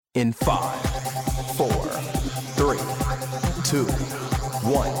In 5, 4, 3, 2,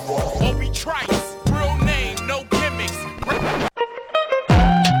 1. Obi Trice, real name, no gimmicks.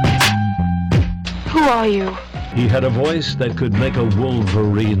 Who are you? He had a voice that could make a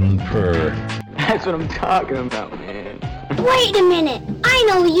wolverine purr. That's what I'm talking about, man. Wait a minute, I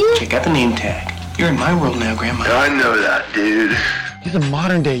know you. You got the name tag. You're in my world now, Grandma. I know that, dude. He's a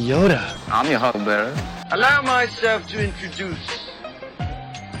modern-day Yoda. I'm your huckleberry. Allow myself to introduce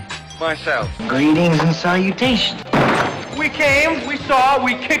myself. Greetings and salutations. We came, we saw,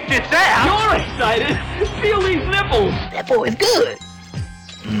 we kicked its ass. You're excited. Feel these nipples. That boy is good.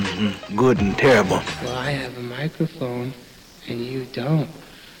 Good and terrible. Well, I have a microphone, and you don't.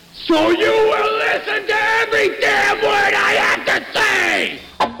 So you will listen to every damn word I have to say!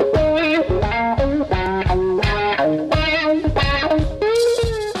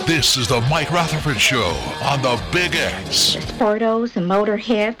 This is the Mike Rutherford Show on the Big X. Sportos,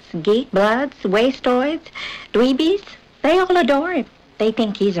 motorheads, geek bloods, wastoids, dweebies, they all adore him. They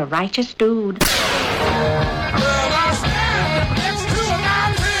think he's a righteous dude.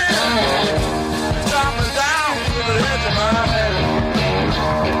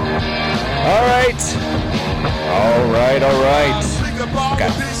 All right. Okay.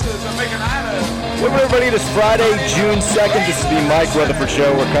 Welcome everybody. It is Friday, June 2nd. This is the Mike Rutherford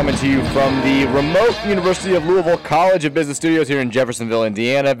Show. We're coming to you from the remote University of Louisville College of Business Studios here in Jeffersonville,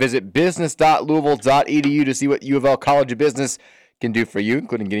 Indiana. Visit business.louisville.edu to see what U of L College of Business can do for you,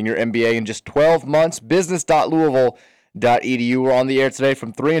 including getting your MBA in just 12 months. Business.louisville.edu. We're on the air today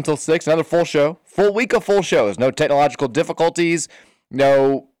from 3 until 6. Another full show. Full week of full shows. No technological difficulties.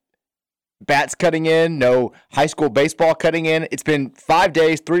 No bats cutting in, no high school baseball cutting in. It's been 5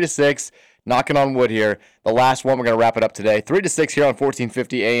 days, 3 to 6, knocking on wood here. The last one, we're going to wrap it up today. 3 to 6 here on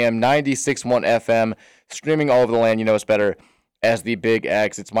 1450 AM, 96.1 FM, streaming all over the land. You know us better as the Big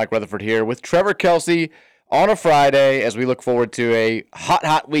X. It's Mike Rutherford here with Trevor Kelsey on a Friday as we look forward to a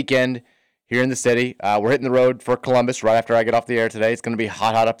hot weekend here in the city. We're hitting the road for Columbus right after I get off the air today. It's going to be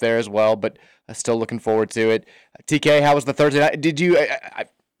hot up there as well, but still looking forward to it. TK, how was the Thursday night? Did you...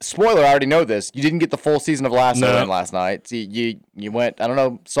 Spoiler, I already know this. You didn't get the full season of Lasso in last night. So you went, I don't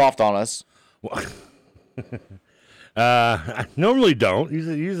know, soft on us. Well, I normally don't.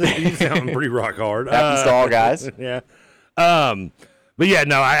 Usually I'm pretty rock hard. Happens to all guys. Yeah. But yeah,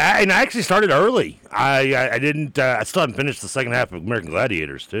 no, I actually started early. I didn't. I still haven't finished the second half of American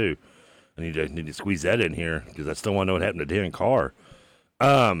Gladiators too. I need to squeeze that in here because I still want to know what happened to Darren Carr.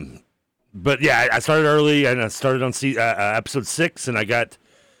 But yeah, I started early and I started on episode 6, and I got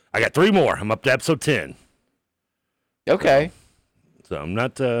 3 more. I'm up to episode 10. Okay. So I'm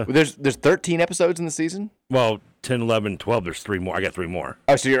not... There's 13 episodes in the season? Well, 10, 11, 12, there's 3 more. I got 3 more.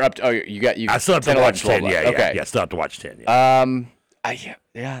 Oh, so you're up to... I still have 10, to watch 10, 12. yeah. Okay. Yeah, still have to watch 10, yeah.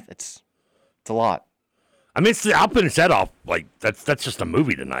 It's a lot. I mean, I'll finish that off. Like, that's just a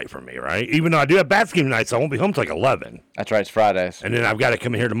movie tonight for me, right? Even though I do have bats game tonight, so I won't be home till like 11. That's right, it's Fridays. And then I've got to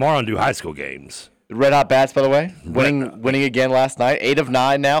come in here tomorrow and do high school games. Red Hot Bats, by the way, winning again last night. 8 of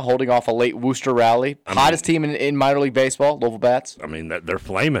 9 now, holding off a late Worcester rally. Hottest team in minor league baseball, Louisville Bats. I mean, they're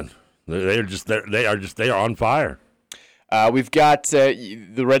flaming. They are on fire. We've got the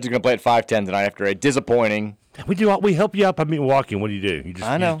Reds are going to play at 5:10 tonight after a disappointing. We help you up by Milwaukee. What do you do? You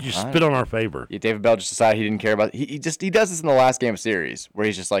spit on our favor. Yeah, David Bell just decided he didn't care about. He does this in the last game of series where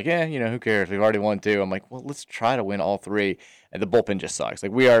he's just like, who cares? We've already won 2. I'm like, well, let's try to win all 3. And the bullpen just sucks.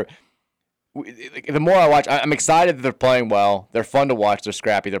 Like the more I watch, I'm excited that they're playing well. They're fun to watch. They're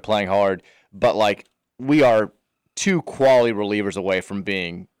scrappy. They're playing hard. But, we are 2 quality relievers away from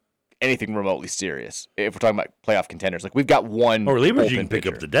being anything remotely serious if we're talking about playoff contenders. We've got one relievers you can pick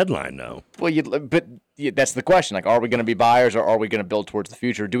pitcher. up the deadline, though. Well, that's the question. Are we going to be buyers or are we going to build towards the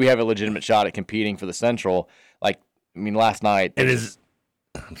future? Do we have a legitimate shot at competing for the Central? Last night...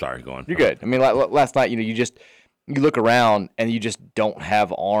 I'm sorry, go on. You're good. Last night, you look around and you just don't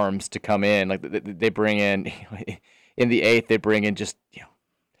have arms to come in. They bring in the 8th, they bring in just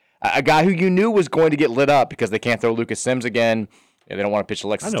a guy who you knew was going to get lit up because they can't throw Lucas Sims again. They don't want to pitch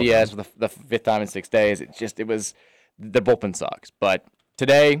Alexis Diaz for the 5th time in 6 days. Their bullpen sucks. But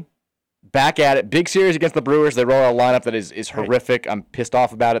today, back at it. Big series against the Brewers. They roll out a lineup that is horrific. I'm pissed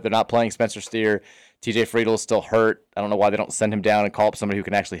off about it. They're not playing Spencer Steer. TJ Friedl is still hurt. I don't know why they don't send him down and call up somebody who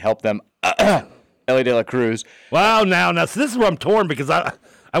can actually help them. Ellie De La Cruz. Wow, now, so this is where I'm torn because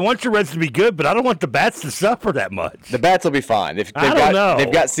I want your Reds to be good, but I don't want the bats to suffer that much. The bats will be fine. They've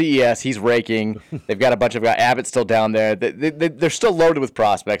got CES. He's raking. They've got a bunch of guys. Abbott's still down there. They're still loaded with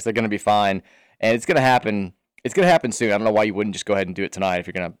prospects. They're going to be fine, and it's going to happen. It's going to happen soon. I don't know why you wouldn't just go ahead and do it tonight if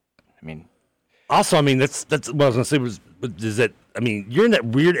you're going to. Also, I mean, that's what I was going to say is that, I mean, you're in that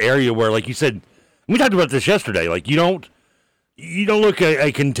weird area where, like you said, we talked about this yesterday, like you don't look at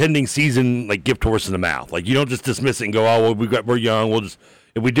a contending season like gift horse in the mouth. Like you don't just dismiss it and go, oh, well, we're young. We'll just,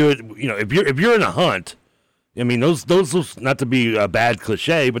 if we do it, if you're in a hunt, I mean, those not to be a bad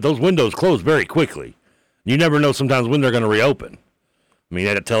cliche, but those windows close very quickly. You never know sometimes when they're going to reopen. I mean, I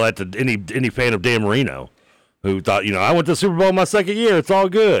had to tell that to any fan of Dan Marino who thought, I went to the Super Bowl my second year. It's all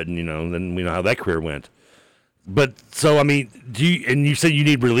good. And, then we know how that career went. But so, I mean, you said you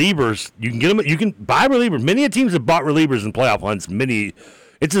need relievers. You can get them. You can buy relievers. Many teams have bought relievers in playoff hunts.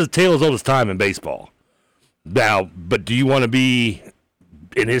 It's a tale as old as time in baseball. Now, but do you want to be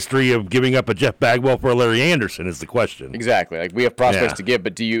in history of giving up a Jeff Bagwell for a Larry Anderson is the question. Exactly. Like we have prospects to give,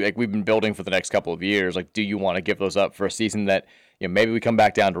 but do you, like we've been building for the next couple of years, like do you want to give those up for a season that, maybe we come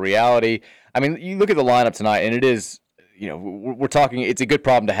back down to reality? I mean, you look at the lineup tonight and it is, we're talking, it's a good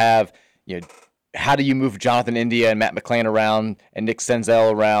problem to have, how do you move Jonathan India and Matt McClain around and Nick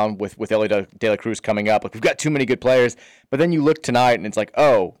Senzel around with Ellie De La Cruz coming up? Like we've got too many good players, but then you look tonight and it's like,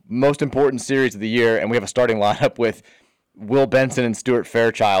 oh, most important series of the year, and we have a starting lineup with Will Benson and Stuart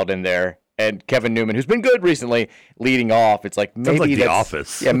Fairchild in there, and Kevin Newman, who's been good recently, leading off. It's like maybe like The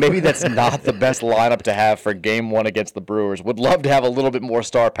Office. Yeah, maybe that's not the best lineup to have for Game 1 against the Brewers. Would love to have a little bit more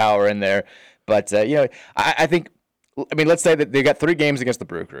star power in there, but I think. I mean, let's say that they got 3 games against the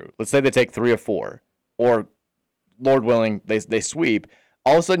Brew Crew. Let's say they take 3 or 4, or Lord willing, they sweep.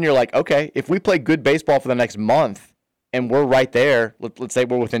 All of a sudden, you're like, okay, if we play good baseball for the next month and we're right there, let's say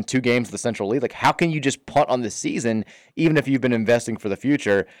we're within 2 games of the Central League, like how can you just punt on the season even if you've been investing for the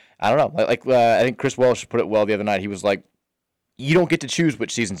future? I don't know. I think Chris Welsh put it well the other night. He was like, you don't get to choose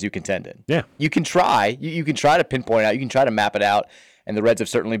which seasons you contend in. Yeah. You can try. You can try to pinpoint out. You can try to map it out. And the Reds have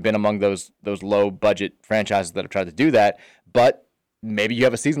certainly been among those low-budget franchises that have tried to do that. But maybe you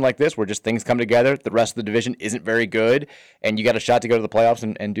have a season like this where just things come together, the rest of the division isn't very good, and you got a shot to go to the playoffs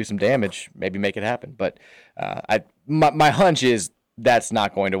and do some damage, maybe make it happen. But my hunch is that's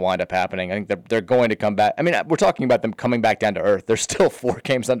not going to wind up happening. I think they're going to come back. I mean, we're talking about them coming back down to earth. They're still 4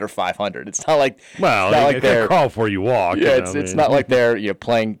 games under 500. It's not like they're crawl before you walk. Yeah, it's not like they're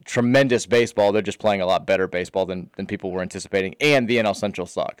playing tremendous baseball. They're just playing a lot better baseball than people were anticipating. And the NL Central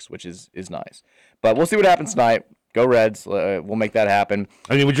sucks, which is nice. But we'll see what happens tonight. Go Reds. We'll make that happen.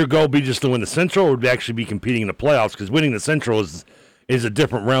 I mean, would your goal be just to win the Central, or would you actually be competing in the playoffs? Because winning the Central is a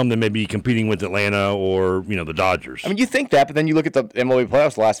different realm than maybe competing with Atlanta or the Dodgers. I mean, you think that, but then you look at the MLB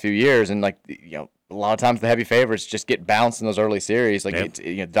playoffs the last few years, and a lot of times the heavy favorites just get bounced in those early series.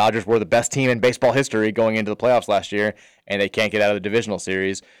 The Dodgers were the best team in baseball history going into the playoffs last year, and they can't get out of the divisional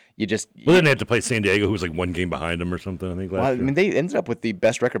series. Then they have to play San Diego, who was like 1 game behind them or something. I think last year. I mean, they ended up with the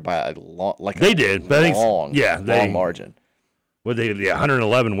best record by a long, long margin. Well, they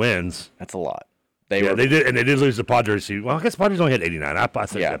 111 wins. That's a lot. They did lose the Padres. Well, I guess Padres only had 89. I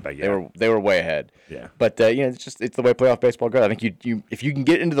said that back. Yeah, they were way ahead. Yeah, but it's the way playoff baseball goes. I think you if you can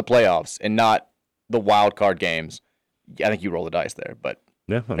get into the playoffs and not the wild card games, I think you roll the dice there. But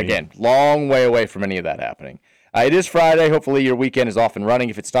again, long way away from any of that happening. It is Friday. Hopefully your weekend is off and running.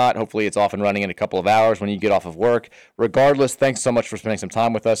 If it's not, hopefully it's off and running in a couple of hours when you get off of work. Regardless, thanks so much for spending some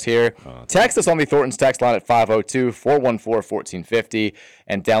time with us here. Text us on the Thornton's text line at 502-414-1450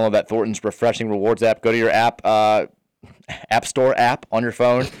 and download that Thornton's Refreshing Rewards app. Go to your app store app on your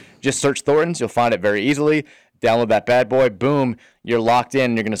phone. Just search Thornton's. You'll find it very easily. Download that bad boy. Boom. You're locked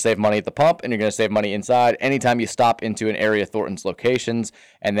in. You're going to save money at the pump, and you're going to save money inside anytime you stop into an area of Thornton's locations.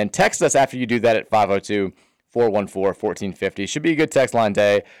 And then text us after you do that at 502-414-1450. Should be a good text line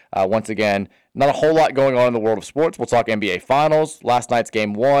day. Once again, not a whole lot going on in the world of sports. We'll talk NBA Finals. Last night's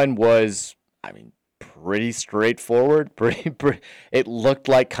Game 1 was, pretty straightforward. It looked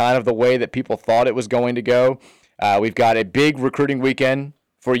like kind of the way that people thought it was going to go. We've got a big recruiting weekend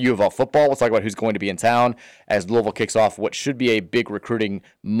for U of L football. We'll talk about who's going to be in town as Louisville kicks off what should be a big recruiting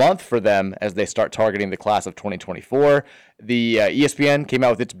month for them as they start targeting the class of 2024. The ESPN came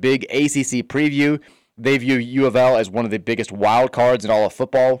out with its big ACC preview. They view U of L as one of the biggest wild cards in all of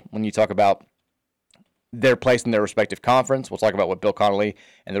football when you talk about their place in their respective conference. We'll talk about what Bill Connolly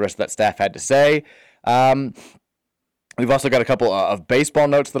and the rest of that staff had to say. We've also got a couple of baseball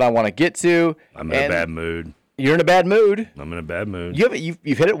notes that I want to get to. I'm in a bad mood. You're in a bad mood. I'm in a bad mood. You've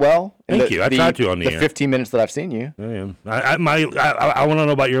hit it well. Thank you. I tried to on the air. 15 minutes that I've seen you. I am. I want to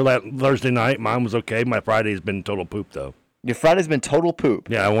know about your Thursday night. Mine was okay. My Friday's been total poop, though. Your Friday's been total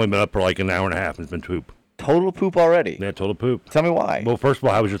poop? Yeah, I've only been up for like an hour and a half, and it's been poop. Total poop already? Yeah, total poop. Tell me why. Well, first of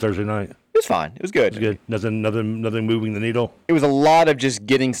all, how was your Thursday night? It was fine. It was good. It was good. Nothing moving the needle. It was a lot of just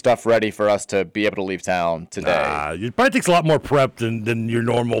getting stuff ready for us to be able to leave town today. It probably takes a lot more prep than your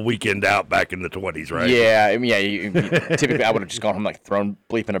normal weekend out back in the 20s, right? Yeah, I mean, typically I would have just gone home like thrown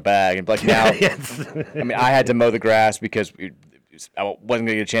bleep in a bag and like now. I mean, I had to mow the grass because I wasn't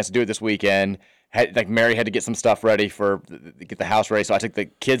gonna get a chance to do it this weekend. Mary had to get some stuff ready get the house ready, so I took the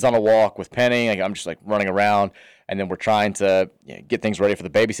kids on a walk with Penny. I'm just running around, and then we're trying to get things ready for the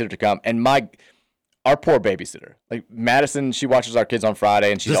babysitter to come. And our poor babysitter, Madison, she watches our kids on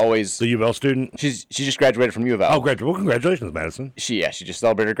Friday, and she's always the U of L student. She just graduated from U of L. Oh, well, congratulations, Madison. She just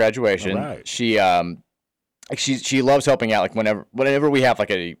celebrated graduation. All right. She loves helping out. Whenever we have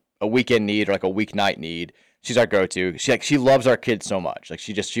a weekend need or a weeknight need, she's our go-to. She loves our kids so much.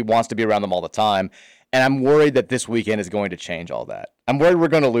 She wants to be around them all the time. And I'm worried that this weekend is going to change all that. I'm worried we're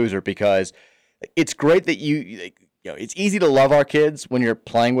going to lose her because it's great that it's easy to love our kids when you're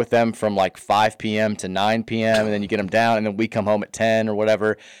playing with them from 5 p.m. to 9 p.m. and then you get them down and then we come home at 10 or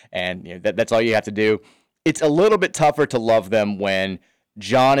whatever. And that's all you have to do. It's a little bit tougher to love them when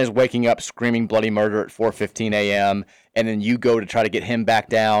John is waking up screaming bloody murder at 4:15 a.m. and then you go to try to get him back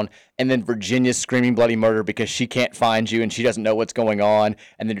down, and then Virginia's screaming bloody murder because she can't find you and she doesn't know what's going on,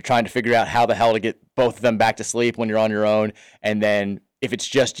 and then you're trying to figure out how the hell to get both of them back to sleep when you're on your own, and then if it's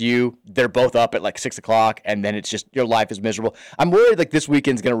just you, they're both up at 6 o'clock, and then it's just your life is miserable. I'm worried this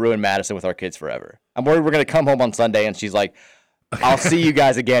weekend's going to ruin Madison with our kids forever. I'm worried we're going to come home on Sunday and she's like, I'll see you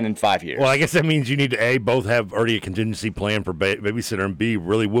guys again in 5 years. Well, I guess that means you need to A, both have already a contingency plan for babysitter, and B,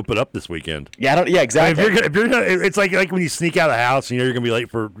 really whoop it up this weekend. Yeah, exactly. If you're gonna, it's like when you sneak out of the house and you're gonna be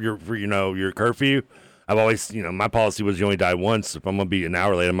late for your curfew. I've always, my policy was you only die once. If I'm gonna be an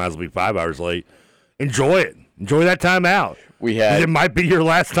hour late, I might as well be 5 hours late. Enjoy it. Enjoy that time out. It might be your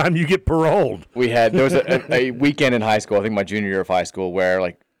last time you get paroled. There was a weekend in high school, I think my junior year of high school,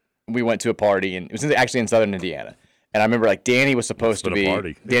 where we went to a party, and it was actually in Southern Indiana. And I remember Danny was supposed to be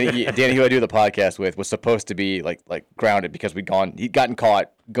Danny, who I do the podcast with, was supposed to be grounded because he'd gotten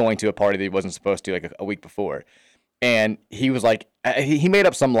caught going to a party that he wasn't supposed to a week before, and he was he made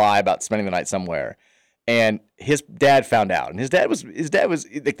up some lie about spending the night somewhere, and his dad found out, and his dad was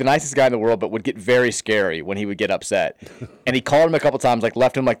the nicest guy in the world, but would get very scary when he would get upset, and he called him a couple times,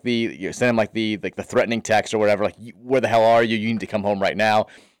 left him sent him the threatening text or whatever, where the hell are you? You need to come home right now.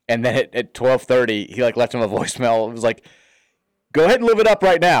 And then at 12:30, he left him a voicemail. It was go ahead and live it up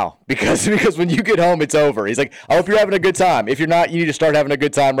right now because when you get home, it's over. He's I hope you're having a good time. If you're not, you need to start having a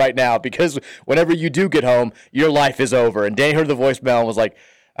good time right now because whenever you do get home, your life is over. And Danny heard the voicemail and was all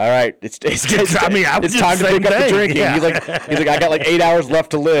right, it's time to pick up the drinking. Yeah. He's I got 8 hours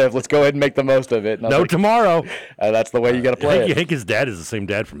left to live. Let's go ahead and make the most of it. No tomorrow. That's the way you got to play it. I think his dad is the same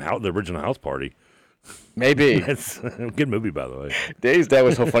dad from the original House Party. Maybe. It's a good movie, by the way. Danny's dad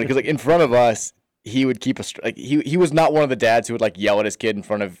was so funny because in front of us, he would keep he was not one of the dads who would yell at his kid in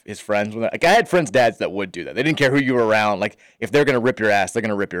front of his friends. I had friends' dads that would do that. They didn't care who you were around. If they're gonna rip your ass, they're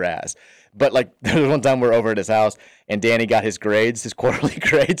gonna rip your ass. But there was one time we were over at his house and Danny got his quarterly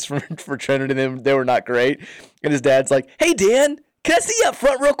grades for Trinity, and they were not great. And his dad's "Hey Dan, can I see you up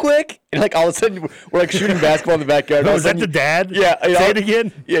front real quick?" And all of a sudden, we're shooting basketball in the backyard. Oh, is that the dad? Yeah. Say it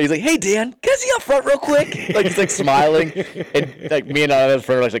again? Yeah, he's "Hey, Dan, can I see you up front real quick?" He's smiling. And me and another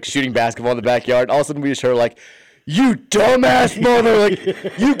friend are shooting basketball in the backyard. And all of a sudden, we just heard "You dumbass mother!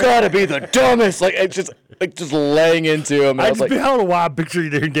 You gotta be the dumbest!" It's just laying into him. And I don't know why I picture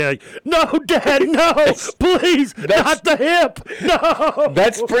you there, Dad. No, Dad, no, please, not the hip, no.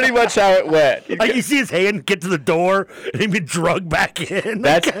 That's pretty much how it went. You see his hand get to the door and him get drugged back in.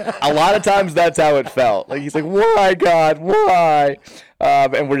 That's a lot of times. That's how it felt. He's "Why, God, why?"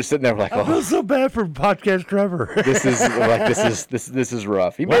 And we're just sitting there I feel so bad for podcast Trevor. This is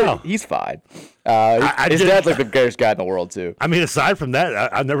rough. He's fine. His dad's the greatest guy in the world too. I mean, aside from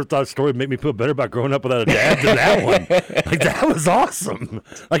that, I never thought a story would make me feel better about growing up without a dad than that one. That was awesome.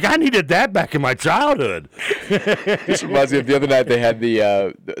 I needed that back in my childhood. This reminds me of the other night they had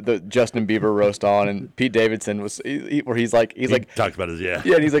the Justin Bieber roast on, and Pete Davidson was where he's talked about his yeah.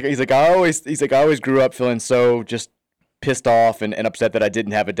 And I always grew up feeling so just pissed off and upset that I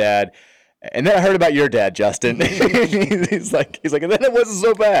didn't have a dad. And then I heard about your dad, Justin. he's like, and then it wasn't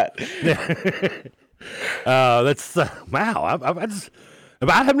so bad. That's wow.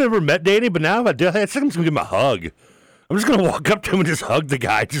 I've never met Danny, but now I think I'm just gonna give him a hug. I'm just gonna walk up to him and just hug the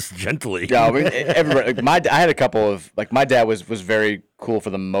guy, just gently. Yeah, I mean, everybody. I had a couple of my dad was very cool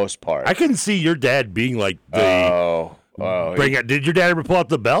for the most part. I can see your dad being Did your dad ever pull out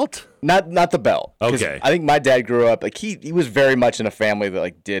the belt? Not the belt. Okay. I think my dad grew up like he was very much in a family that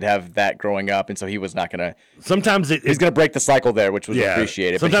like did have that growing up, and so he was not gonna. Sometimes he's gonna break the cycle there, which was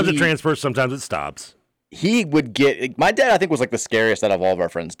appreciated. Sometimes it transfers, sometimes it stops. He would get my dad. I think was like the scariest out of all of our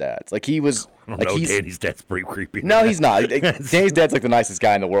friends' dads. Like he was. I don't know. Danny's dad's pretty creepy. No, he's not. Danny's dad's like the nicest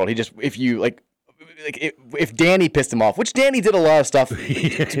guy in the world. He just if Danny pissed him off, which Danny did a lot of stuff. To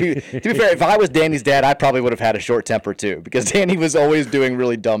be fair, if I was Danny's dad, I probably would have had a short temper too, because Danny was always doing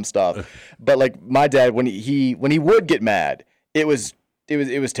really dumb stuff. But like my dad, when he would get mad, it was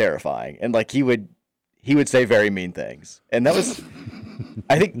terrifying, and like he would say very mean things, and that was,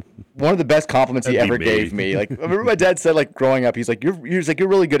 I think, one of the best compliments he ever gave me. Like I remember my dad said, like growing up, he's like you're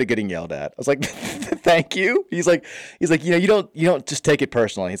really good at getting yelled at. I was like, thank you. He's like you don't just take it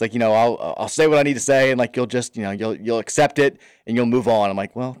personally. He's like I'll say what I need to say, and like you'll just you'll accept it and you'll move on. I'm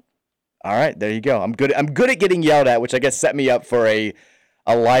like, well, all right, there you go. I'm good at getting yelled at, which I guess set me up for a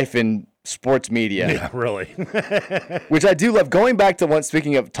life in sports media. Yeah, really. Which I do love. Going back to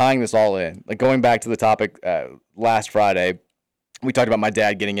speaking of tying this all in, like going back to the topic last Friday. We talked about my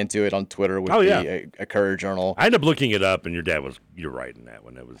dad getting into it on Twitter with a Courier Journal. I ended up looking it up, and you're right in that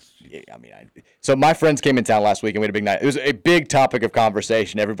one. It was. Yeah, I mean, so my friends came in town last week, and we had a big night. It was a big topic of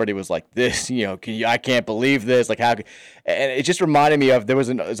conversation. Everybody was like, "This, I can't believe this. Like, how?" And it just reminded me of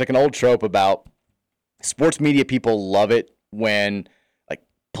it's like an old trope about sports media. People love it when like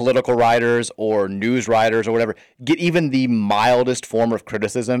political writers or news writers or whatever get even the mildest form of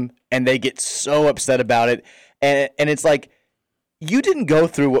criticism, and they get so upset about it, and it's like. You didn't go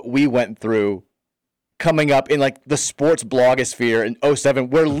through what we went through coming up in like the sports blogosphere in 2007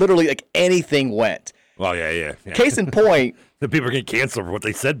 where literally like anything went. Well, yeah. Case in point. The people are getting canceled for what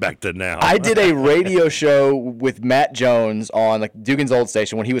they said back then now. I did a radio show with Matt Jones on like Dugan's old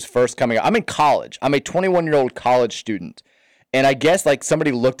station when he was first coming up. I'm in college. I'm a 21-year-old college student. And I guess like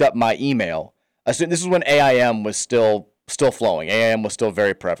somebody looked up my email. This is when AIM was still flowing. AIM was still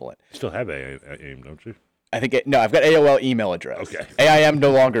very prevalent. You still have AIM, don't you? I think I've got AOL email address. Okay. AIM no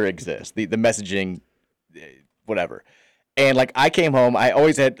longer exists. The messaging, whatever. And like I came home, everyone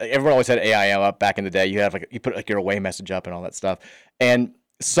always had AIM up back in the day. You put like your away message up and all that stuff. And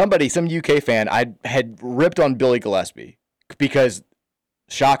some UK fan, I had ripped on Billy Gillespie because,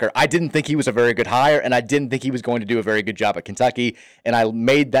 shocker, I didn't think he was a very good hire, and I didn't think he was going to do a very good job at Kentucky. And I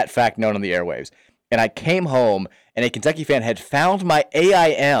made that fact known on the airwaves. And I came home, and a Kentucky fan had found my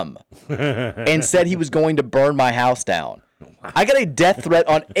AIM and said he was going to burn my house down. I got a death threat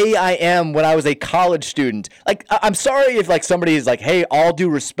on AIM when I was a college student. Like, I'm sorry if like somebody is like, hey, all due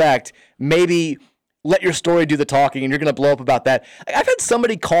respect, maybe let your story do the talking, and you're going to blow up about that. I've had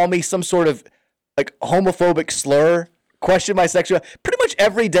somebody call me some sort of like homophobic slur, question my sexuality pretty much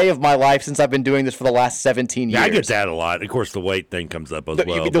every day of my life since I've been doing this for the last 17 years. Yeah, I get that a lot. Of course, the weight thing comes up as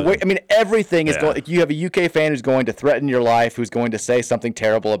well. Everything is going. Like, you have a UK fan who's going to threaten your life, who's going to say something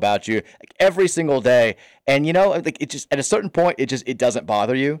terrible about you like, every single day. And like it just at a certain point, it doesn't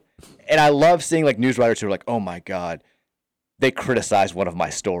bother you. And I love seeing like news writers who are like, oh my god, they criticize one of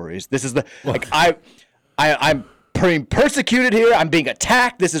my stories. This is I'm being persecuted here. I'm being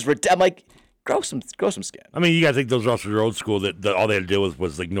attacked. This is I'm like. Grow some skin. I mean, you guys think those officers are old school that all they had to do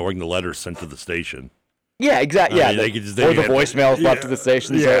was ignoring the letters sent to the station. Yeah, exactly. Yeah, the voicemails left to the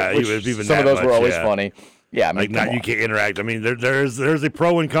station. Yeah, even some of those were always funny. Yeah, I mean, you can't interact. I mean, there's a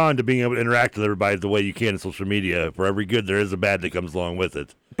pro and con to being able to interact with everybody the way you can in social media. For every good, there is a bad that comes along with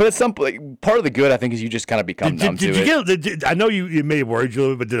it. But at some point, part of the good, I think, is you just kind of become numb to it. I know it may have worried you a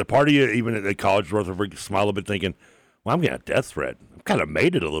little bit, but did a part of you, even at college, Rutherford, smile a bit thinking, well, I'm getting a death threat. Kind of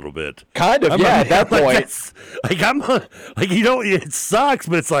made it a little bit. Kind of, at that point. It sucks,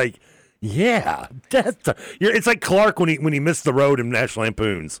 but it's like, yeah, it's like Clark when he missed the road in National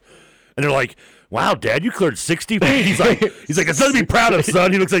Lampoons, and they're like, "Wow, Dad, you cleared 60 feet." He's like, "It's something to be proud of,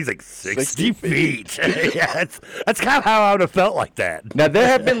 son." He looks like he's like 60 feet. Yeah, that's kind of how I would have felt like that. Now there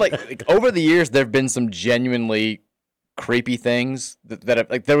have been like over the years, there have been some genuinely creepy things that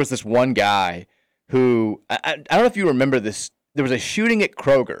have, like there was this one guy who I don't know if you remember this. There was a shooting at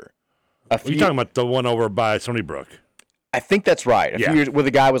Kroger. You're talking about the one over by Stony Brook. I think that's right. A few years where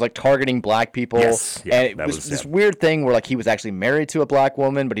the guy was like targeting black people. Yes. Yeah, and it was this weird thing where like he was actually married to a black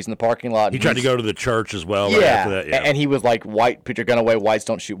woman, but he's in the parking lot. He tried to go to the church as well. Yeah. Right after that. Yeah. And he was like, white, put your gun away, whites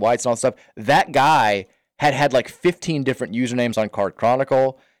don't shoot whites and all that stuff. That guy had like 15 different usernames on Card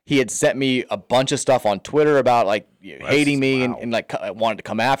Chronicle. He had sent me a bunch of stuff on Twitter about like hating me and like wanted to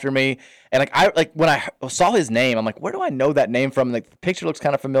come after me. And like when I saw his name, I'm like, where do I know that name from? And, like the picture looks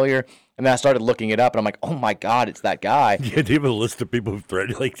kind of familiar. And then I started looking it up, and I'm like, oh my God, it's that guy. Yeah, do you have a list of people who've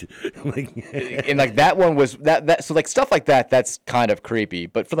threatened and like that one was that. So like stuff like that, that's kind of creepy.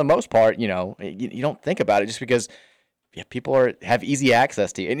 But for the most part, you don't think about it just because people have easy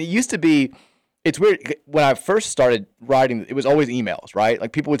access to you. And it used to be. It's weird. When I first started writing, it was always emails, right?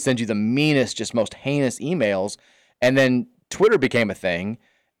 Like people would send you the meanest, just most heinous emails. And then Twitter became a thing.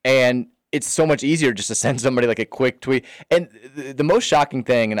 And it's so much easier just to send somebody like a quick tweet. And the most shocking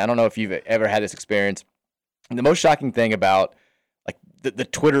thing, and I don't know if you've ever had this experience, the most shocking thing about like the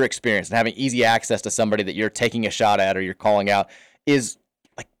Twitter experience and having easy access to somebody that you're taking a shot at or you're calling out is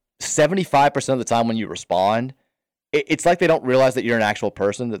like 75% of the time when you respond, it's like they don't realize that you're an actual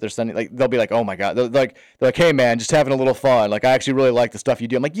person that they're sending. Like they'll be like, "Oh my God!" They're like, "Hey man, just having a little fun. Like I actually really like the stuff you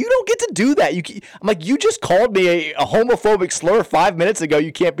do." I'm like, "You don't get to do that." I'm like, "You just called me a homophobic slur 5 minutes ago.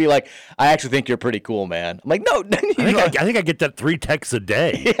 You can't be like, I actually think you're pretty cool, man." I'm like, "No." I think I get that 3 texts a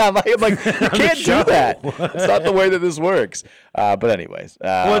day. Yeah, I'm like, you can't do that. It's not the way that this works. But anyways,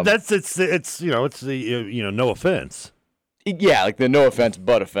 well, it's the no offense. Yeah, like the no offense,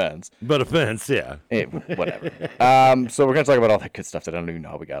 but offense. But offense, yeah. Whatever. So we're going to talk about all that good stuff that I don't even know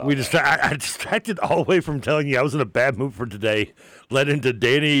how we got on. I distracted all the way from telling you I was in a bad mood for today, led into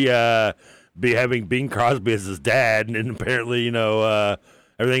Danny having Bing Crosby as his dad, and apparently,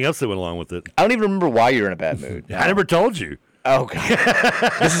 everything else that went along with it. I don't even remember why you're in a bad mood. I never told you. Oh,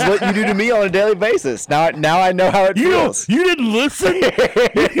 God. This is what you do to me on a daily basis. Now I know how it feels. You didn't listen?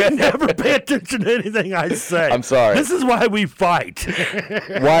 You never pay attention to anything I say. I'm sorry. This is why we fight.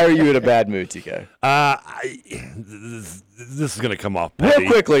 Why are you in a bad mood, TK? This is going to come off petty.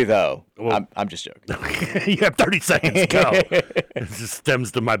 Real quickly, though. Well, I'm just joking. You have 30 seconds. Go. It just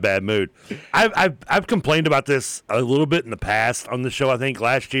stems to my bad mood. I've complained about this a little bit in the past on the show, I think,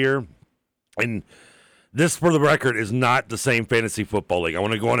 last year. And this, for the record, is not the same fantasy football league. I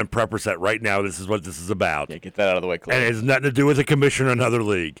want to go on and preface that right now. This is what this is about. Yeah, get that out of the way, Clay. And it has nothing to do with a commissioner in another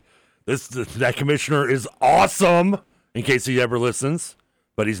league. That commissioner is awesome, in case he ever listens,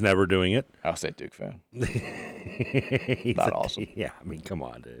 but he's never doing it. I'll say Duke fan. Not awesome. Yeah, I mean, come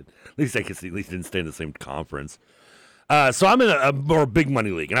on, dude. At least he didn't stay in the same conference. So I'm in a more big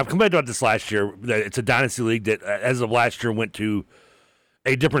money league, and I've complained about this last year. It's a dynasty league that, as of last year, went to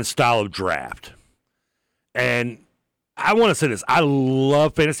a different style of draft. And I want to say this. I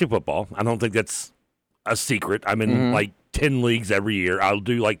love fantasy football. I don't think that's a secret. I'm in like 10 leagues every year. I'll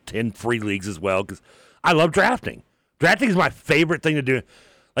do like 10 free leagues as well because I love drafting. Drafting is my favorite thing to do.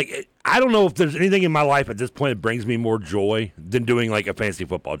 Like, I don't know if there's anything in my life at this point that brings me more joy than doing like a fantasy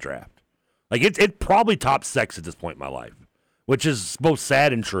football draft. Like, it probably tops sex at this point in my life, which is both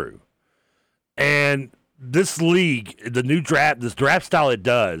sad and true. And this league, this draft style it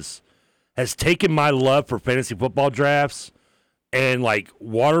does, has taken my love for fantasy football drafts and like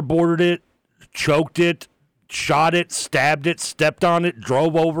waterboarded it, choked it, shot it, stabbed it, stepped on it,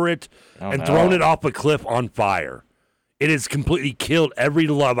 drove over it, thrown it off a cliff on fire. It has completely killed every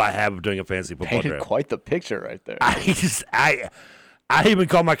love I have of doing a fantasy football draft. Quite the picture right there. I even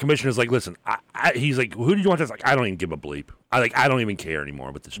called my commissioners like, listen, he's like, who do you want this? Like, I don't even give a bleep. I don't even care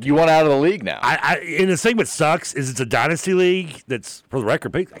anymore with this. You want out of the league now. And the thing that sucks is it's a dynasty league that's, for the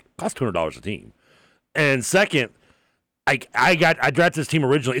record, costs $200 a team. And second, I drafted this team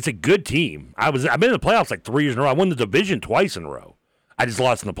originally. It's a good team. I've been in the playoffs like 3 years in a row. I won the division twice in a row. I just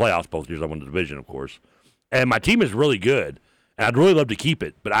lost in the playoffs both years. I won the division, of course. And my team is really good, and I'd really love to keep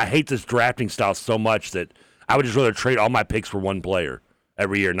it. But I hate this drafting style so much that I would just rather trade all my picks for one player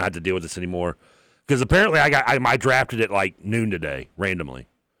every year and not have to deal with this anymore. Because apparently I drafted at like noon today, randomly.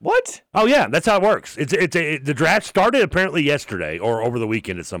 What? Oh, yeah, that's how it works. The draft started apparently yesterday or over the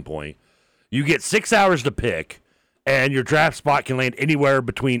weekend at some point. You get 6 hours to pick, and your draft spot can land anywhere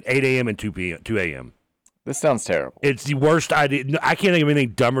between 8 a.m. and 2 a.m. This sounds terrible. It's the worst idea. I can't think of anything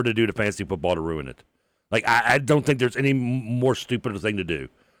dumber to do to fantasy football to ruin it. Like, I don't think there's any more stupid thing to do.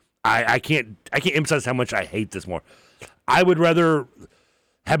 I can't emphasize how much I hate this more. I would rather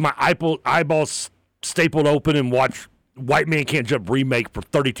have my eyeballs stapled open and watch White Man Can't Jump remake for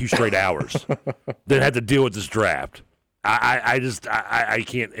 32 straight hours than have to deal with this draft. I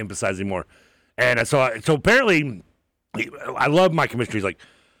can't emphasize anymore. And so apparently, I love my commissioner. He's like,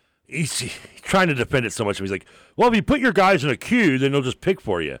 he's trying to defend it so much. He's like, well, if you put your guys in a queue, then they'll just pick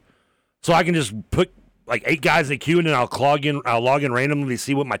for you. So I can just put like 8 guys in a queue, and then I'll log in randomly to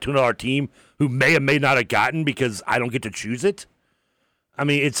see what my $200 team, who may or may not have gotten because I don't get to choose it. I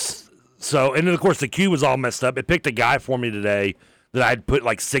mean, it's so, and then of course the queue was all messed up. It picked a guy for me today that I'd put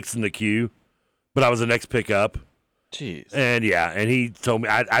like 6 in the queue, but I was the next pick up. Jeez. And he told me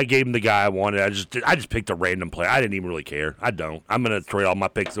I gave him the guy I wanted. I just picked a random player. I didn't even really care. I don't. I'm gonna trade all my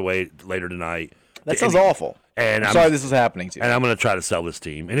picks away later tonight. That sounds awful. And I'm sorry this is happening to you. And I'm gonna try to sell this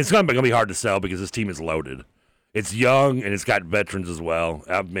team. And it's gonna be hard to sell because this team is loaded. It's young and it's got veterans as well.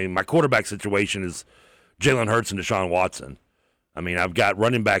 I mean, my quarterback situation is Jalen Hurts and Deshaun Watson. I mean, I've got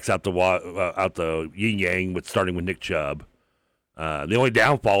running backs out the yin yang starting with Nick Chubb. The only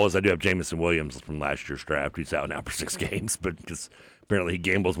downfall is I do have Jamison Williams from last year's draft. He's out now for 6 games, but because apparently he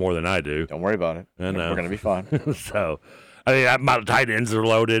gambles more than I do. Don't worry about it. We're going to be fine. So, I mean, my tight ends are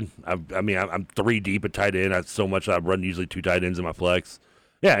loaded. I'm 3 deep at tight end. So much I run usually 2 tight ends in my flex.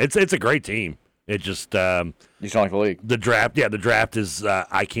 Yeah, it's a great team. It just you sound like the league. The draft is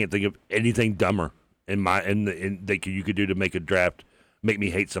I can't think of anything dumber that you could do to make a draft make me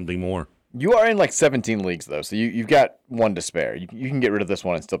hate something more. You are in like 17 leagues, though, so you've got 1 to spare. You can get rid of this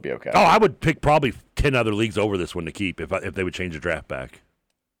one and still be okay. Oh, I would pick probably 10 other leagues over this one to keep if they would change the draft back.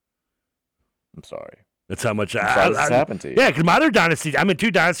 I'm sorry. That's how much this happened to you. Yeah, because my other dynasty, I'm in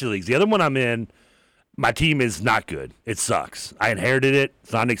 2 dynasty leagues. The other one I'm in, my team is not good. It sucks. I inherited it.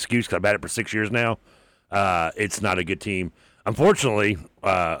 It's not an excuse because I've had it for 6 years now. It's not a good team. Unfortunately,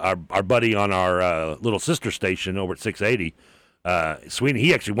 our buddy on our little sister station over at 680, Sweeney,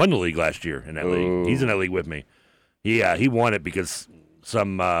 he actually won the league last year in that league. He's in that league with me. He won it because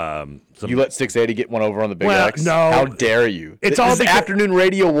some you let 680 get one over on the Big X? No. How dare you? It's all the afternoon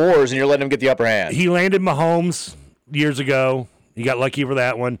radio wars, and you're letting him get the upper hand. He landed Mahomes years ago. He got lucky for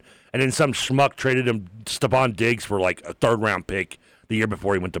that one. And then some schmuck traded him Stephon Diggs for like a 3rd-round pick the year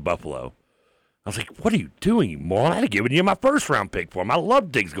before he went to Buffalo. I was like, what are you doing, you moron? I'd have given you my 1st-round pick for him. I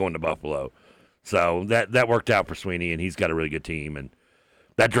love Diggs going to Buffalo. So that worked out for Sweeney, and he's got a really good team. And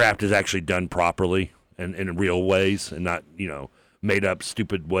that draft is actually done properly and in real ways and not, made up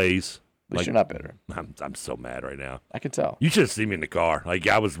stupid ways. At least you're not bitter. I'm so mad right now. I can tell. You should have seen me in the car. Like,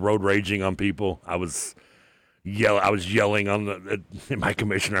 I was road raging on people. I was yelling on my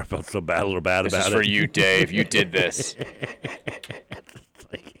commissioner. I felt a little bad about it. This is for you, Dave. You did this.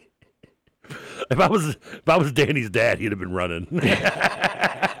 If I was Danny's dad, he'd have been running.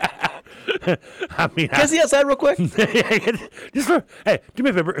 I mean, can I see outside real quick? Hey, do me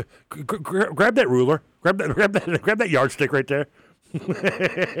a favor. Grab that ruler. Grab that yardstick right there.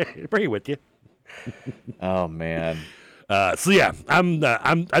 Bring it with you. Oh man. So yeah, I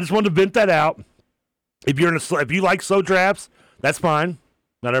just wanted to vent that out. If you like slow drafts, that's fine.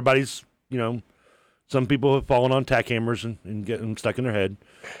 Not everybody's, some people have fallen on tack hammers and get them stuck in their head.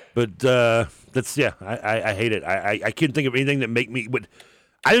 But I hate it. I couldn't think of anything that make me.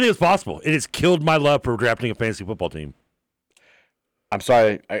 I didn't think it was possible. It has killed my love for drafting a fantasy football team. I'm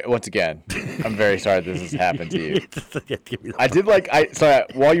sorry. Once again, I'm very sorry this has happened to you.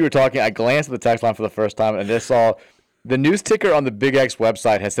 While you were talking, I glanced at the text line for the first time and I just saw the news ticker on the Big X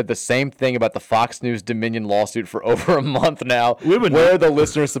website has said the same thing about the Fox News Dominion lawsuit for over a month now. Where are the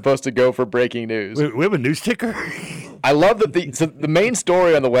listeners supposed to go for breaking news? We have a news ticker? I love that the main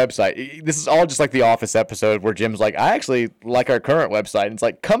story on the website, this is all just like the Office episode where Jim's like, I actually like our current website. And it's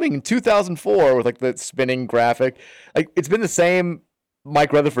like coming in 2004 with like the spinning graphic. Like it's been the same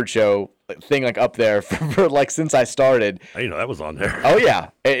Mike Rutherford show thing like up there for like since I started. I didn't know that was on there. Oh yeah,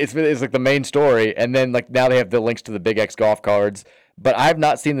 it's like the main story, and then like now they have the links to the Big X golf cards. But I have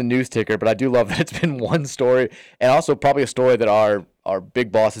not seen the news ticker, but I do love that it's been one story, and also probably a story that our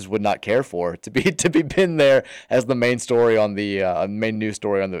big bosses would not care for to be pinned there as the main story on the main news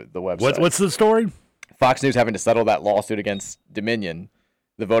story on the website. What's the story? Fox News having to settle that lawsuit against Dominion,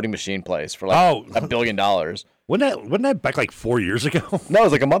 the voting machine place, for like $1 billion. Wasn't that back like 4 years ago? No, it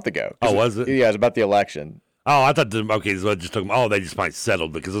was like a month ago. Oh, was it? Yeah, it was about the election. Oh, I thought, so it just took them, they just might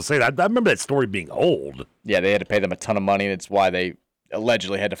settled because I remember that story being old. Yeah, they had to pay them a ton of money, and it's why they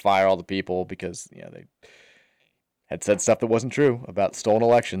allegedly had to fire all the people because they had said stuff that wasn't true about stolen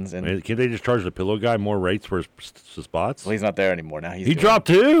elections. And can't they just charge the pillow guy more rates for his spots? Well, he's not there anymore now. He dropped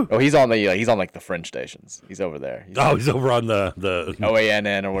too? Oh, he's on like the fringe stations. He's over there. He's over on the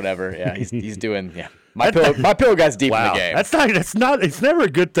OANN or whatever. Yeah, he's doing My pillow guy's deep in the game. That's not. It's never a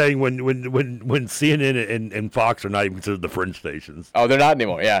good thing when CNN and Fox are not even considered the fringe stations. Oh, they're not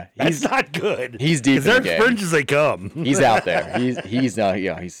anymore. Yeah, that's not good. He's deep in the game. They're as fringe as they come. He's out there. He's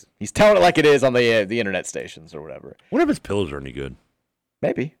telling it like it is on the internet stations or whatever. I wonder if his pillows are any good.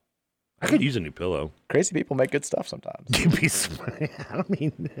 Maybe. I could use a new pillow. Crazy people make good stuff sometimes. I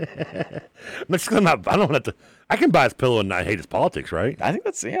don't have to. I can buy his pillow and not hate his politics, right? I think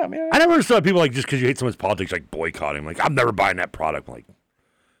that's I never understood people like just because you hate someone's politics, like boycott him. Like I'm never buying that product. I'm like,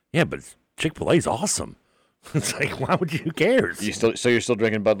 yeah, but Chick-fil-A is awesome. It's like, why would you? Who cares? So you're still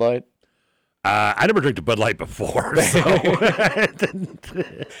drinking Bud Light? I never drank a Bud Light before. So.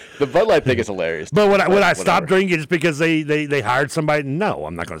 The Bud Light thing is hilarious. But when I stopped drinking, it's because they hired somebody. No,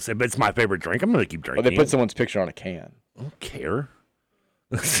 I'm not going to say. But it's my favorite drink. I'm going to keep drinking. Well, they put someone's picture on a can. I don't care.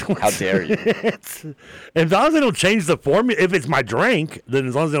 How dare you? As long as they don't change the formula, if it's my drink, then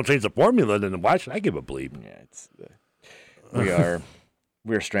as long as they don't change the formula, then why should I give a bleep? Yeah,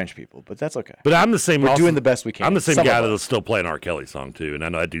 we're strange people, but that's okay. But I'm the same. We're doing the best we can. I'm the same guy that'll still play an R. Kelly song too, and I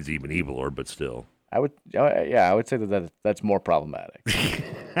know that dude's even eviler, but still. I would say that's more problematic.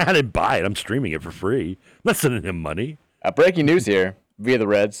 I didn't buy it. I'm streaming it for free. I'm not sending him money. Breaking news here via the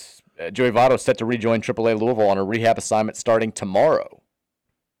Reds: Joey Votto set to rejoin AAA Louisville on a rehab assignment starting tomorrow.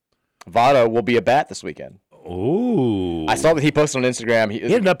 Votto will be a bat this weekend. Ooh! I saw that he posted on Instagram. He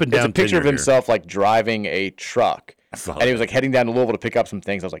had an up and down. It's a picture of himself like driving a truck. And he was like heading down to Louisville to pick up some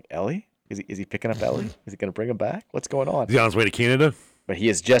things. I was like, Ellie? Is he picking up Ellie? Is he going to bring him back? What's going on? Is he on his way to Canada? But he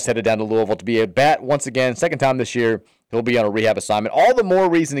has just headed down to Louisville to be a bat once again. Second time this year. He'll be on a rehab assignment. All the more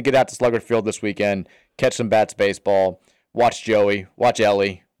reason to get out to Slugger Field this weekend, catch some bats baseball, watch Joey, watch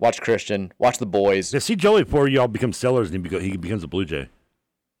Ellie, watch Christian, watch the boys. Yeah, see Joey before y'all become sellers and he becomes a Blue Jay.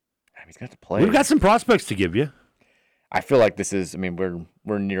 He's got to play. We've got some prospects to give you. I feel like this is,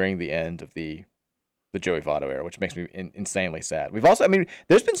 we're nearing the end of the Joey Votto era, which makes me insanely sad. We've also,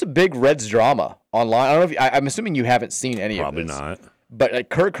 there's been some big Reds drama online. I don't know if I'm assuming you haven't seen any of this. Probably not. But like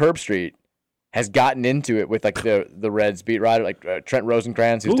Kirk Herbstreit has gotten into it with like the Reds beat writer, like Trent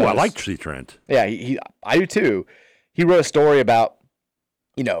Rosencrantz. Who's I like Trent. Yeah, I do too. He wrote a story about,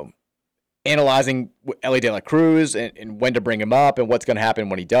 analyzing Ellie De La Cruz and when to bring him up and what's going to happen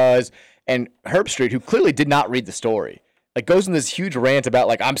when he does. And Herbstreit, who clearly did not read the story, like goes in this huge rant about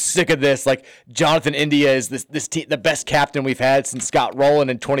like, I'm sick of this. Like Jonathan India is this team, the best captain we've had since Scott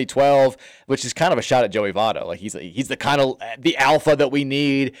Rowland in 2012, which is kind of a shot at Joey Votto. Like he's the kind of the alpha that we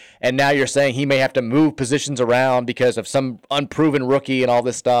need. And now you're saying he may have to move positions around because of some unproven rookie and all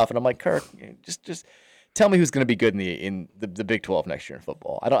this stuff. And I'm like, Kirk, just tell me who's going to be good in the Big 12 next year in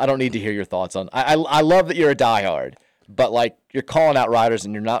football. I don't need to hear your thoughts on. I love that you're a diehard, but like you're calling out riders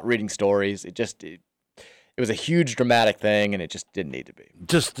and you're not reading stories. It was a huge dramatic thing, and it just didn't need to be.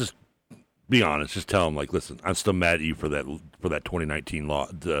 Just be honest. Just tell them, like, listen, I'm still mad at you for that 2019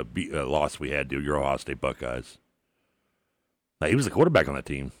 loss we had to your Ohio State Buckeyes. Now, he was the quarterback on that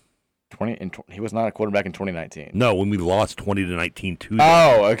team. He was not a quarterback in 2019. No, when we lost 20-19 to them.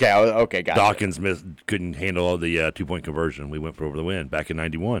 Oh, okay, gotcha. Dawkins couldn't handle all the 2-point conversion. We went for over the win back in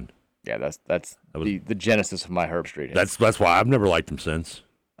 '91. Yeah, that's the genesis of my Herbstreit. That's why I've never liked him since.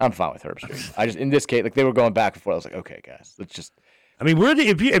 I'm fine with Herbstreit. I just in this case, like they were going back and forth. I was like, okay, guys, let's just. Really,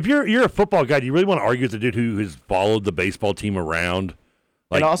 if you're a football guy, do you really want to argue with the dude who has followed the baseball team around,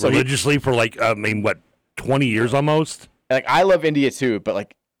 like also religiously for 20 years almost? Like I love India too, but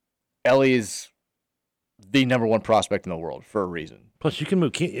like Ellie is the number one prospect in the world for a reation. Plus, you can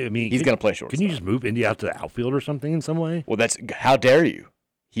move. He's going to play shortstop. Can you just move India out to the outfield or something in some way? Well, how dare you?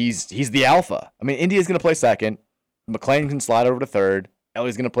 He's the alpha. India's going to play second. McClain can slide over to third.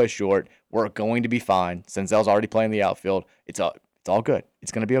 Ellie's going to play short. We're going to be fine. Senzel's already playing the outfield. It's all good.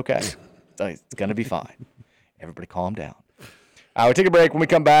 It's going to be okay. It's going to be fine. Everybody calm down. We'll take a break. When we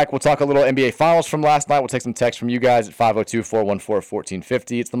come back, we'll talk a little NBA Finals from last night. We'll take some texts from you guys at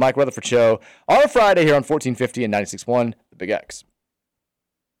 502-414-1450. It's the Mike Rutherford Show on a Friday here on 1450 and 96.1, The Big X.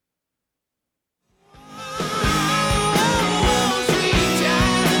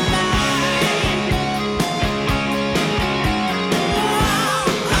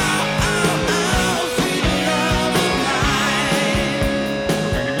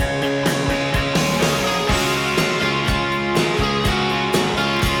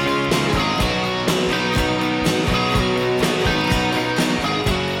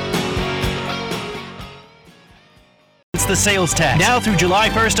 The sales tax. Now through July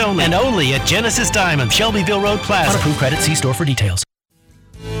 1st only. And only at Genesis Diamond, Shelbyville Road Plaza. On approved credit, see store for details.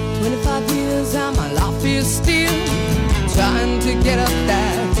 25 years and my life is still trying to get up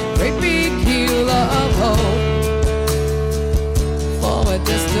that great big hill of hope for a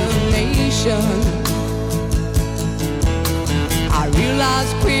destination. I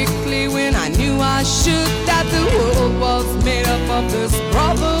realized quickly when I knew I should that the world was made up of this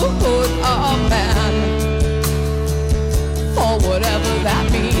brotherhood of man. Or whatever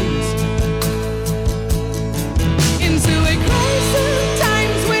that means. Into a crisis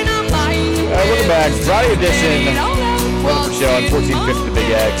times when I'm lying. Welcome back. Friday edition. Rutherford Show on 1450 The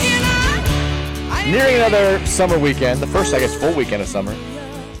Big X. Nearing another summer weekend. The first, I guess, full weekend of summer.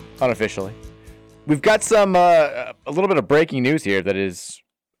 Unofficially. We've got some, a little bit of breaking news here that is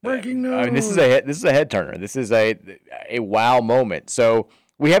Breaking news. I mean, this is a head turner. This is a wow moment. So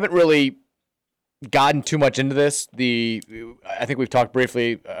we haven't really gotten too much into this. I think we've talked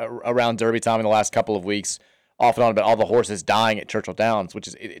briefly around Derby time in the last couple of weeks, off and on, about all the horses dying at Churchill Downs, which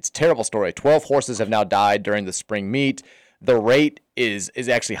is it's a terrible story. 12 horses have now died during the spring meet. The rate is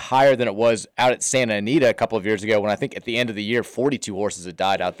actually higher than it was out at Santa Anita a couple of years ago, when I think at the end of the year 42 horses had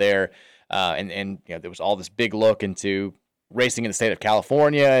died out there, and there was all this big look into racing in the state of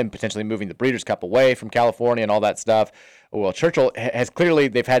California and potentially moving the Breeders' Cup away from California and all that stuff. Well, Churchill has clearly,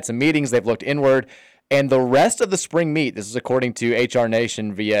 they've had some meetings, they've looked inward, and the rest of the spring meet, this is according to HR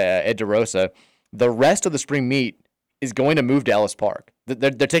Nation via Ed DeRosa, the rest of the spring meet is going to move to Ellis Park.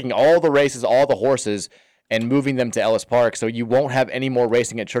 They're taking all the races, all the horses, and moving them to Ellis Park, so you won't have any more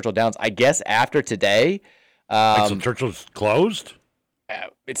racing at Churchill Downs, I guess, after today. So Churchill's closed?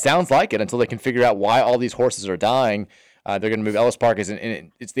 It sounds like it, until they can figure out why all these horses are dying. They're going to move Ellis Park,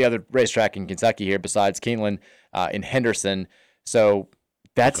 it's the other racetrack in Kentucky here besides Keeneland, in Henderson. So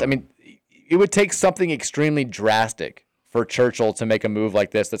that's, I mean, it would take something extremely drastic for Churchill to make a move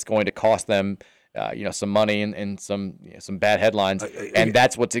like this that's going to cost them some money and some bad headlines. And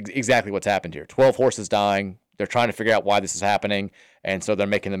that's exactly what's happened here. 12 horses dying. They're trying to figure out why this is happening. And so they're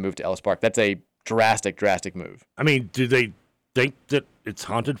making the move to Ellis Park. That's a drastic move. I mean, do they think that it's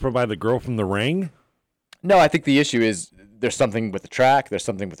haunted by the girl from the ring? No, I think the issue is there's something with the track. There's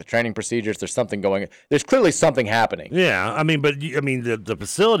something with the training procedures. There's something going. There's clearly something happening. Yeah, I mean, the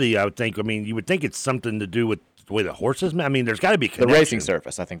facility, I would think. I mean, you would think it's something to do with the way the horses. I mean, there's got to be a connection. The racing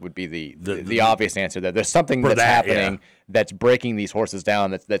surface, I think, would be the obvious answer there. There's something that's happening that's breaking these horses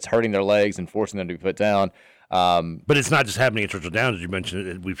down. That's hurting their legs and forcing them to be put down. But it's not just happening at Churchill Downs, as you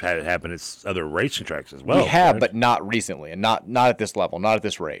mentioned. We've had it happen at other racing tracks as well. We have, but not recently, and not at this level, not at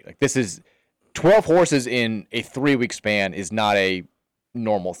this rate. Like, this is 12 horses in a 3-week span is not a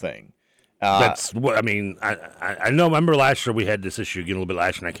normal thing. That's what I mean. I know. I remember last year we had this issue again a little bit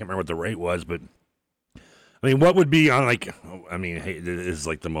last year, and I can't remember what the rate was, but I mean, what would be on like? I mean, hey, it is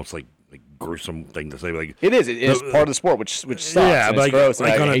like the most like gruesome thing to say. Like it is. It is part of the sport, which sucks. Yeah, and but it's gross.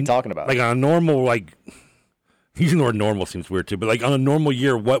 Like and I hate talking about. Like on a normal using the word normal seems weird too, but like on a normal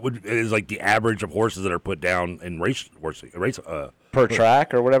year, what is like the average of horses that are put down in race per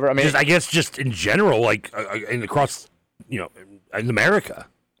track or whatever? I mean, I guess just in general, like and across in America.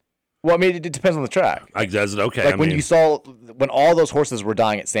 Well, I mean, it depends on the track. Does it? Okay. Like when all those horses were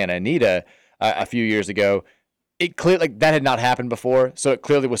dying at Santa Anita a few years ago, it clearly that had not happened before. So it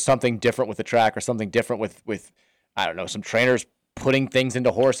clearly was something different with the track, or something different with I don't know, some trainers putting things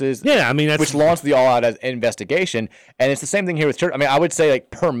into horses. Yeah, I mean, which launched the all-out investigation. And it's the same thing here with Churchill. I mean, I would say like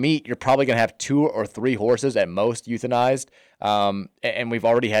per meet, you're probably going to have 2 or 3 horses at most euthanized. And we've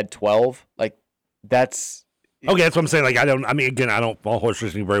already had 12. Like that's. Okay, that's what I'm saying. Like, I don't follow horse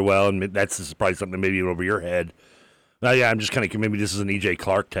racing very well, and that's just probably something maybe over your head. Yeah, I'm just kind of, maybe this is an E.J.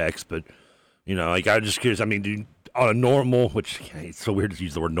 Clark text, but, like, I'm just curious. I mean, on a normal, which it's so weird to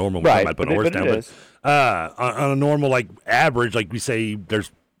use the word normal when I put a horse down, but on a normal, like, average, like we say,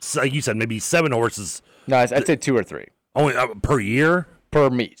 there's, like you said, maybe 7 horses. No, I'd say 2 or 3. Only per year?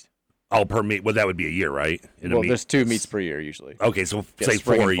 Per meet. Oh, per meet. Well, that would be a year, right? There's 2 meets per year usually. Okay, so say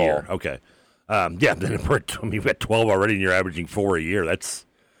 4 a year. Okay. Then we've got 12 already, and you're averaging 4 a year. That's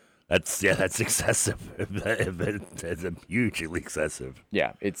excessive. That's hugely excessive.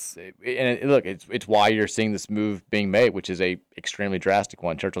 Yeah, it's why you're seeing this move being made, which is a extremely drastic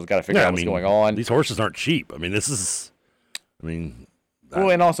one. Churchill's got to figure out what's going on. These horses aren't cheap. I mean,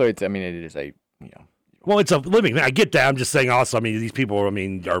 and also it is a Well, it's a living. I get that. I'm just saying. Also, I mean, these people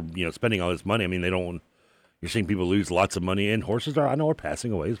are spending all this money. I mean, they don't. You're seeing people lose lots of money, and horses are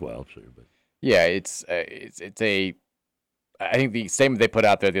passing away as well. Sure, but. Yeah, it's a. I think the statement they put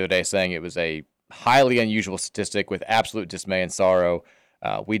out there the other day saying it was a highly unusual statistic with absolute dismay and sorrow.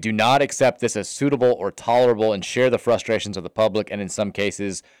 We do not accept this as suitable or tolerable and share the frustrations of the public and in some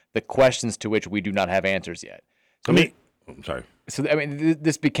cases the questions to which we do not have answers yet. So I'm sorry. So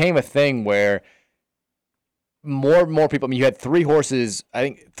this became a thing where more and more people. I mean, you had 3 horses. I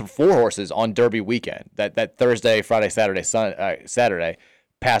think 4 horses on Derby weekend. That Thursday, Friday, Saturday, Saturday.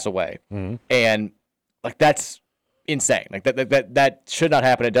 Pass away, and like that's insane. Like that should not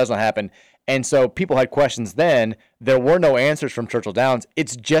happen. It does not happen, and so people had questions. Then there were no answers from Churchill Downs.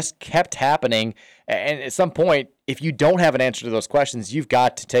 It's just kept happening, and at some point, if you don't have an answer to those questions, you've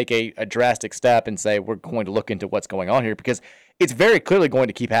got to take a drastic step and say we're going to look into what's going on here because it's very clearly going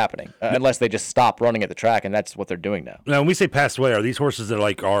to keep happening unless they just stop running at the track, and that's what they're doing now. Now, when we say passed away, are these horses that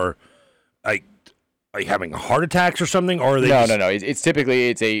are having heart attacks or something, or are they? No. It's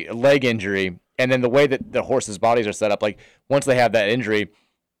typically a leg injury, and then the way that the horses' bodies are set up, like once they have that injury,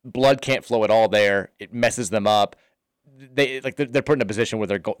 blood can't flow at all there. It messes them up. They're put in a position where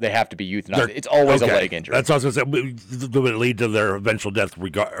they have to be euthanized. It's always a leg injury. That's what I was going to say. Would it lead to their eventual death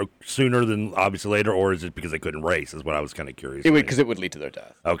sooner than obviously later, or is it because they couldn't race? Is what I was kind of curious. Because it would lead to their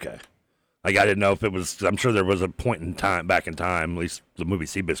death. Okay. Like, I didn't know if it was. I'm sure there was a point in time, back in time, at least the movie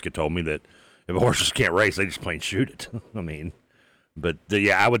Seabiscuit told me, that if a horse just can't race, they just plain shoot it. I mean, but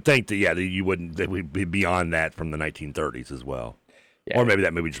I would think that you wouldn't. That would be beyond that from the 1930s as well, or maybe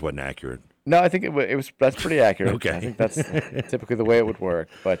that movie just wasn't accurate. No, I think it was. That's pretty accurate. Okay, I think that's typically the way it would work.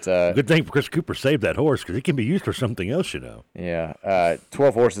 But good thing Chris Cooper saved that horse because it can be used for something else. Yeah,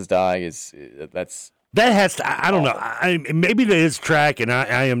 12 horses dying That has to. I don't know. Maybe it is track, and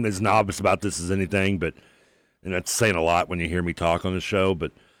I am as novice about this as anything, and that's saying a lot when you hear me talk on the show.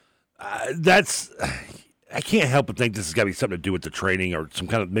 But that's. I can't help but think this has got to be something to do with the training, or some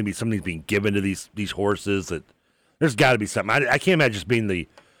kind of maybe something's being given to these horses. That there's got to be something. I can't imagine just being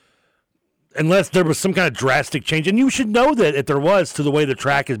unless there was some kind of drastic change, and you should know that if there was to the way the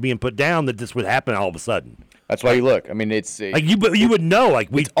track is being put down, that this would happen all of a sudden. That's why you look. I mean, it's like you would know. Like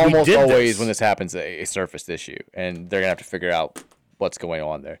it's almost we did always this. when this happens a surface issue, and they're gonna have to figure out what's going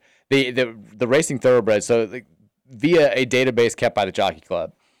on there. The racing thoroughbreds. So via a database kept by the Jockey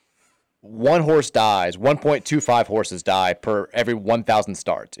Club, one horse dies. 1.25 horses die per every 1,000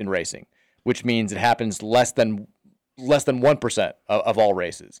 starts in racing, which means it happens less than 1% of all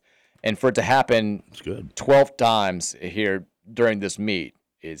races. And for it to happen 12 times here during this meet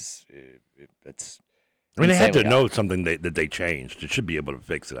it's. I mean, they had to know something that they changed. It should be able to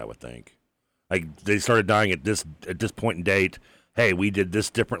fix it, I would think. Like they started dying at this point in date. Hey, we did this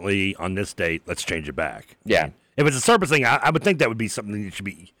differently on this date. Let's change it back. Yeah. I mean, if it's a surface thing, I would think that would be something that should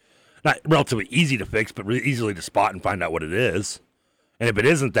be not relatively easy to fix, but really easily to spot and find out what it is. And if it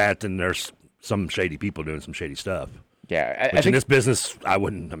isn't that, then there's some shady people doing some shady stuff. Yeah, I think in this business, I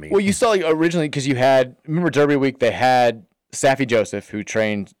wouldn't. I mean, well, you saw originally because remember Derby Week, they had Saffy Joseph who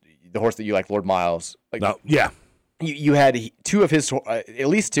trained the horse that you like, Lord Miles. You had two of his, at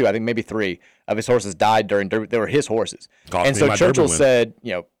least two, I think maybe three of his horses died during Derby. They were his horses, and so Churchill said,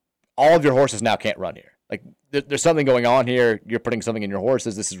 all of your horses now can't run here. Like there's something going on here. You're putting something in your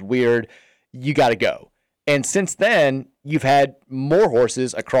horses. This is weird. You got to go. And since then, you've had more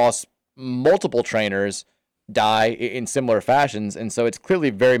horses across multiple trainers die in similar fashions, and so it's clearly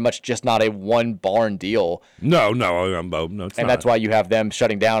very much just not a one barn deal. No, it's and that's why you have them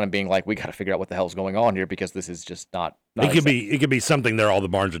shutting down and being like, we got to figure out what the hell's going on here because this is just not it could be something there all the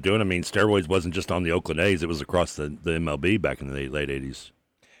barns are doing. I mean, steroids wasn't just on the Oakland A's, it was across the MLB back in the late 80s.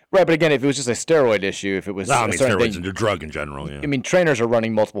 Right, but again, if it was just a steroid issue, if it was steroids and a drug in general, yeah. I mean, trainers are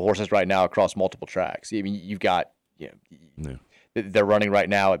running multiple horses right now across multiple tracks. I mean, you've got they're running right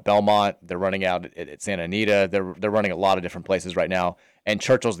now at Belmont. They're running out at Santa Anita. They're running a lot of different places right now. And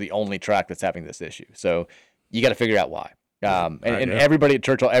Churchill's the only track that's having this issue. So you got to figure out why. And everybody at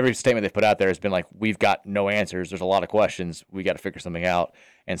Churchill, every statement they've put out there has been like, we've got no answers. There's a lot of questions. We got to figure something out.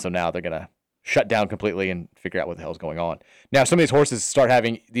 And so now they're going to shut down completely and figure out what the hell's going on. Now, if some of these horses start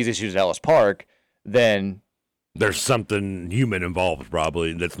having these issues at Ellis Park, then there's something human involved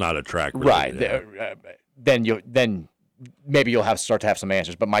probably that's not a track. Right. Then maybe you'll start to have some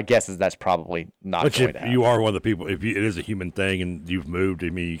answers, but my guess is that's probably not going to happen. If you are one of the people, it is a human thing and you've moved, I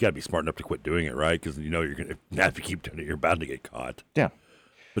mean, you got to be smart enough to quit doing it, right? Because you're going to have to keep doing it. You're bound to get caught. Yeah.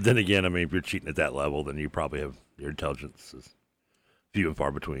 But then again, I mean, if you're cheating at that level, then you probably have your intelligence is few and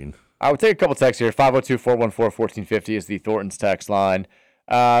far between. I would take a couple texts here. 502-414-1450 is the Thornton's text line.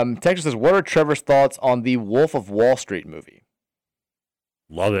 Texas says, what are Trevor's thoughts on the Wolf of Wall Street movie?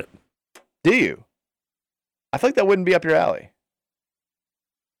 Love it. Do you? I feel like that wouldn't be up your alley.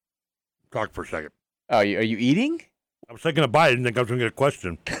 Talk for a second. Oh, are you eating? I was taking a bite. I didn't think I was going to get a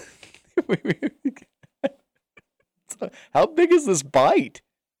question. How big is this bite?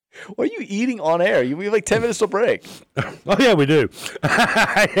 What are you eating on air? We have like 10 minutes to break. Oh, yeah, we do.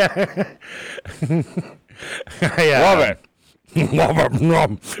 Love it.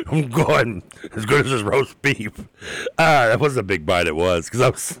 I'm good. As good as this roast beef. That was a big bite. It was because I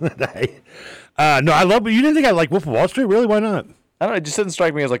was. No, I love. But you didn't think I like Wolf of Wall Street? Really? Why not? I don't know. It just doesn't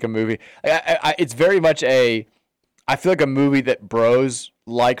strike me as like a movie. It's very much I feel like a movie that bros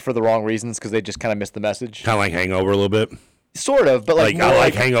like for the wrong reasons because they just kind of miss the message. Kind of like Hangover a little bit. Sort of, but like I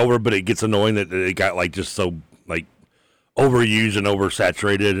like Hangover, but it gets annoying that it got like just so like overused and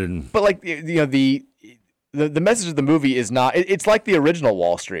oversaturated and. But like the message of the movie is not. It's like the original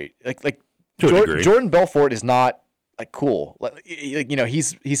Wall Street. Like Jordan Belfort is not like cool. Like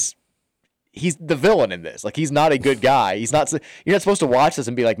he's the villain in this. Like he's not a good guy. He's not. You're not supposed to watch this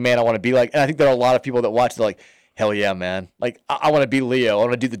and be like, man, I want to be like. And I think there are a lot of people that watch. They're like, hell yeah, man. Like, I want to be Leo. I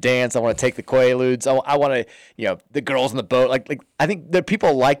want to do the dance. I want to take the Quaaludes. I want to, the girls in the boat. Like I think that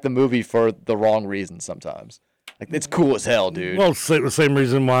people like the movie for the wrong reasons sometimes. Like, it's cool as hell, dude. Well, it's the same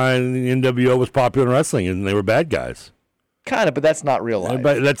reason why the NWO was popular in wrestling, and they were bad guys. Kind of, but that's not real life.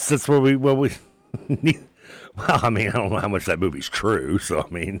 But that's where we need. Well, I mean, I don't know how much that movie's true. So I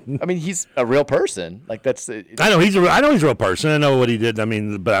mean, he's a real person. Like that's. I know he's a real person. I know what he did. I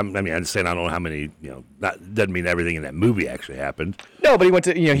mean, but I'm just saying I don't know how many. That doesn't mean everything in that movie actually happened. No, but he went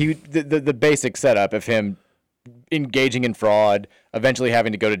to the basic setup of him engaging in fraud, eventually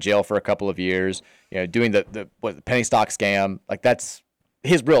having to go to jail for a couple of years. Doing the penny stock scam. Like that's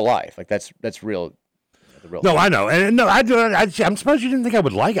his real life. Like that's real. The real. No, life. I know, and no, I'm surprised you didn't think I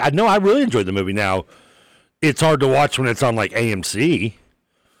would like it. I know I really enjoyed the movie. Now. It's hard to watch when it's on like AMC,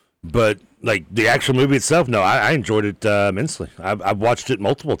 but like the actual movie itself, no, I enjoyed it immensely. I've watched it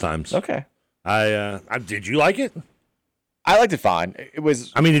multiple times. Okay. Did you like it? I liked it fine. It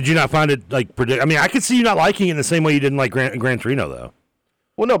was. I mean, did you not find it like I mean, I could see you not liking it in the same way you didn't like Gran Torino, though.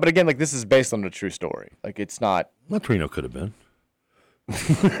 Well, no, but again, like this is based on a true story. Like it's not. Well, Torino could have been.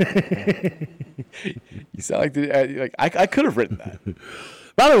 You sound like I could have written that.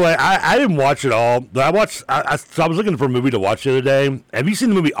 By the way, I didn't watch it all. I watched. I was looking for a movie to watch the other day. Have you seen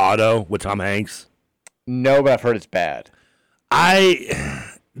the movie Otto with Tom Hanks? No, but I've heard it's bad. I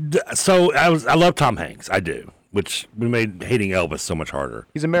love Tom Hanks. I do, which we made hating Elvis so much harder.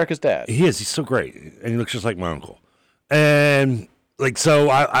 He's America's dad. He is. He's so great, and he looks just like my uncle. And like, so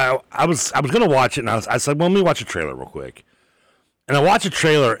I was gonna watch it, and I said, well, let me watch a trailer real quick. And I watched a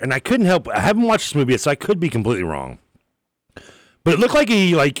trailer, and I couldn't help. I haven't watched this movie yet, so I could be completely wrong. But it looked like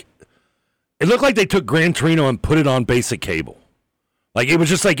they took Gran Torino and put it on basic cable. Like it was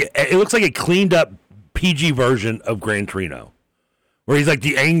just like it looks like a cleaned up PG version of Gran Torino, where he's like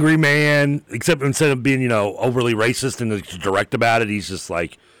the angry man, except instead of being overly racist and direct about it, he's just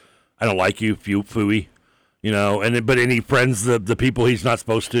like, I don't like you, fooey, but he friends the people he's not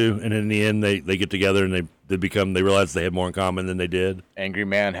supposed to, and in the end they get together and they realize they have more in common than they did. Angry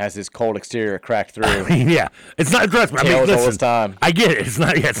man has his cold exterior cracked through. I mean, yeah, it's not. Trust me. I mean, listen, time. I get it. It's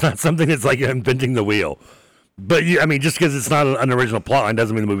not something that's like inventing the wheel. But just because it's not an original plotline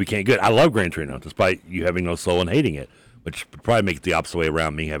doesn't mean the movie can't be good. I love Gran Torino, despite you having no soul and hating it, which would probably make it the opposite way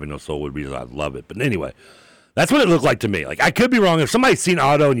around. Me having no soul would be I love it. But anyway, that's what it looked like to me. Like I could be wrong. If somebody's seen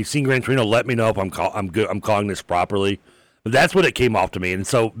Otto and you've seen Gran Torino, let me know if I'm good. I'm calling this properly. But that's what it came off to me, and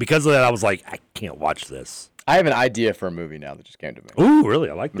so because of that, I was like, I can't watch this. I have an idea for a movie now that just came to me. Ooh, really?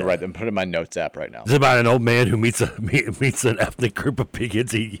 I like that. Right, I'm putting in my notes app right now. It's about an old man who meets an ethnic group of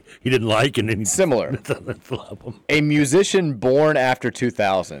kids he didn't like, and then he similar. A musician born after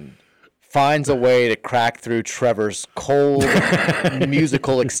 2000 finds a way to crack through Trevor's cold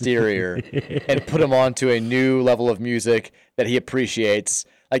musical exterior and put him onto a new level of music that he appreciates.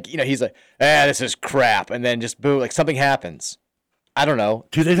 Like, he's like, this is crap. And then just boom, like something happens. I don't know.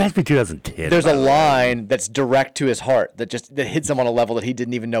 Dude, it has to be 2010. There's a line that's direct to his heart that hits him on a level that he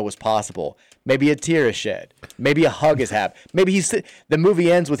didn't even know was possible. Maybe a tear is shed. Maybe a hug is happened. Maybe the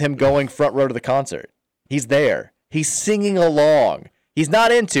movie ends with him going front row to the concert. He's there. He's singing along. He's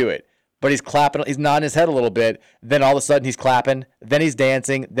not into it, but he's clapping. He's nodding his head a little bit. Then all of a sudden he's clapping. Then he's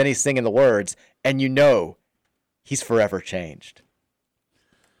dancing. Then he's singing the words. And he's forever changed.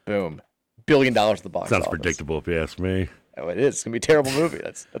 Boom. $1 billion at the box Sounds office. predictable if you ask me. Oh, it is. It's going to be a terrible movie.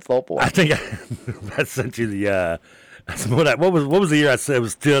 That's the whole point. I think I sent you the what was the year I said it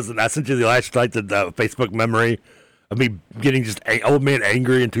was 2000. I sent you the last night the Facebook memory of me getting just old man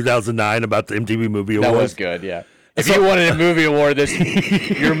angry in 2009 about the MTV Movie Awards. That was good, yeah. If you wanted a movie award,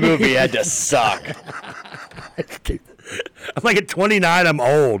 your movie had to suck. I'm like at 29, I'm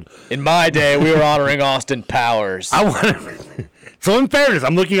old. In my day, we were honoring Austin Powers. So in fairness,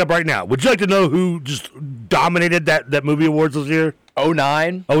 I'm looking up right now. Would you like to know who just dominated that movie awards this year?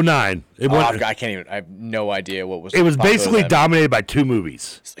 09? 09. I can't even. I have no idea what was. It was basically dominated by two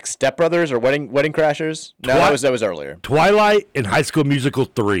movies. Like Step Brothers or Wedding Crashers. No, that was earlier. Twilight and High School Musical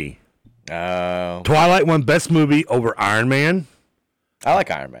 3. Oh. Twilight won Best Movie over Iron Man. I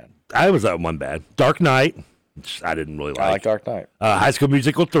like Iron Man. I was that one bad. Dark Knight, which I didn't really like. I like Dark Knight. High School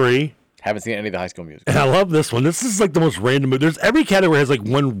Musical 3. Haven't seen any of the High School Music. And I love this one. This is like the most random movie. There's every category has like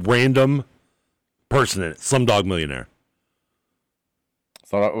one random person in it. Slumdog Millionaire.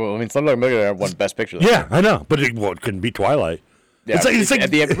 Slumdog Millionaire won Best Picture. Yeah, I know, but it couldn't be Twilight. Yeah, I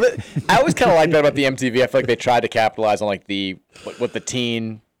always kind of like that about the MTV. I feel like they tried to capitalize on like what the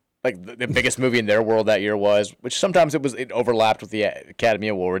teen, like the biggest movie in their world that year was, which sometimes it overlapped with the Academy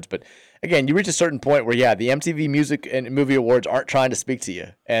Awards. But again, you reach a certain point where the MTV Music and Movie Awards aren't trying to speak to you,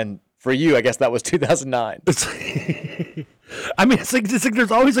 and For you, I guess that was 2009. I mean, it's like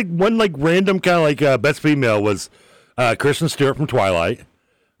there's always like one like random kind of like best female was Kristen Stewart from Twilight.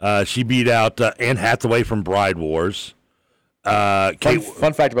 She beat out Anne Hathaway from Bride Wars.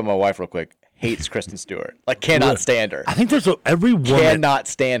 Fun fact about my wife, real quick. Hates Kristen Stewart. Like, cannot stand her. I think every woman cannot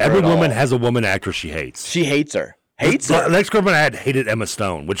stand her. Every woman has a woman actress she hates. She hates her. Hates her. The next girlfriend I had hated Emma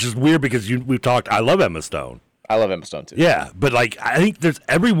Stone, which is weird because we've talked. I love Emma Stone. I love Emma Stone too. Yeah, but like I think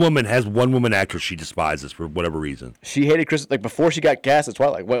every woman has one woman actress she despises for whatever reason. She hated Kristen like before she got cast as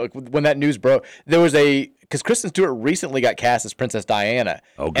Twilight. When that news broke, there was because Kristen Stewart recently got cast as Princess Diana,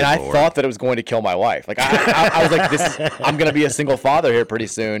 and I thought that it was going to kill my wife. Like I was like, I'm going to be a single father here pretty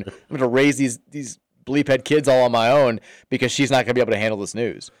soon. I'm going to raise these bleephead kids all on my own because she's not going to be able to handle this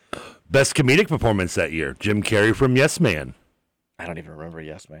news. Best comedic performance that year: Jim Carrey from Yes Man. I don't even remember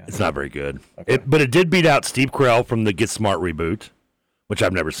Yes Man. It's not very good. Okay. But it did beat out Steve Carell from the Get Smart reboot, which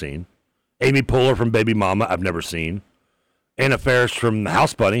I've never seen. Amy Poehler from Baby Mama, I've never seen. Anna Faris from The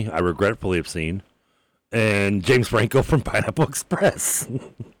House Bunny, I regretfully have seen. And James Franco from Pineapple Express.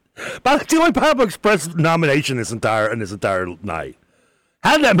 But the only Pineapple Express nomination this entire night.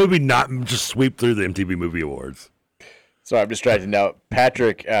 How did that movie not just sweep through the MTV Movie Awards? Sorry, I'm distracted now.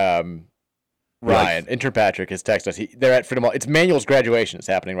 Patrick... Ryan, intern Patrick, has texted us. They're at Freedom Hall. It's Manuel's graduation is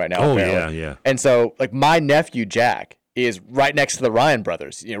happening right now. Oh, apparently. yeah. And so, like, my nephew, Jack, is right next to the Ryan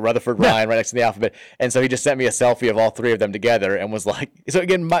brothers. You know, Rutherford, Ryan, right next to the alphabet. And so he just sent me a selfie of all three of them together and was like, so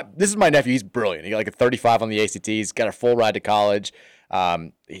again, this is my nephew. He's brilliant. He got like a 35 on the ACT. He's got a full ride to college.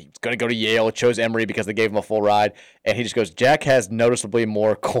 He's going to go to Yale. Chose Emory because they gave him a full ride. And he just goes, Jack has noticeably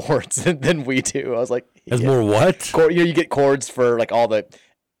more chords than we do. I was like, has more what? You get chords for like all the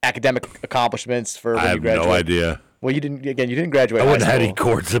academic accomplishments for when you graduate. I have no idea. Well, you didn't graduate. I wouldn't have any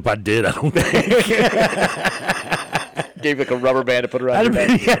chords if I did, I don't think. Gave like a rubber band to put around your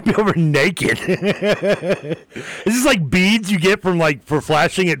neck. I'd be over naked. Is this like beads you get from like for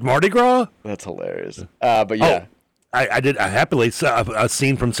flashing at Mardi Gras? That's hilarious. But yeah. I happily saw a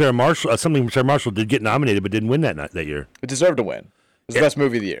scene from Sarah Marshall. Something from Sarah Marshall did get nominated, but didn't win that year. It deserved to win. It's the best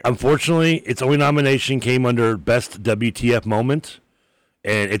movie of the year. Unfortunately, its only nomination came under Best WTF Moment.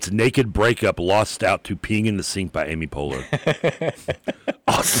 And its naked breakup lost out to Peeing in the Sink by Amy Poehler.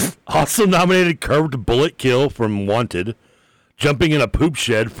 also nominated Curved Bullet Kill from Wanted, Jumping in a Poop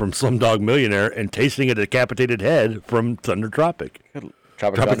Shed from Slumdog Millionaire, and Tasting a Decapitated Head from Thunder Tropic.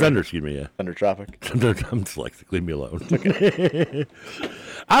 Tropic Thunder, excuse me, yeah. Thunder Tropic. I'm dyslexic, leave me alone. Okay.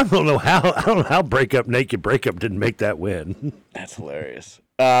 I don't know how Naked Breakup didn't make that win. That's hilarious.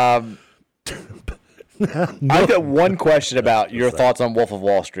 I've got one question about your thoughts on Wolf of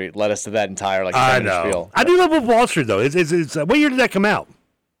Wall Street. Led us to that entire I know. Spiel. I do love Wolf of Wall Street though. It's what year did that come out?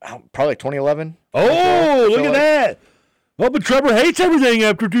 Probably like 2011. Oh, look at that! Oh, but Trevor hates everything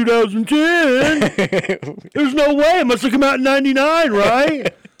after 2010. There's no way. It must have come out in '99,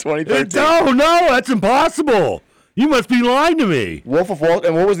 right? 2013. No, that's impossible. You must be lying to me. Wolf of Wall.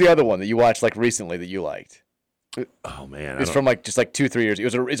 And what was the other one that you watched like recently that you liked? Oh man, it's from like just like 2-3 years.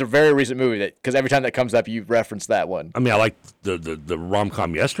 It's a very recent movie that because every time that comes up, you reference that one. I mean, I like the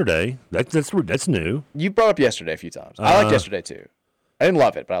rom-com Yesterday. That's new. You brought up Yesterday a few times. I liked Yesterday too. I didn't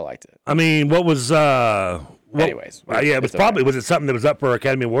love it, but I liked it. I mean, what was anyways? It was probably was it something that was up for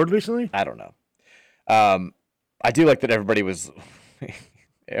Academy Award recently? I don't know. I do like that everybody was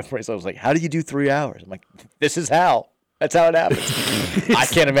like, "How do you do 3 hours?" I'm like, "This is how. That's how it happens." I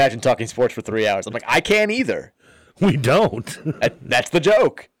can't imagine talking sports for 3 hours. I'm like, I can't either. We don't. That's the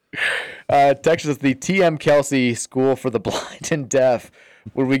joke. Texas, the T.M. Kelsey School for the Blind and Deaf.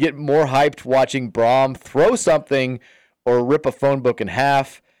 Would we get more hyped watching Braum throw something or rip a phone book in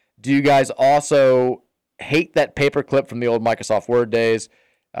half? Do you guys also hate that paperclip from the old Microsoft Word days?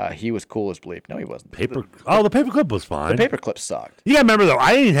 He was cool as bleep. No, he wasn't. The paperclip was fine. The paperclip sucked. Yeah, remember though,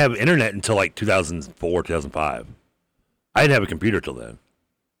 I didn't have internet until like 2004, 2005. I didn't have a computer till then.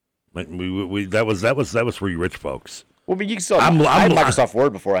 Like that was for you rich folks. Well, but you still. I had Microsoft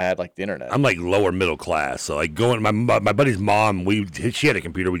Word before I had like the internet. I'm like lower middle class, so like going my buddy's mom, she had a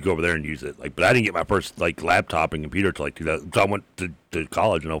computer. We'd go over there and use it. Like, but I didn't get my first like laptop and computer till like 2000. So I went to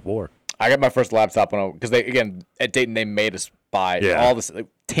college in 2004. I got my first laptop because they at Dayton they made us buy all this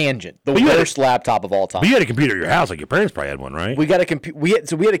Tangent, the worst laptop of all time. But you had a computer at your house, like your parents probably had one, right? We got a we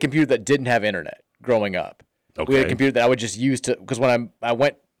had a computer that didn't have internet growing up. Okay. We had a computer that I would just use because when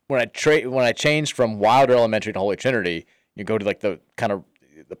I changed from Wilder Elementary to Holy Trinity, you go to like the kind of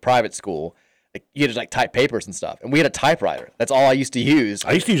the private school, like you had to like type papers and stuff, and we had a typewriter. That's all I used to use.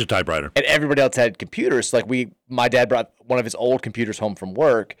 I used to use a typewriter, and everybody else had computers. So like my dad brought one of his old computers home from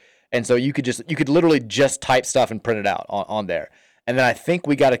work, and so you could literally just type stuff and print it out on there. And then I think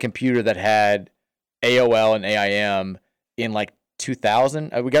we got a computer that had AOL and AIM in like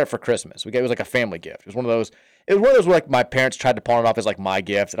 2000. We got it for Christmas. It was like a family gift. It was one of those where like my parents tried to pawn it off as like my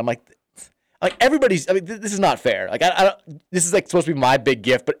gift. And I'm like everybody's, I mean, this is not fair. Like I don't, this is like supposed to be my big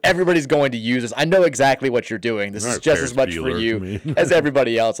gift, but everybody's going to use this. I know exactly what you're doing. This is just as much for you as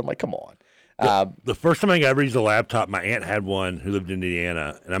everybody else. I'm like, come on. The first time I ever used a laptop, my aunt had one who lived in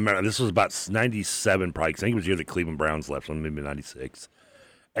Indiana, and I remember this was about 97 probably, 'cause I think it was the year the Cleveland Browns left, so maybe 96.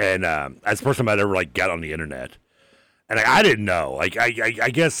 And that's the first time I'd ever like got on the internet, and I didn't know. Like I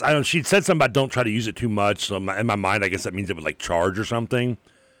guess I don't. She'd said something about don't try to use it too much. So in my mind, I guess that means it would like charge or something.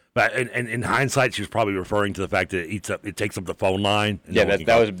 But in hindsight, she was probably referring to the fact that it takes up the phone line. Yeah,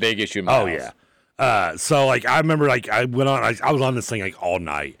 that was a big issue in my house. Yeah. So like I remember like I went on. I was on this thing like all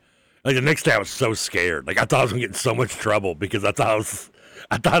night. Like the next day, I was so scared. Like I thought I was gonna get in so much trouble because I thought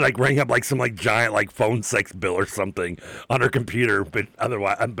I'd like rang up like some like giant like phone sex bill or something on her computer. But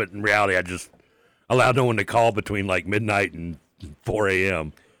in reality, I just allowed no one to call between like midnight and 4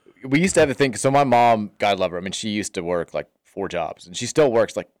 a.m. We used to have the thing. So my mom, God love her. I mean, she used to work like 4 jobs, and she still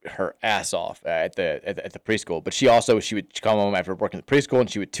works like her ass off at the preschool. But she would come home after working at the preschool,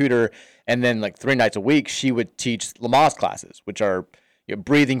 and she would tutor. And then like 3 nights a week, she would teach Lamaze classes, which are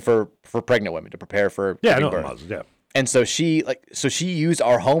breathing for pregnant women to prepare for giving birth. Yeah. And so she used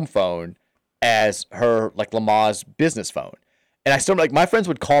our home phone as her like Lamaze business phone. And I still like my friends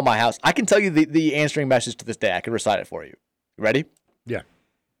would call my house. I can tell you the answering message to this day. I can recite it for you. You ready? Yeah.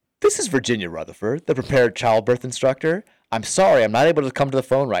 This is Virginia Rutherford, the prepared childbirth instructor. I'm sorry I'm not able to come to the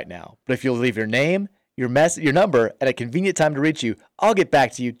phone right now, but if you'll leave your name, your number at a convenient time to reach you, I'll get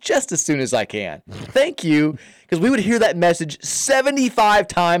back to you just as soon as I can. Thank you. Because we would hear that message 75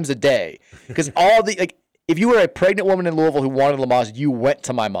 times a day. Because if you were a pregnant woman in Louisville who wanted Lamaze, you went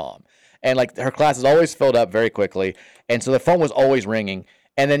to my mom. And like her classes always filled up very quickly. And so the phone was always ringing.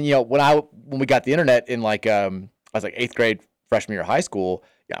 And then, when we got the internet in like, I was like 8th grade, freshman year of high school,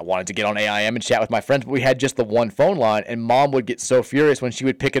 I wanted to get on AIM and chat with my friends, but we had just the one phone line, and mom would get so furious when she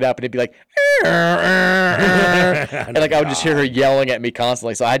would pick it up and it'd be like, and like I would just hear her yelling at me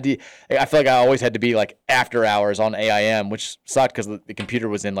constantly. So I feel like I always had to be like after hours on AIM, which sucked because the computer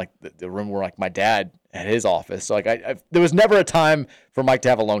was in like the room where like my dad had his office. So like there was never a time for Mike to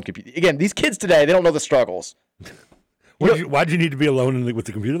have a lone computer. Again, these kids today, they don't know the struggles. Why'd you need to be alone with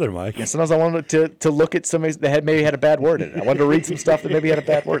the computer there, Mike? Yeah, sometimes I wanted to look at somebody that maybe had a bad word in it. I wanted to read some stuff that maybe had a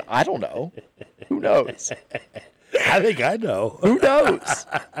bad word. I don't know. Who knows? I think I know. Who knows?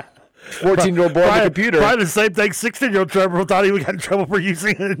 14-year-old boy on the computer. Probably the same thing 16-year-old Trevor thought he would get in trouble for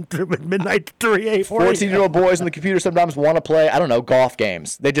using it at midnight to 3 a.m. 14-year-old boys on the computer sometimes want to play, I don't know, golf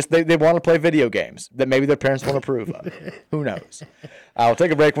games. They want to play video games that maybe their parents won't approve of. Who knows? We'll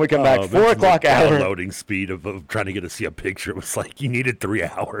take a break when we come back. 4 o'clock hour. The loading speed of trying to get to see a picture. It was like you needed 3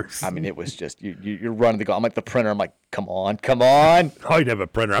 hours. I mean, it was just, you're running the go. I'm like the printer. I'm like, come on. Oh, you have a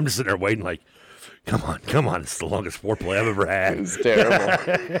printer. I'm just sitting there waiting like, come on. It's the longest foreplay I've ever had. It was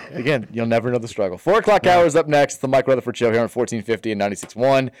terrible. Again, you'll never know the struggle. 4 o'clock hour is up next. The Mike Rutherford Show here on 1450 and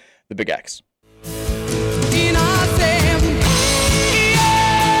 96.1, The Big X.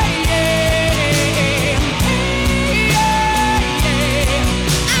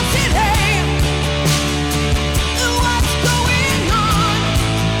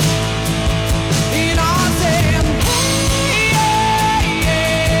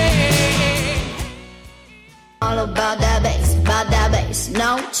 All about that bass,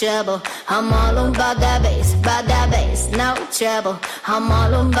 no trouble. I'm all about that bass, no trouble. I'm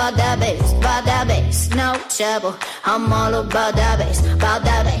all about that bass, no trouble. I'm all about that bass,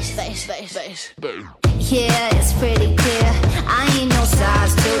 bass. Yeah, it's pretty clear. I ain't no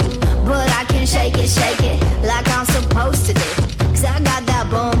size 2, but I can shake it like I'm supposed to do. 'Cause I got that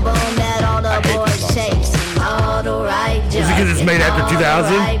boom boom that all the boys chase. All the right jump. Is it because it's made after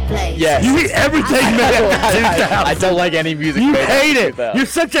 2000? Right, yes. You hate everything made after 2000. I don't like any music you made hate after it. 2000. You're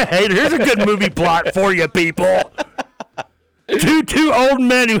such a hater. Here's a good movie plot for you people. Two old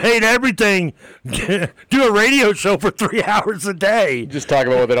men who hate everything do a radio show for 3 hours a day. Just talk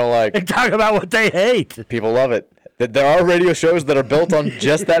about what they don't like. And talk about what they hate. People love it. There are radio shows that are built on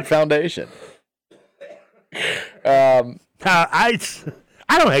just that foundation. I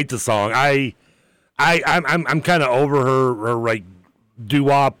don't hate the song. I'm kind of over her like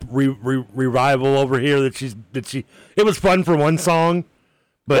doo-wop revival over here that she. It was fun for one song,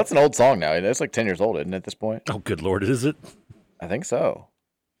 but that's an old song now. It's like 10 years old, isn't it, at this point? Oh, good Lord, is it? I think so.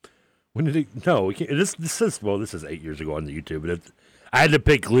 When did it? No, we can't. This is 8 years ago on the YouTube, but I had to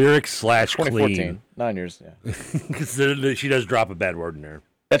pick lyrics / 2014, clean. 9 years, yeah. Because she does drop a bad word in there.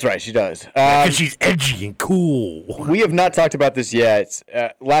 That's right, she does. Because she's edgy and cool. We have not talked about this yet.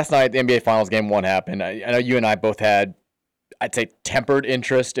 Last night, the NBA Finals Game 1 happened. I know you and I both had, I'd say, tempered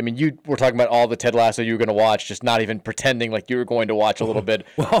interest. I mean, you were talking about all the Ted Lasso you were going to watch, just not even pretending like you were going to watch a little bit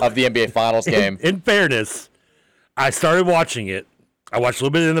of the NBA Finals game. In fairness, I started watching it. I watched a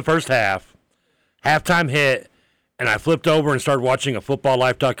little bit in the first half. Halftime hit, and I flipped over and started watching a Football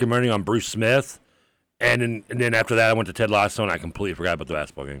Life documentary on Bruce Smith. And then after that, I went to Ted Lasso, and I completely forgot about the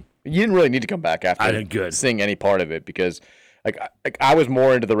basketball game. You didn't really need to come back after seeing any part of it because, like I was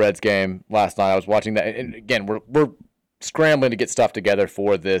more into the Reds game last night. I was watching that, and again, we're scrambling to get stuff together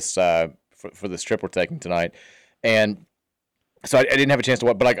for this for this trip we're taking tonight, and so I didn't have a chance to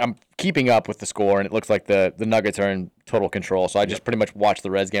watch. But I'm keeping up with the score, and it looks like the Nuggets are in total control. So I just pretty much watched the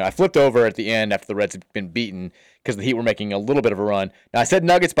Reds game. I flipped over at the end after the Reds had been beaten because the Heat were making a little bit of a run. Now I said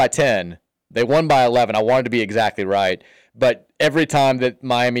Nuggets by 10. They won by 11. I wanted to be exactly right. But every time that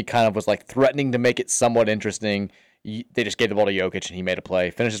Miami kind of was like threatening to make it somewhat interesting, they just gave the ball to Jokic and he made a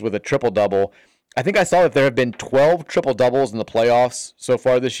play. Finishes with a triple-double. I think I saw that there have been 12 triple-doubles in the playoffs so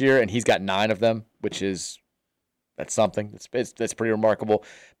far this year, and he's got 9 of them, which is that's something. That's pretty remarkable.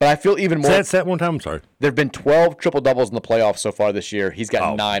 But I feel even more. Say that one time. I'm sorry. There have been 12 triple-doubles in the playoffs so far this year. He's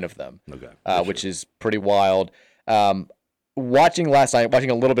got 9 of them, which is pretty wild. Watching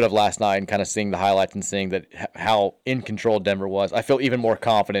a little bit of last night and kind of seeing the highlights and seeing that how in control Denver was, I feel even more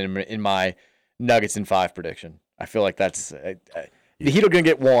confident in my Nuggets in 5 prediction. I feel like that's the Heat are going to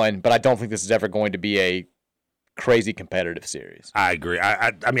get 1, but I don't think this is ever going to be a crazy competitive series. I agree.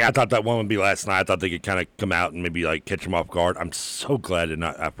 I mean, I thought that one would be last night. I thought they could kind of come out and maybe like catch them off guard. I'm so glad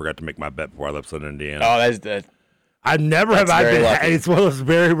I forgot to make my bet before I left Southern Indiana. Oh, that's I never have I been. Lucky. It's one of those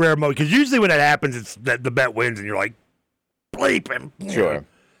very rare moments because usually when that happens, it's that the bet wins and you're like. Bleeping. Sure.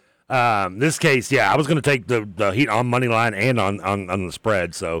 This case, I was going to take the Heat on money line and on the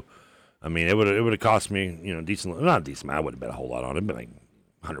spread. So, I mean, it would have cost me decent, not a decent amount. I wouldn't bet a whole lot on it, but like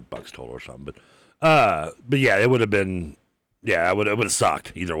 $100 total or something. But yeah, it would have been. Yeah, it would have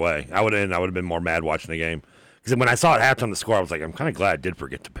sucked either way. I would have been more mad watching the game because when I saw it halftime the score, I was like, I'm kind of glad I did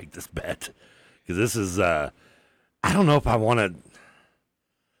forget to make this bet because this is. I don't know if I want to.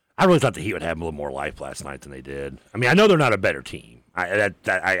 I really thought the Heat would have a little more life last night than they did. I mean, I know they're not a better team.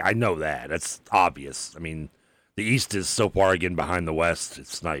 I know that. That's obvious. I mean, the East is so far again behind the West.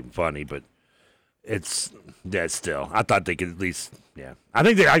 It's not even funny, but it's still. I thought they could at least. Yeah, I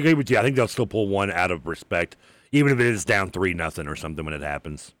agree with you. I think they'll still pull one out of respect, even if it is down 3-0 or something when it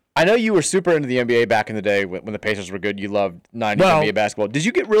happens. I know you were super into the NBA back in the day when the Pacers were good. You loved 90s NBA basketball. Did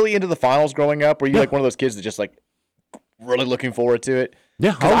you get really into the finals growing up? Were you like one of those kids that just like really looking forward to it?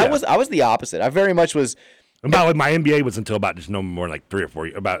 Yeah, I was the opposite. I very much was. About like my NBA was until about just no more than like 3 or 4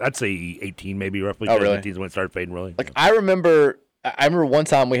 years. About I'd say 18 maybe roughly. Oh really? 18 is when it started fading really. Like I remember one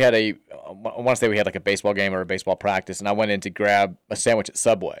time we had I want to say we had like a baseball game or a baseball practice, and I went in to grab a sandwich at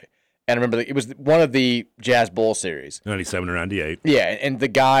Subway, and I remember it was one of the Jazz Bowl series. 97 or 98. Yeah, and the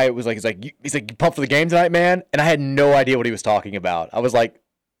guy was like, he's like, you pumped for the game tonight, man? And I had no idea what he was talking about. I was like.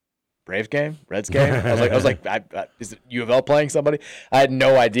 Braves game, Reds game. I was like, is it U of L playing somebody? I had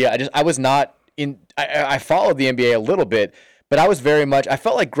no idea. I was not in. I followed the NBA a little bit, but I was very much. I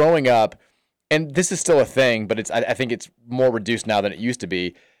felt like growing up, and this is still a thing, but I think it's more reduced now than it used to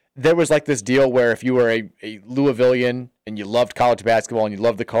be. There was like this deal where if you were a Louisvillian and you loved college basketball and you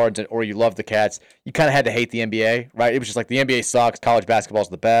loved the Cards or you loved the Cats, you kind of had to hate the NBA, right? It was just like the NBA sucks, college basketball's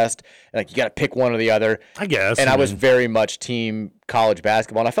the best, and like you got to pick one or the other. I guess. And I was very much team college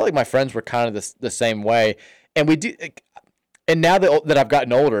basketball, and I felt like my friends were kind of the same way. And we do, and now that I've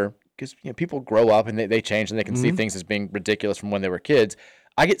gotten older, because people grow up and they change and they can see things as being ridiculous from when they were kids.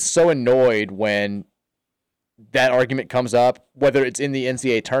 I get so annoyed when that argument comes up, whether it's in the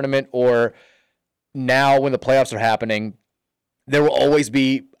NCAA tournament or now when the playoffs are happening. There will always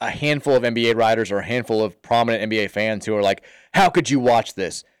be a handful of NBA writers or a handful of prominent NBA fans who are like, how could you watch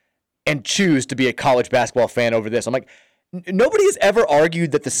this and choose to be a college basketball fan over this? I'm like, nobody has ever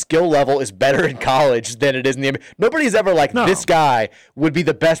argued that the skill level is better in college than it is in the NBA. Nobody's ever like, this guy would be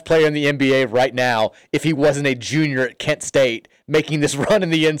the best player in the NBA right now if he wasn't a junior at Kent State making this run in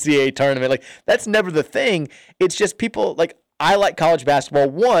the NCAA tournament. Like, that's never the thing. It's just people, like, I like college basketball,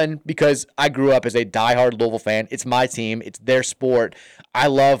 one, because I grew up as a diehard Louisville fan. It's my team. It's their sport. I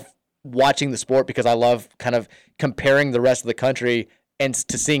love watching the sport because I love kind of comparing the rest of the country and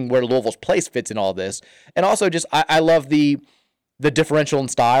to seeing where Louisville's place fits in all this. And also just I love the differential in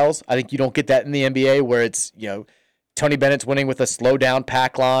styles. I think you don't get that in the NBA where it's, Tony Bennett's winning with a slow down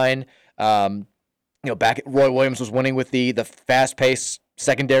pack line. Back at Roy Williams was winning with the fast-paced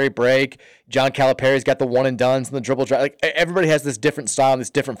secondary break. John Calipari's got the one and dones and the dribble drive. Like, everybody has this different style and this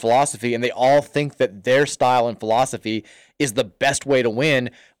different philosophy, and they all think that their style and philosophy is the best way to win.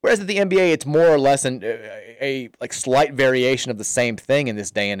 Whereas at the NBA, it's more or less a like slight variation of the same thing in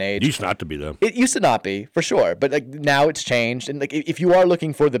this day and age. It used not to be, though. It used to not be, for sure. But like now it's changed. And like if you are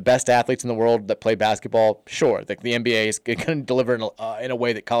looking for the best athletes in the world that play basketball, sure, like the NBA is going to deliver in a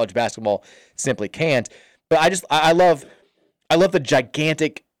way that college basketball simply can't. But I love the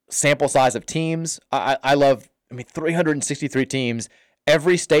gigantic sample size of teams. I love 363 teams.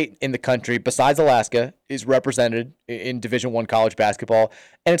 Every state in the country besides Alaska is represented in Division I college basketball,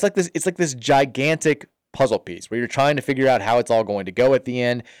 and it's like this gigantic puzzle piece where you're trying to figure out how it's all going to go at the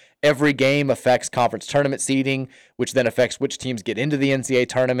end. Every game affects conference tournament seeding, which then affects which teams get into the NCAA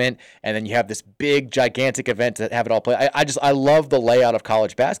tournament, and then you have this big gigantic event to have it all play. I love the layout of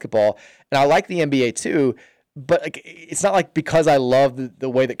college basketball, and I like the NBA too. But like, it's not like because I love the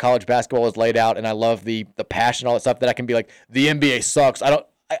way that college basketball is laid out and I love the passion and all that stuff that I can be like, the NBA sucks.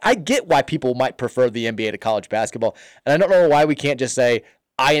 I get why people might prefer the NBA to college basketball. And I don't know why we can't just say,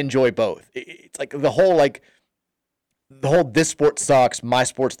 I enjoy both. It's like the whole this sport sucks, my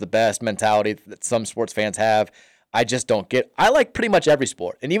sport's the best mentality that some sports fans have. I just don't get. I like pretty much every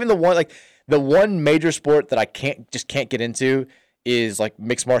sport. And even the one major sport that I can't get into is like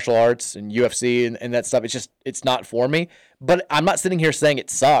mixed martial arts and UFC and that stuff. It's not for me. But I'm not sitting here saying it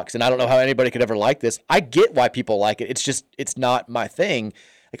sucks, and I don't know how anybody could ever like this. I get why people like it. It's not my thing.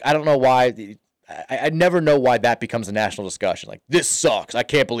 Like, I don't know why. I never know why that becomes a national discussion. Like, this sucks. I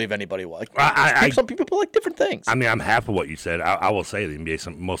can't believe anybody will. Like, some people like different things. I mean, I'm half of what you said. I will say the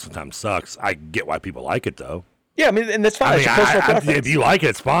NBA most of the time sucks. I get why people like it, though. Yeah, I mean, and that's fine. It's your personal preference. If you like it,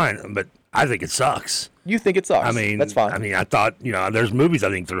 it's fine. But I think it sucks. You think it sucks? I mean, that's fine. I mean, I thought, there's movies I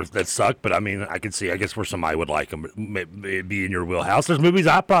think that suck, but I mean, I could see, I guess, where somebody would like them. It'd be in your wheelhouse. There's movies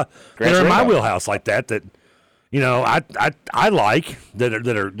that are in my wheelhouse like that I like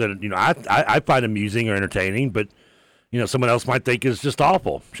that I find amusing or entertaining, but someone else might think is just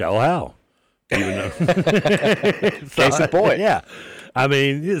awful. Shallow Hal, even though case in point. Yeah, I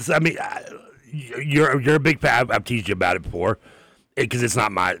mean, you're a big fan. I've teased you about it before. Because it's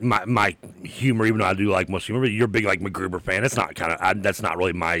not my humor, even though I do like most humor. But you're a big like MacGruber fan. It's not that's not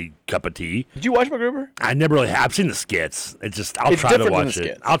really my cup of tea. Did you watch MacGruber? I never really have. I've seen the skits. I'll try to watch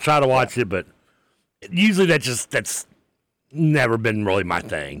it. I'll try to watch it, but usually that's never been really my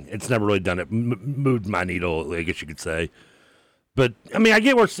thing. It's never really done it. Moved my needle, I guess you could say. But I mean, I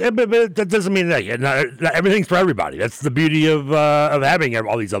get where, but that doesn't mean that not everything's for everybody. That's the beauty of having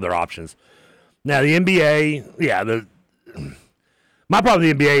all these other options. Now the NBA, my problem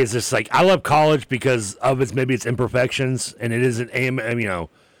with the NBA is just like, I love college because of its imperfections, and it isn't, it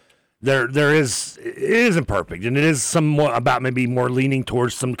isn't perfect, and it is somewhat about maybe more leaning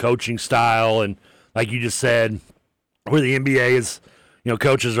towards some coaching style, and like you just said, where the NBA is,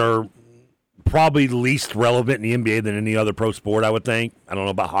 coaches are probably least relevant in the NBA than any other pro sport, I would think. I don't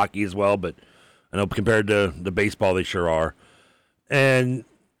know about hockey as well, but I know compared to the baseball, they sure are. And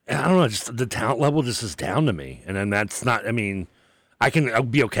I don't know, just the talent level just is down to me, and then that's not, I can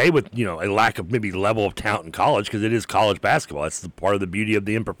be okay with, a lack of maybe level of talent in college because it is college basketball. That's the part of the beauty of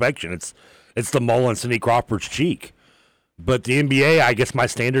the imperfection. It's the mole on Cindy Crawford's cheek. But the NBA, I guess my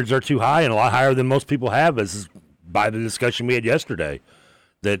standards are too high and a lot higher than most people have, as by the discussion we had yesterday.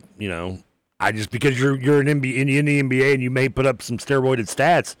 That, I just because you're in the NBA and you may put up some steroided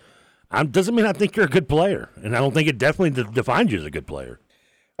stats, doesn't mean I think you're a good player. And I don't think it definitely defines you as a good player.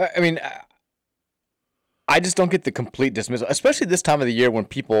 I just don't get the complete dismissal, especially this time of the year when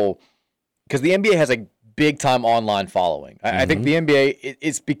people, because the NBA has a big time online following. Mm-hmm. I think the NBA,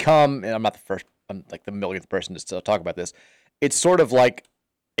 it's become, and I'm not I'm like the millionth person to still talk about this. It's sort of like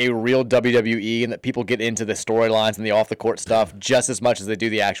a real WWE, and that people get into the storylines and the off the court stuff just as much as they do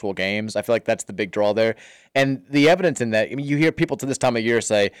the actual games. I feel like that's the big draw there. And the evidence in that, you hear people to this time of year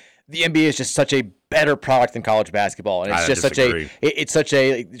say the NBA is just such a better product than college basketball, and it's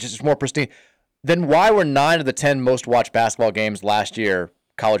just more pristine. Then why were 9 of the 10 most watched basketball games last year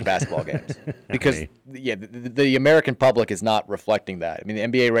college basketball games? Because the American public is not reflecting that. I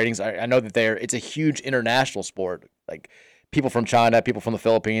mean, the NBA ratings, I know that it's a huge international sport. Like people from China, people from the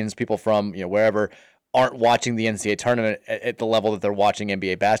Philippines, people from wherever aren't watching the NCAA tournament at the level that they're watching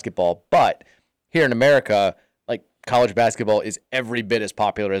NBA basketball. But here in America, like college basketball is every bit as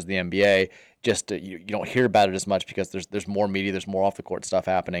popular as the NBA. Just you don't hear about it as much because there's more media, there's more off the court stuff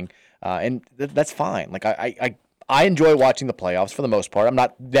happening, and that's fine. Like I enjoy watching the playoffs for the most part. I'm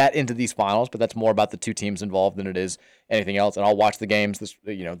not that into these finals, but that's more about the two teams involved than it is anything else. And I'll watch the games.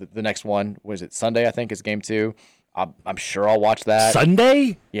 The next one was it Sunday? I think is game 2. I'm sure I'll watch that.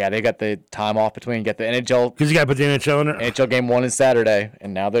 Sunday? Yeah, they got the time off between. You get the NHL. Because you got to put the NHL in there. NHL game 1 is Saturday,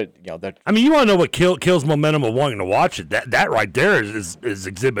 and now they're. I mean, you want to know what kills momentum of wanting to watch it? That right there is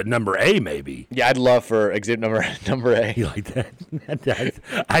exhibit number A, maybe. Yeah, I'd love for exhibit number A. You like that?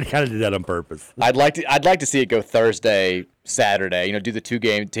 I'd kind of do that on purpose. I'd like to see it go Thursday, Saturday. Do the 2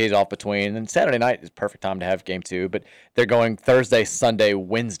 days off between, and Saturday night is perfect time to have game 2. But they're going Thursday, Sunday,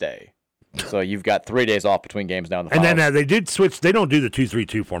 Wednesday. So you've got 3 days off between games now in the finals. And then they did switch. They don't do the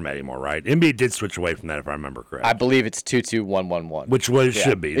 2-3-2 format anymore, right? NBA did switch away from that, if I remember correctly. I believe it's 2-2-1-1-1, which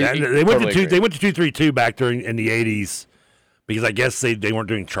should be. They went to 2-3-2 back in the 80s because I guess they weren't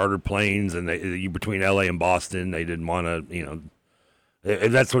doing chartered planes and between LA and Boston they didn't want to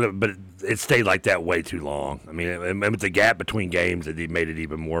that's what. But it stayed like that way too long. I mean, with the gap between games, it made it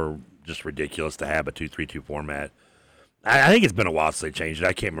even more just ridiculous to have a 2-3-2 format. I think it's been a while since they changed it.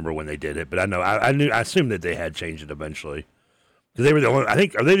 I can't remember when they did it, but I know I assumed that they had changed it eventually because they were the only. I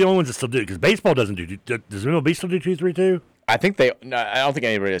think are they the only ones that still do it? Because baseball doesn't do. Does MLB still do 2-3-2? I think they. No, I don't think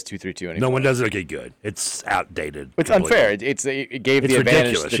anybody does 2-3-2 anymore. No one does it. Okay, good. It's outdated. It's unfair. It gave the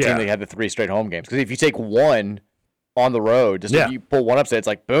advantage to the team that had the 3 straight home games. Because if you take one on the road, if you pull one upset, it's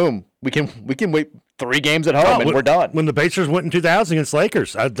like boom, we can wait 3 games at home and we're done. When the Pacers went in 2000 against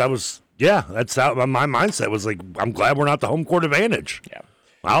Lakers, that was. Yeah, that's how my mindset was like. I'm glad we're not the home court advantage. Yeah,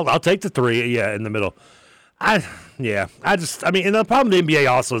 I'll take the 3. Yeah, in the middle. And the problem with the NBA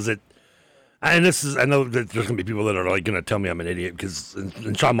also is that, and this is I know that there's gonna be people that are like gonna tell me I'm an idiot because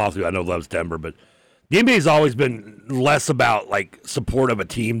and Sean Mosley I know loves Denver, but the NBA has always been less about like support of a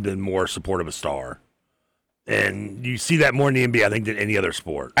team than more support of a star. And you see that more in the NBA, I think, than any other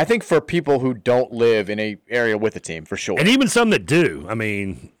sport. I think for people who don't live in an area with a team, for sure. And even some that do. I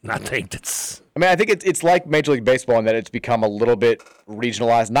think it's... I think it's like Major League Baseball in that it's become a little bit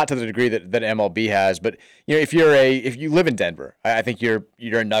regionalized, not to the degree that MLB has, but if you live in Denver, I think you're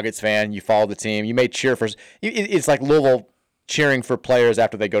a Nuggets fan, you follow the team, you may cheer for... It's like Louisville cheering for players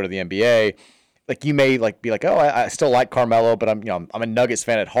after they go to the NBA. Like you may be like, oh, I still like Carmelo, but I'm a Nuggets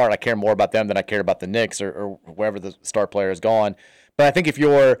fan at heart. I care more about them than I care about the Knicks or wherever the star player has gone. But I think if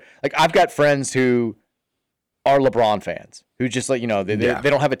you're like, I've got friends who are LeBron fans who just they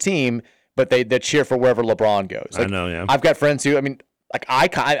don't have a team, but they cheer for wherever LeBron goes. Like, I know, yeah. I've got friends who,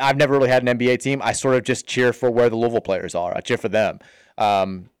 I've never really had an NBA team. I sort of just cheer for where the Louisville players are. I cheer for them.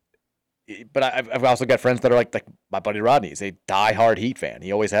 But I've also got friends that are like my buddy Rodney. He's a diehard Heat fan.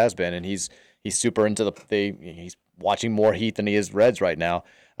 He always has been, and he's super into he's watching more Heat than he is Reds right now.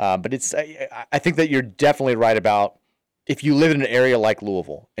 But I think that you're definitely right about if you live in an area like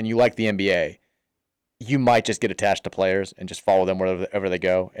Louisville and you like the NBA, you might just get attached to players and just follow them wherever they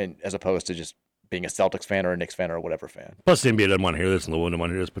go, and as opposed to just being a Celtics fan or a Knicks fan or whatever fan. Plus, the NBA doesn't want to hear this, and Louisville doesn't want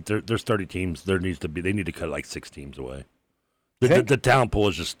to hear this. But there's 30 teams. They need to cut like 6 teams away. The talent pool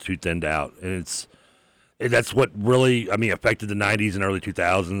is just too thinned out, and that's what really, affected the 90s and early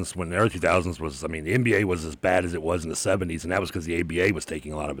 2000s. When the early 2000s was, the NBA was as bad as it was in the 70s, and that was because the ABA was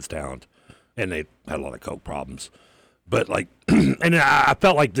taking a lot of its talent, and they had a lot of coke problems. But and I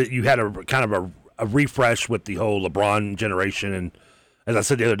felt like that you had a kind of a refresh with the whole LeBron generation, and as I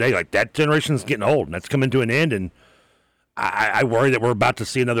said the other day, that generation is getting old, and that's coming to an end, and I worry that we're about to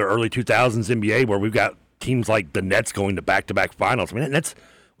see another early 2000s NBA where we've got teams like the Nets going to back-to-back finals.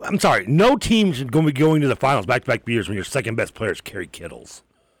 I'm sorry, no team should be going to the finals back-to-back years when your second best player is Kerry Kittles.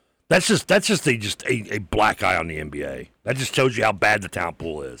 That's just a black eye on the NBA. That just shows you how bad the talent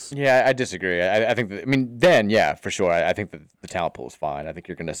pool is. Yeah, I disagree. I think then, yeah, for sure. I think that the talent pool is fine. I think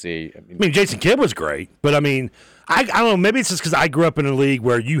you're going to see. Jason Kidd was great, but I don't know. Maybe it's just because I grew up in a league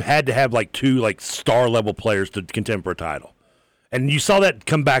where you had to have 2 star level players to contend for a title, and you saw that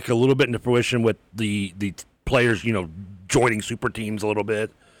come back a little bit into fruition with the players, joining super teams a little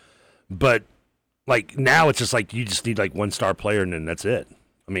bit. But now it's just you just need 1 star player and then that's it.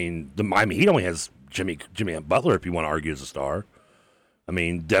 The Miami Heat only has Jimmy Butler if you want to argue as a star.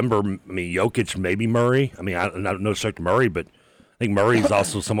 Denver, Jokic, maybe Murray. I don't know Chuck Murray, but I think Murray is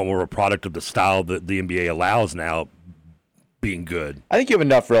also somewhat more of a product of the style that the NBA allows now being good. I think you have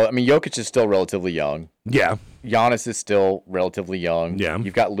enough. Jokic is still relatively young. Yeah. Giannis is still relatively young. Yeah.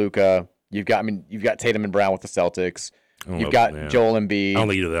 You've got Luka. You've got Tatum and Brown with the Celtics. You've got Joel Embiid. I don't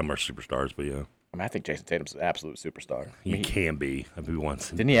think either of them are superstars, but yeah. I think Jason Tatum's an absolute superstar. He can be.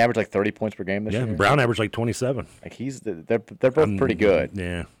 Didn't he average 30 points per game this year? Yeah, Brown averaged 27. They're both pretty good.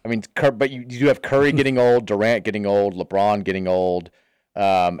 Yeah. But you do have Curry getting old, Durant getting old, LeBron getting old,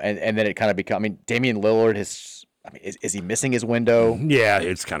 and then it kind of becomes. Damian Lillard has I mean, is he missing his window? Yeah,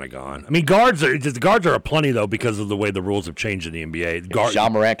 it's kind of gone. I mean, guards are plenty though because of the way the rules have changed in the NBA. Ja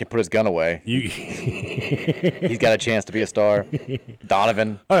Morant can put his gun away. He's got a chance to be a star.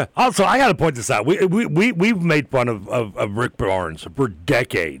 Donovan. Also, I got to point this out. We've made fun of Rick Barnes for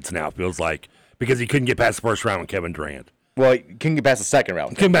decades now. It feels like because he couldn't get past the first round with Kevin Durant. Well, he couldn't get past the second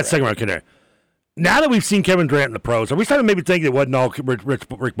round. Now that we've seen Kevin Durant in the pros, are we starting to maybe think it wasn't all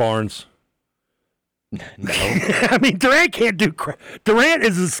Rick Barnes? No. I mean, Durant can't do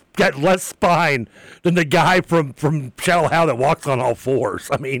Durant got less spine than the guy from Shallow Hal that walks on all fours.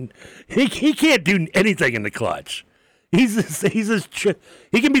 I mean, he can't do anything in the clutch. He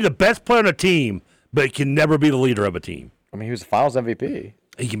can be the best player on a team, but he can never be the leader of a team. I mean, he was the Finals MVP.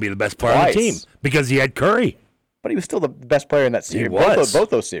 He can be the best player on the team because he had Curry. But he was still the best player in that series. He was. Both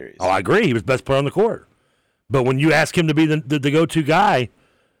those series. Oh, I agree. He was the best player on the court. But when you ask him to be the go-to guy,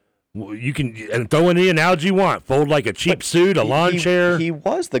 you can and throw any analogy you want. Fold like a cheap suit, a lawn chair. He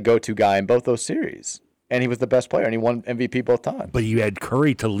was the go-to guy in both those series, and he was the best player, and he won MVP both times. But you had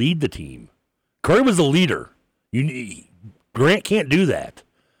Curry to lead the team. Curry was the leader. Durant can't do that.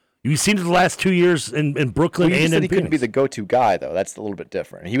 You've seen it the last 2 years in Brooklyn and in Phoenix. He couldn't be the go-to guy, though. That's a little bit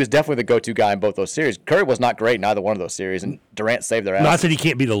different. He was definitely the go-to guy in both those series. Curry was not great in either one of those series, and Durant saved their ass. No, I said he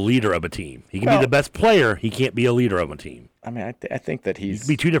can't be the leader of a team. He can be the best player. He can't be a leader of a team. I mean, I think that he's... It could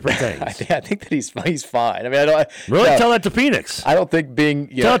be two different things. I think that he's fine. I mean, I don't... Really? No, tell that to Phoenix. I don't think being...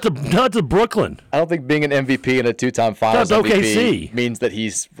 Tell it to Brooklyn. I don't think being an MVP and a two-time Finals MVP OKC. Means that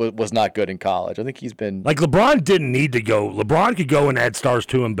was not good in college. I think he's been... Like, LeBron didn't need to go. LeBron could go and add stars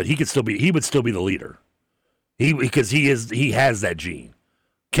to him, but he would still be the leader. Because he has that gene.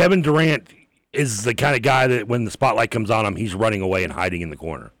 Kevin Durant is the kind of guy that when the spotlight comes on him, he's running away and hiding in the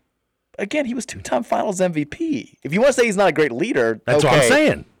corner. Again, he was two-time Finals MVP. If you want to say he's not a great leader, that's what I'm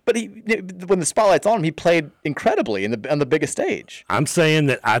saying. But when the spotlight's on him, he played incredibly on the biggest stage. I'm saying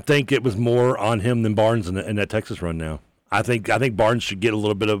that I think it was more on him than Barnes in that Texas run. Now, I think Barnes should get a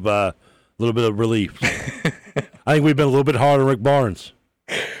little bit of relief. I think we've been a little bit hard on Rick Barnes.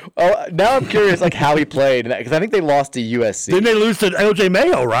 Oh, now I'm curious, like how he played, because I think they lost to USC. Didn't they lose to O.J.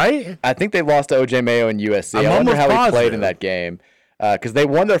 Mayo? Right? I think they lost to O.J. Mayo and USC. I wonder how he played in that game. Because they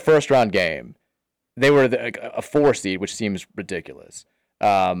won their first round game. They were a 4 seed, which seems ridiculous.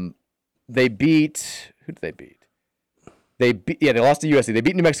 They beat... Who did they beat? They lost to USC. They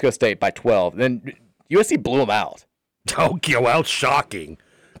beat New Mexico State by 12. Then USC blew them out. Tokyo out, shocking.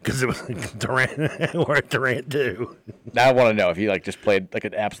 Because it was Durant. What did Durant do? Now I want to know if he just played like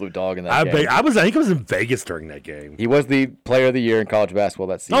an absolute dog in that game. I think I was in Vegas during that game. He was the player of the year in college basketball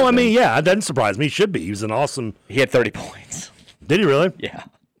that season. Oh, I mean, yeah, that doesn't surprise me. He should be. He was an awesome... He had 30 points. Did he really? Yeah.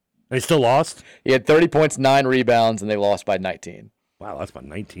 They still lost? He had 30 points, 9 rebounds, and they lost by 19. Wow, that's by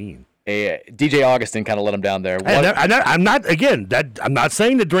 19. DJ Augustin kind of let him down there. I'm not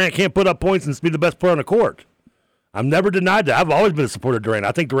saying that Durant can't put up points and be the best player on the court. I've never denied that. I've always been a supporter of Durant.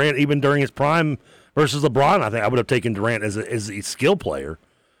 I think Durant, even during his prime versus LeBron, I think I would have taken Durant as a skill player.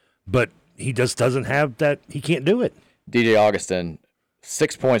 But he just doesn't have that. He can't do it. DJ Augustin,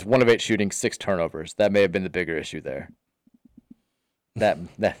 6 points, 1 of 8 shooting, 6 turnovers. That may have been the bigger issue there.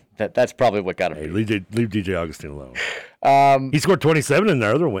 That's probably what got him. Hey, leave DJ Augustin alone. He scored 27 in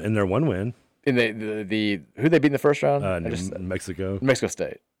their one win. In the who they beat in the first round? Mexico. Mexico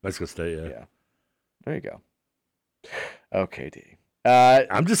State. Mexico State. Yeah. There you go. Okay, D.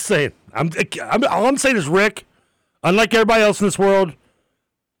 I'm just saying. All I'm saying is, Rick, unlike everybody else in this world,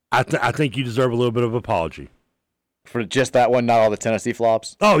 I think you deserve a little bit of apology. For just that one, not all the Tennessee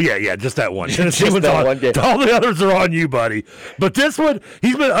flops? Oh, yeah, just that one. Tennessee just that one game. All the others are on you, buddy. But this one,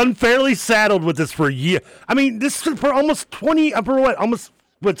 he's been unfairly saddled with this for a year. I mean, this is for almost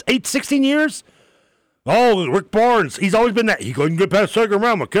 16 years? Oh, Rick Barnes, he's always been that. He couldn't get past second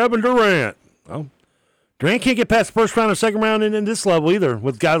round with Kevin Durant. Well, Durant can't get past first round or second round in this level either,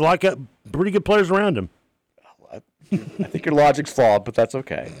 with guys like pretty good players around him. I think your logic's flawed, but that's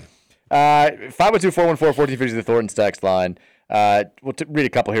okay. 502-414-1450 is the Thornton's text line. We'll read a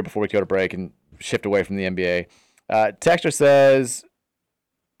couple here before we go to break and shift away from the NBA. Texter says,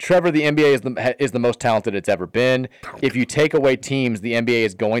 Trevor, the NBA is the most talented it's ever been. If you take away teams, the NBA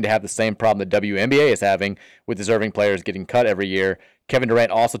is going to have the same problem the WNBA is having with deserving players getting cut every year. Kevin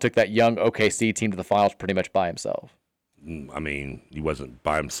Durant also took that young OKC team to the finals pretty much by himself. I mean, he wasn't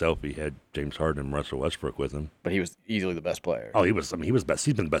by himself. He had James Harden and Russell Westbrook with him. But he was easily the best player. Oh, he was best.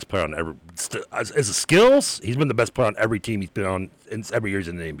 He's been the best player on every. As a skills, he's been the best player on every team he's been on every year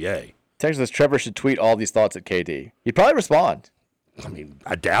in the NBA. Texas says Trevor should tweet all these thoughts at KD. He'd probably respond. I mean,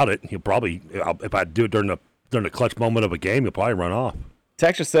 I doubt it. He'll probably, if I do it during the clutch moment of a game, he'll probably run off.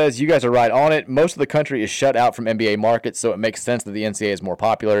 Texas says, you guys are right on it. Most of the country is shut out from NBA markets, so it makes sense that the NCAA is more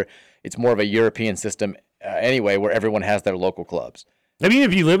popular. It's more of a European system anyway, where everyone has their local clubs. I mean,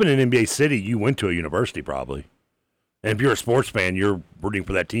 if you live in an NBA city, you went to a university probably. And if you're a sports fan, you're rooting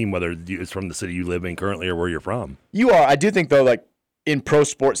for that team, whether it's from the city you live in currently or where you're from. You are. I do think, though, like in pro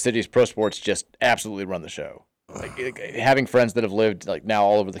sports cities, pro sports just absolutely run the show. Like having friends that have lived like now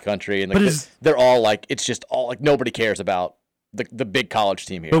all over the country, and like they're all like, it's just all like nobody cares about the big college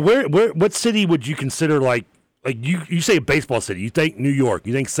team here. But what city would you consider like you say a baseball city? You think New York?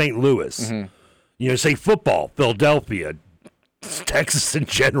 You think St. Louis? Mm-hmm. You know, say football, Philadelphia. Texas in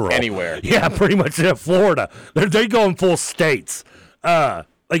general. Anywhere. Yeah, pretty much. Florida. They're going full states.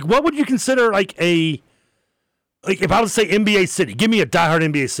 Like, what would you consider like if I was to say NBA city, give me a diehard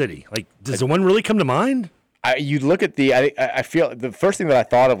NBA city. Like, does the one really come to mind? You look at I feel the first thing that I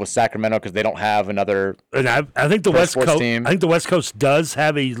thought of was Sacramento because they don't have another. And I think the West Coast team. I think the West Coast does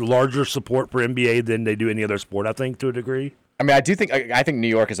have a larger support for NBA than they do any other sport. I think to a degree. I mean, I think New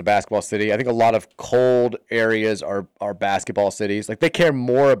York is a basketball city. I think a lot of cold areas are basketball cities. Like they care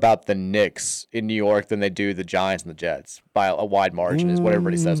more about the Knicks in New York than they do the Giants and the Jets by a wide margin, is what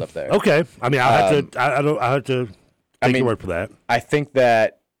everybody says up there. Okay, I mean, I have to take your word for that. I think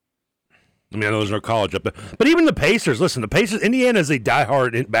that. I mean, I know there's no college up there, but even the Pacers. Listen, the Pacers. Indiana is a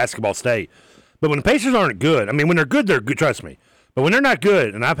diehard basketball state, but when the Pacers aren't good, I mean, when they're good, they're good. Trust me. But when they're not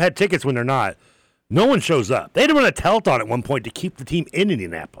good, and I've had tickets when they're not. No one shows up. They had to run a telethon at one point to keep the team in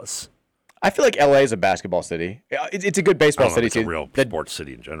Indianapolis. I feel like LA is a basketball city. It's a good baseball city too. It's a real sports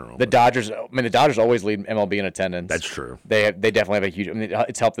city in general. The Dodgers. I mean, the Dodgers always lead MLB in attendance. That's true. They definitely have a huge. I mean,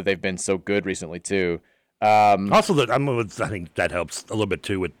 it's helped that they've been so good recently too. Also, I think that helps a little bit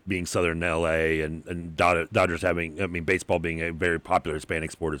too with being Southern LA and Dodgers having. I mean, baseball being a very popular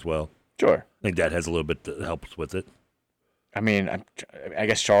Hispanic sport as well. Sure. I think that has a little bit that helps with it. I mean, I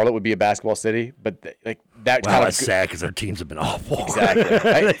guess Charlotte would be a basketball city, but like that kind of that's sad because their teams have been awful. Exactly.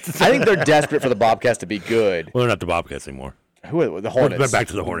 I think they're desperate for the Bobcats to be good. Well, they're not the Bobcats anymore. Who are the Hornets? We're back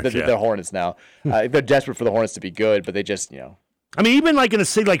to the Hornets. They're Hornets now. They're desperate for the Hornets to be good, but they just I mean, even like in a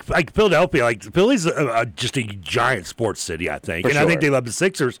city like Philadelphia, like Philly's just a giant sports city, I think, I think they love the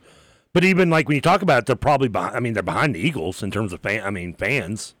Sixers. But even like when you talk about it, they're probably behind. I mean, they're behind the Eagles in terms of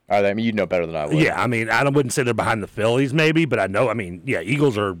fans. Are they? I mean, you know better than I would. Yeah, I mean, I wouldn't say they're behind the Phillies, maybe, but I know. I mean, yeah,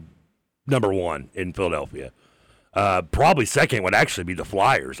 Eagles are number one in Philadelphia. Probably second would actually be the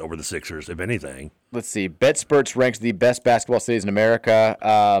Flyers over the Sixers, if anything. Let's see. BetSperts ranks the best basketball cities in America.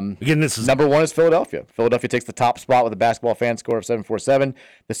 Again, this is number one is Philadelphia. Philadelphia takes the top spot with a basketball fan score of 747.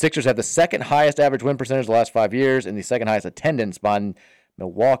 The Sixers have the second highest average win percentage the last 5 years and the second highest attendance behind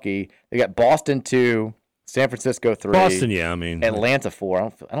Milwaukee. They got Boston 2, San Francisco 3. Boston, yeah, I mean Atlanta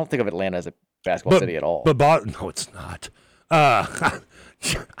 4. I don't think of Atlanta as a basketball city at all. But no, it's not. I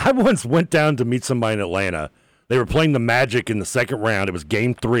once went down to meet somebody in Atlanta. They were playing the Magic in the second round. It was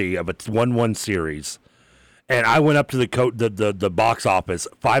Game 3 of a 1-1 series, and I went up to the box office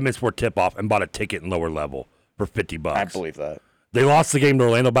 5 minutes before tip off and bought a ticket in lower level for $50. I believe that. They lost the game to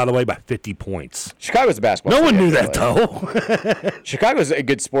Orlando, by the way, by 50 points. Chicago's a basketball city. No one knew that, though. Chicago's a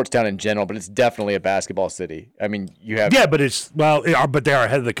good sports town in general, but it's definitely a basketball city. I mean, you have... Yeah, but they are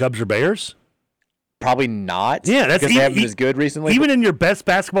ahead of the Cubs or Bears? Probably not. Yeah, that's because they haven't been as good recently. Even in your best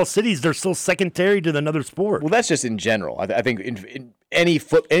basketball cities, they're still secondary to another sport. Well, that's just in general. I think in any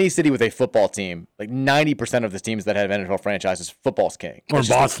city with a football team, like 90% of the teams that have NFL franchises, football's king. Or in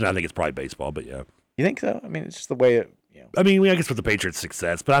Boston, I think it's probably baseball, but yeah. You think so? I mean, it's just the way it... I mean, I guess with the Patriots'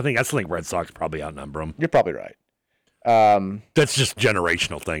 success, but I still think Red Sox probably outnumber them. You're probably right. That's just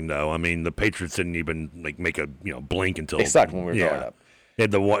generational thing, though. I mean, the Patriots didn't even make a blink until they sucked when we were growing up. They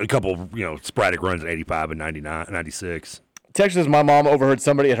had a couple sporadic runs in '85 and '99, '96. Text says my mom overheard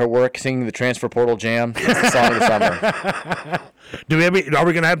somebody at her work singing the Transfer Portal Jam. It's the song of the summer. Are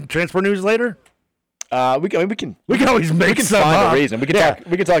we going to have transfer news later? We can always make some find up. a reason. We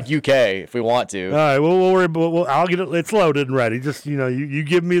can talk UK if we want to. All right, I'll get it. It's loaded and ready. Just you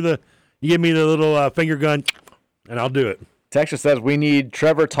give me the little finger gun, and I'll do it. Texture says we need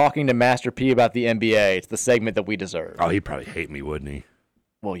Trevor talking to Master P about the NBA. It's the segment that we deserve. Oh, he'd probably hate me, wouldn't he?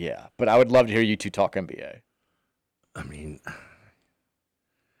 Well, yeah, but I would love to hear you two talk NBA. I mean,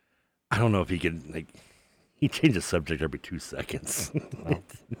 I don't know if he could he changes subject every 2 seconds.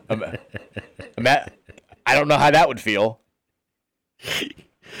 I don't know how that would feel.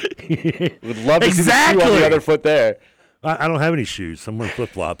 Would love to see the shoe on the other foot there. I don't have any shoes. I'm wearing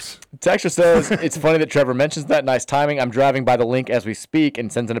flip-flops. Texture says, it's funny that Trevor mentions that. Nice timing. I'm driving by the link as we speak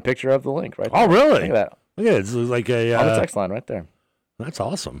and sends in a picture of the link right there. Oh, really? Look at that. Look at it. It's like on the text line right there. That's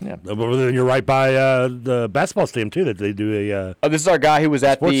awesome. Yeah. Well, then you're right by the basketball stadium too. That they do a. This is our guy who was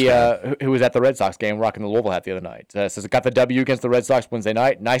at the Red Sox game, rocking the Louisville hat the other night. Says got the W against the Red Sox Wednesday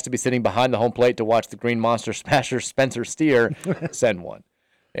night. Nice to be sitting behind the home plate to watch the Green Monster Smasher Spencer Steer send one.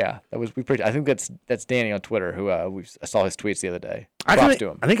 Yeah, I think that's Danny on Twitter who I saw his tweets the other day. Props to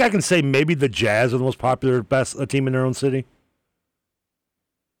him. I think I can say maybe the Jazz are the most popular team in their own city.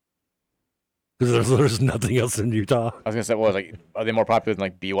 Because there's nothing else in Utah. I was gonna say, are they more popular than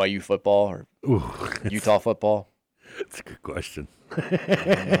like BYU football or Utah football? That's a good question.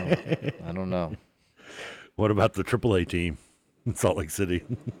 I don't know. What about the AAA team in Salt Lake City?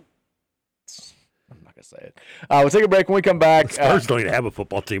 I'm not gonna say it. We'll take a break. When we come back, Spurs don't even have a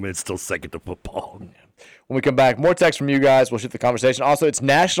football team, and it's still second to football. When we come back, more texts from you guys. We'll shift the conversation. Also, it's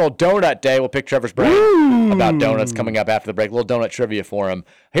National Donut Day. We'll pick Trevor's brain about donuts coming up after the break. A little donut trivia for him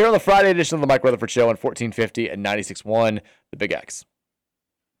here on the Friday edition of the Mike Rutherford Show on 1450 and 96.1, the Big X.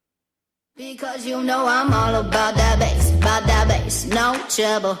 Because you know I'm all about that bass, no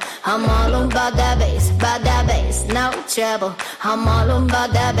trouble. I'm all about that bass, no trouble. I'm all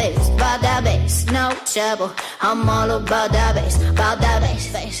about that bass, no trouble. I'm all about that bass,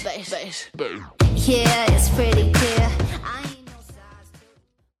 bass. Yeah, it's pretty clear. I ain't no size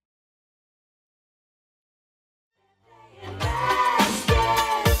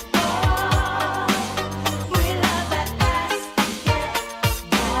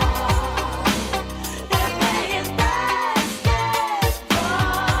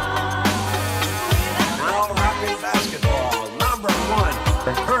two.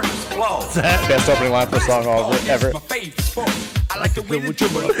 Best opening line for a song ever. I like the way that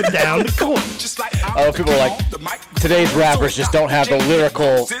dribble up and down the court. People are like, today's rappers just don't have the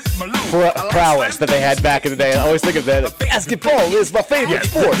lyrical prowess that they had back in the day. I always think of that. Basketball is my favorite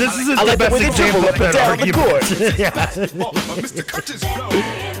sport. This is I like the way they dribble up and down the court.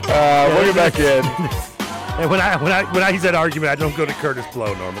 Welcome back in. And when I use that argument, I don't go to Curtis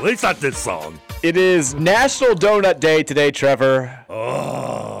Blow normally. At least not this song. It is National Donut Day today, Trevor.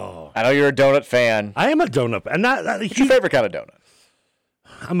 Oh, I know you're a donut fan. I am a donut. And what's your favorite kind of donut?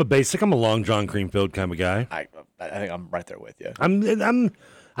 I'm a Long John Cream-filled kind of guy. I think I'm right there with you. I'm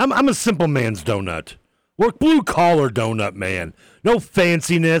a simple man's donut. We're blue collar donut man. No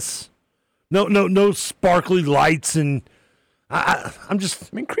fanciness. No sparkly lights and.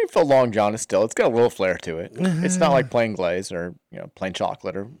 Cream-filled Long John it's got a little flair to it. It's not like plain glaze or plain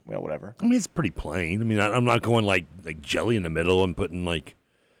chocolate or whatever. It's pretty plain. I'm not going like jelly in the middle and putting like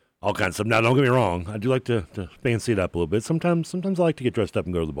all kinds of stuff. Now, don't get me wrong. I do like to fancy it up a little bit. Sometimes I like to get dressed up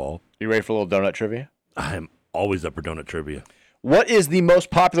and go to the ball. You ready for a little donut trivia? I am always up for donut trivia. What is the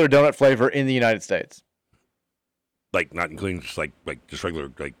most popular donut flavor in the United States? Like not including just like just regular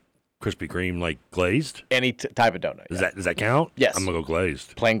like Krispy Kreme, like glazed? Any type of donut. Does that count? Yes. I'm going to go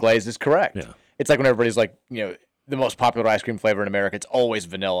glazed. Plain glazed is correct. Yeah. It's like when everybody's like, the most popular ice cream flavor in America, it's always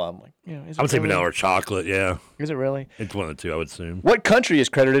vanilla. I'm like, I would say vanilla or chocolate, yeah. Is it really? It's one of the two, I would assume. What country is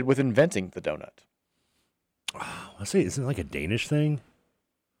credited with inventing the donut? I say, isn't it like a Danish thing?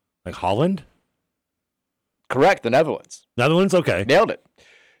 Like Holland? Correct, the Netherlands. Netherlands? Okay. Nailed it.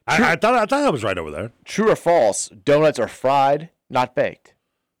 I thought I was right over there. True or false, donuts are fried, not baked?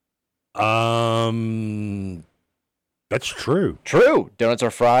 That's true. True. Donuts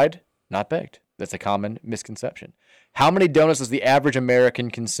are fried, not baked. That's a common misconception. How many donuts does the average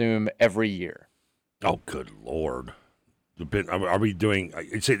American consume every year? Oh, good Lord. Are we doing?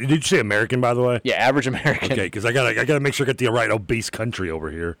 Did you say American, by the way? Yeah, average American. Okay, because I gotta make sure I get the right obese country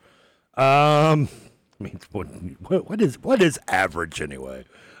over here. What is average anyway?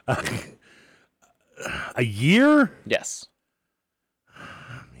 A year? Yes.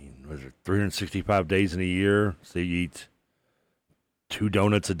 Was it 365 days in a year? So you eat 2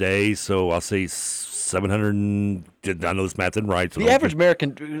 donuts a day. So I'll say 700. I know this math isn't right. So the average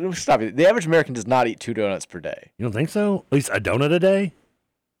American. Stop it. The average American does not eat 2 donuts per day. You don't think so? At least a donut a day?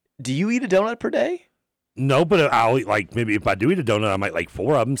 Do you eat a donut per day? No, but I'll eat maybe if I do eat a donut, I might like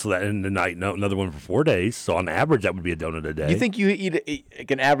 4 of them. So that in the night, another one for 4 days. So on average, that would be a donut a day. You think you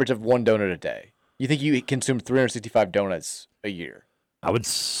eat an average of 1 donut a day? You think you consume 365 donuts a year? I would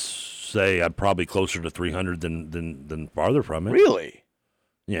say I'm probably closer to 300 than farther from it. Really?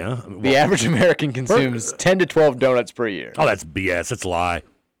 Yeah. The average American consumes 10 to 12 donuts per year. Oh, that's BS. That's a lie.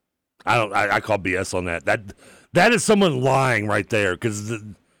 I call BS on that. That is someone lying right there because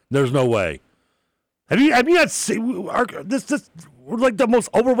there's no way. Have you not seen this? We're like the most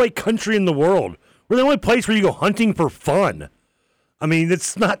overweight country in the world. We're the only place where you go hunting for fun. I mean,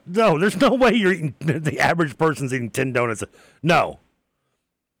 it's not. No, there's no way you're eating. The average person's eating 10 donuts. No.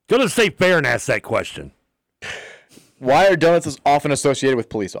 Go to the state fair and ask that question. Why are donuts often associated with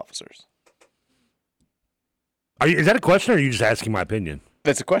police officers? Is that a question, or are you just asking my opinion?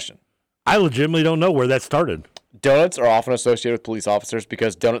 That's a question. I legitimately don't know where that started. Donuts are often associated with police officers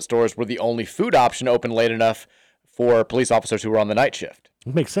because donut stores were the only food option open late enough for police officers who were on the night shift.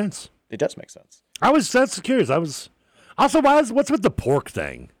 It makes sense. It does make sense. That's curious. Also, what's with the pork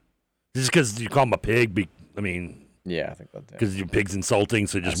thing? Just because you call him a pig? Yeah, I think that's because your pig's insulting,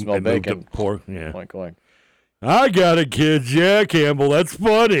 so just moved to pork. Yeah. Oink, oink. I got it, kids. Yeah, Campbell, that's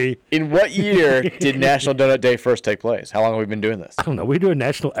funny. In what year did National Donut Day first take place? How long have we been doing this? I don't know. We do a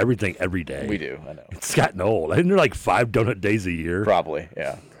national everything every day. We do, I know. It's gotten old. Isn't there like 5 donut days a year? Probably,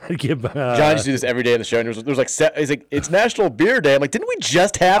 yeah. John used to do this every day in the show, and there was like, he's like, it's National Beer Day. I'm like, didn't we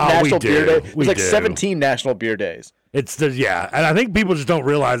just have National Beer Day? There's like 17 National Beer Days. Yeah, and I think people just don't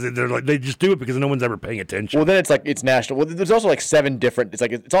realize it. They just do it because no one's ever paying attention. Well, then it's national. Well, there's also like 7 different.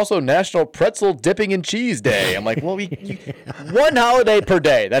 It's also National Pretzel Dipping in Cheese Day. I'm like, well, one holiday per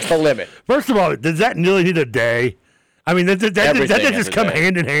day. That's the limit. First of all, does that really need a day? I mean, that doesn't just come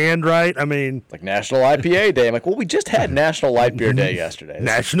hand in hand, right? I mean, like National IPA Day. I'm like, well, we just had National Light Beer Day yesterday.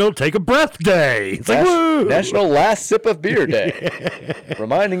 National Take a Breath Day. It's like, woo! National Last Sip of Beer Day.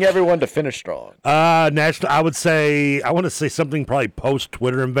 Reminding everyone to finish strong. National. I want to say something probably post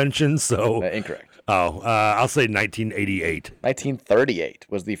Twitter invention. So incorrect. I'll say 1988. 1938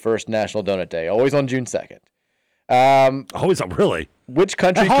 was the first National Donut Day. Always on June 2nd. Always on, really? Which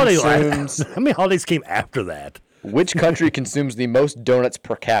country consumes? How many holidays came after that? Which country consumes the most donuts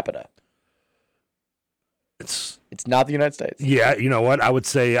per capita? It's not the United States. Yeah, you know what? I'm going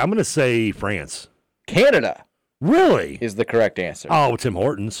to say France. Canada. Really? Is the correct answer. Oh, Tim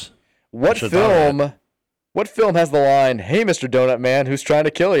Hortons. What film has the line, "Hey, Mr. Donut Man, who's trying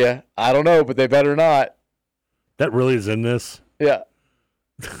to kill you?" I don't know, but they better not. That really is in this? Yeah.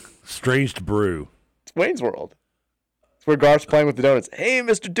 Strange to Brew. It's Wayne's World. It's where Garth's playing with the donuts. "Hey,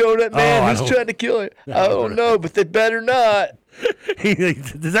 Mr. Donut Man, who's trying to kill you?" I don't know, but they better not.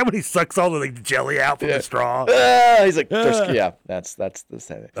 Is that when he sucks all the jelly out from the straw? He's like, yeah, that's the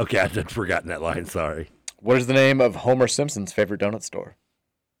same. Okay, I had forgotten that line. Sorry. What is the name of Homer Simpson's favorite donut store?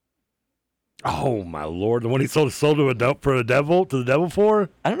 Oh my Lord! The one he sold to the devil for?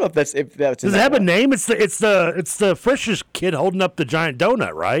 I don't know if that's Does it have a name? It's the freshest kid holding up the giant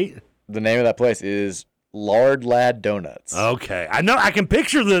donut, right? The name of that place is Lard Lad Donuts. Okay, I know. I can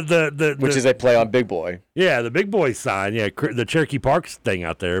picture the which is a play on Big Boy. Yeah, the Big Boy sign. Yeah, the Cherokee Parks thing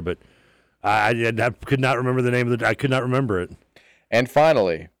out there, but I could not remember the name of I could not remember it. And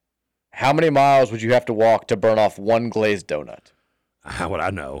finally, how many miles would you have to walk to burn off one glazed donut? How would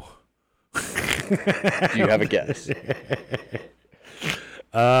I know? Do you have a guess?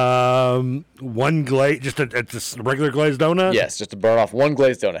 One glaze, just a regular glazed donut? Yes, just to burn off one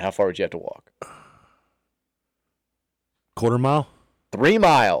glazed donut. How far would you have to walk? Quarter mile? 3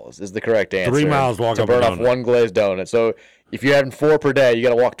 miles is the correct answer. 3 miles walking to burn off one glazed donut. So if you're having 4 per day, you got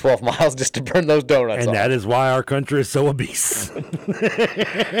to walk 12 miles just to burn those donuts. And that is why our country is so obese.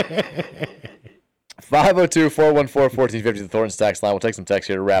 502-414-1450, the Thornton's text line. We'll take some text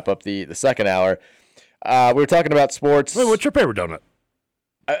here to wrap up the second hour. We were talking about sports. Wait, what's your favorite donut?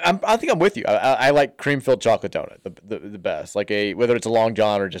 I think I'm with you. I like cream-filled chocolate donut, the best. Like whether it's a Long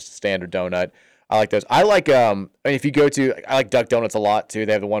John or just a standard donut. I like those. I like if you go to, I like Duck Donuts a lot too.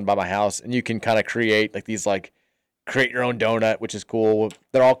 They have the one by my house, and you can kind of create like these create your own donut, which is cool.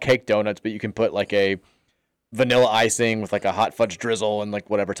 They're all cake donuts, but you can put like a vanilla icing with like a hot fudge drizzle and like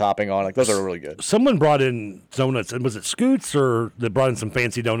whatever topping on. Like those are really good. Someone brought in donuts, and was it Scoots or they brought in some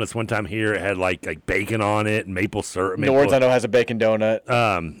fancy donuts one time here? It had like bacon on it and maple syrup. Nord's I know has a bacon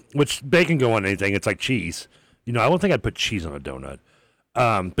donut. Which bacon go on anything. It's like cheese. I don't think I'd put cheese on a donut.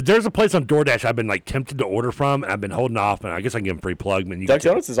 But there's a place on DoorDash I've been tempted to order from, and I've been holding off, and I guess I can give them free plug. Duck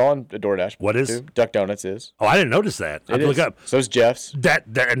Donuts is on DoorDash. What is? Too. Duck Donuts is. Oh, I didn't notice that. I have to look up. So is Jeff's.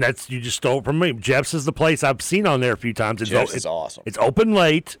 And that's you just stole it from me. Jeff's is the place I've seen on there a few times. Jeff's is awesome. It's open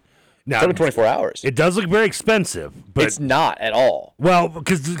late. Now, it's open 24 hours. It does look very expensive, but it's not at all. Well,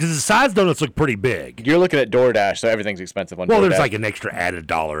 because the size donuts look pretty big. You're looking at DoorDash, so everything's expensive on DoorDash. Well, there's like an extra added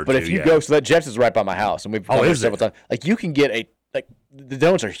 $1 or but if you go, so that Jeff's is right by my house, and we've gone there several times. Like you can get the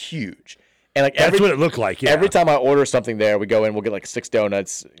donuts are huge, and that's what it looked like. Yeah. Every time I order something there, we go in, we'll get like 6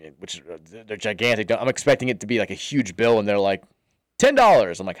 donuts, which they're gigantic. I'm expecting it to be like a huge bill, and they're like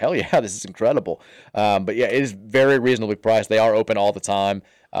 $10. I'm like, hell yeah, this is incredible. But yeah, it is very reasonably priced. They are open all the time.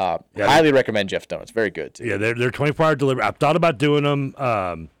 Highly recommend Jeff's Donuts. Very good too. Yeah, they're 24-hour delivery. I've thought about doing them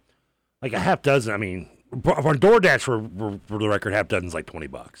like a half dozen. I mean, on DoorDash for the record, half dozen's like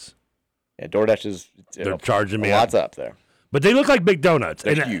 $20. Yeah, DoorDash is they're charging me lots up there. But they look like big donuts.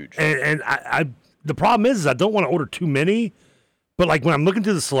 They're huge. And the problem is I don't want to order too many. But like when I'm looking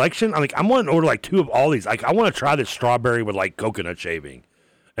through the selection, I'm wanting to order like 2 of all these. Like I want to try this strawberry with like coconut shaving,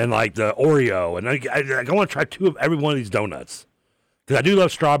 and like the Oreo, and I want to try 2 of every one of these donuts because I do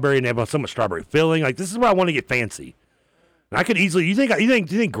love strawberry and they have so much strawberry filling. Like this is where I want to get fancy. And I could easily. You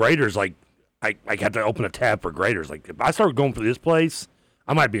think Grater's like I have to open a tab for Grater's? Like if I start going for this place,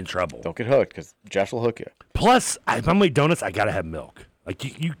 I might be in trouble. Don't get hooked because Josh will hook you. Plus, if I'm gonna eat donuts, I gotta have milk. Like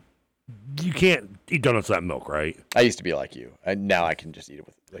you can't eat donuts without milk, right? I used to be like you. Now I can just eat it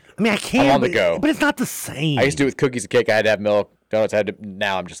with. Like, I mean, I can. I'm on the go, but it's not the same. I used to do it with cookies and cake. I had to have milk. Donuts had to.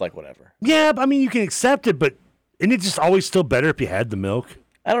 Now I'm just like whatever. Yeah, but I mean, you can accept it, but isn't it just always still better if you had the milk?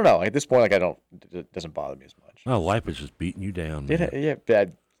 I don't know. At this point, like it doesn't bother me as much. Oh, life is just beating you down. Man. Yeah.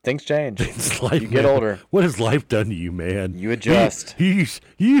 Things change. Life, you get older. What has life done to you, man? You adjust. You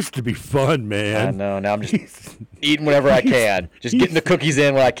used to be fun, man. I know. Now I'm just eating whatever I can. Just getting the cookies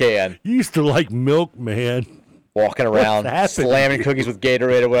in when I can. You used to like milk, man. Walking around, slamming cookies with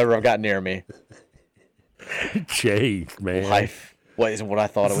Gatorade or whatever I've got near me. Changed, man. Life isn't what I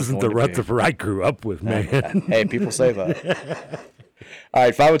thought it was. This isn't the Rutherford I grew up with, man. Hey, people say that. All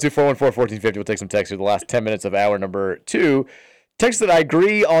right, 502-414-1450. We'll take some texts through the last 10 minutes of hour number 2. Text that I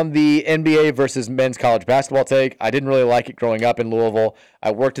agree on the NBA versus men's college basketball take. I didn't really like it growing up in Louisville.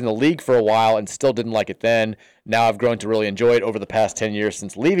 I worked in the league for a while and still didn't like it then. Now I've grown to really enjoy it over the past 10 years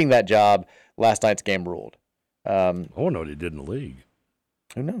since leaving that job. Last night's game ruled. I want to know what he did in the league.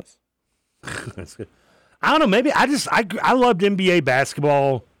 Who knows? That's good. I don't know. Maybe I loved NBA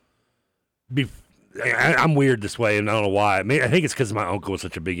basketball. I'm weird this way, and I don't know why. I think it's because my uncle was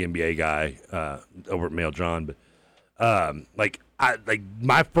such a big NBA guy over at Mail John. But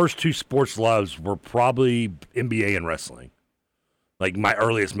my first 2 sports loves were probably NBA and wrestling. Like my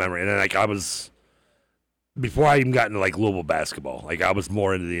earliest memory, and then I was before I even got into like Louisville basketball. Like I was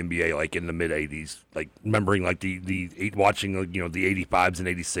more into the NBA, like in the mid '80s. Like remembering like the watching the '85s and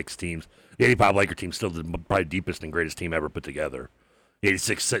 '86 teams. The '85 Laker team still the probably deepest and greatest team ever put together. The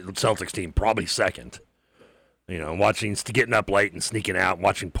 '86 Celtics team probably second. Watching getting up late and sneaking out, and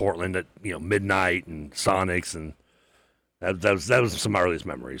watching Portland at midnight and Sonics and. That was some of my earliest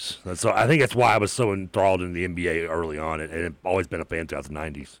memories. So I think that's why I was so enthralled in the NBA early on, and I've always been a fan throughout the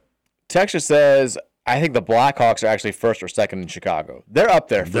 '90s. Texas says, I think the Blackhawks are actually first or second in Chicago. They're up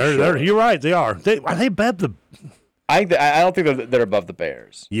there for sure. You're right, they are. Are they above the... I don't think they're above the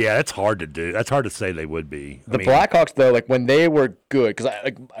Bears. Yeah, that's hard to do. That's hard to say they would be. Blackhawks, though, like when they were good, because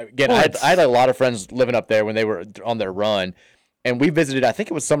I had a lot of friends living up there when they were on their run, and we visited, I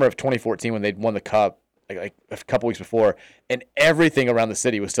think it was summer of 2014 when they'd won the Cup. Like a couple weeks before, and everything around the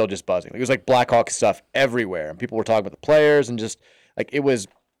city was still just buzzing. It was like Blackhawks stuff everywhere, and people were talking about the players, and just like it was.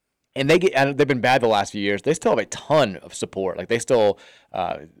 And they've been bad the last few years. They still have a ton of support. Like they still,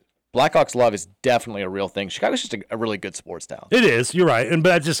 Blackhawks love is definitely a real thing. Chicago's just a really good sports town. It is. You're right,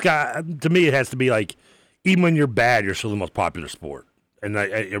 but I just to me, it has to be like even when you're bad, you're still the most popular sport and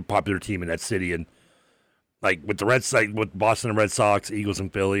you're a popular team in that city and. Like with the with Boston and Red Sox, Eagles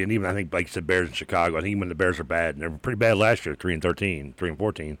and Philly, and even I think like you said, Bears and Chicago. I think even the Bears are bad, and they were pretty bad last year, 3-13,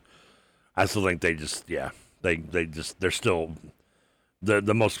 3-14. I still think they're still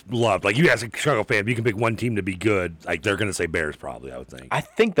the most loved. Like you ask a Chicago fan, if you can pick one team to be good, like they're going to say Bears probably. I would think. I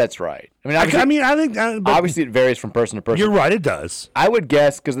think that's right. I think obviously it varies from person to person. You're right, it does. I would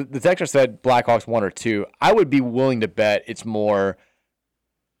guess because the texter said Blackhawks 1 or 2. I would be willing to bet it's more.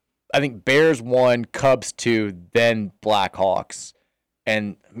 I think Bears 1, Cubs 2, then Blackhawks,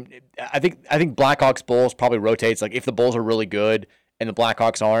 and I think Blackhawks Bulls probably rotates. Like if the Bulls are really good and the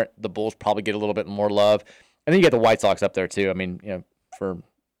Blackhawks aren't, the Bulls probably get a little bit more love. And then you get the White Sox up there too. I mean, for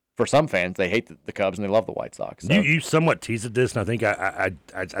some fans, they hate the Cubs and they love the White Sox. So. You somewhat teased at this, and I think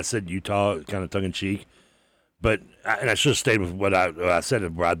I said Utah kind of tongue in cheek, but I should have stayed with what I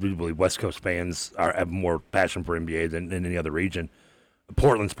said. Where I do believe West Coast fans have more passion for NBA than any other region.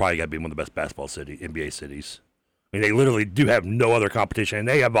 Portland's probably got to be one of the best basketball NBA cities. I mean, they literally do have no other competition, and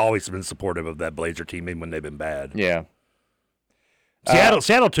they have always been supportive of that Blazer team, even when they've been bad. Yeah.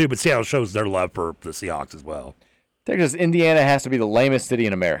 Seattle too, but Seattle shows their love for the Seahawks as well. Texas, Indiana has to be the lamest city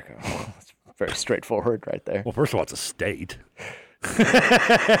in America. That's very straightforward right there. Well, first of all, it's a state.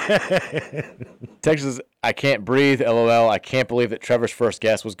 Texas, I can't breathe, LOL. I can't believe that Trevor's first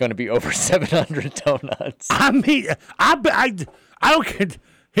guess was going to be over 700 donuts. I mean, I don't get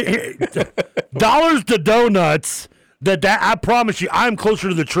dollars to donuts. That I promise you, I'm closer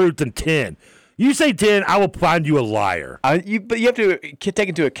to the truth than 10. You say 10, I will find you a liar. But you have to take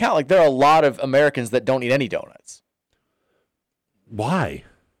into account, like there are a lot of Americans that don't eat any donuts. Why?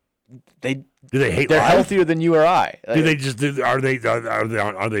 Do they hate They're life? healthier than you or I. Do they just are they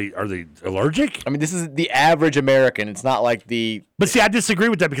allergic? I mean, this is the average American. It's not like the. But see, I disagree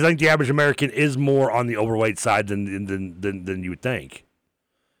with that because I think the average American is more on the overweight side than you would think.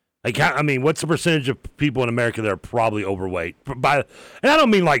 Like, I mean, what's the percentage of people in America that are probably overweight? And I don't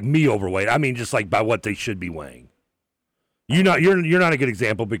mean like me overweight. I mean just like by what they should be weighing. You're not a good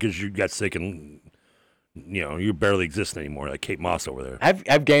example because you got sick and you barely exist anymore. Like Kate Moss over there.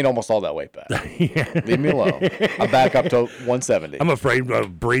 I've gained almost all that weight back. Leave me alone. I'm back up to 170. I'm afraid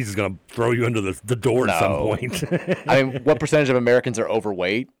Breeze is going to throw you under the door at some point. I mean, what percentage of Americans are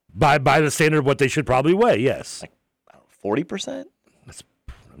overweight? By the standard of what they should probably weigh, yes. Like 40%?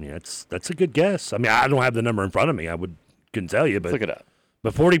 That's a good guess. I mean, I don't have the number in front of me. Couldn't tell you, but look it up.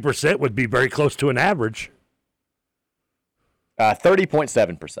 But 40% would be very close to an average.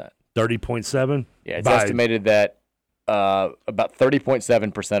 30.7%. 30.7? Yeah, it's estimated that about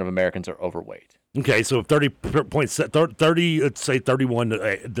 30.7% of Americans are overweight. Okay, so 30, let's say 31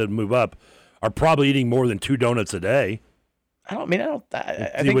 to move up, are probably eating more than 2 donuts a day. I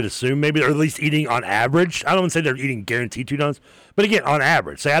You would assume maybe, or at least eating on average. I don't want to say they're eating guaranteed 2 donuts, but again, on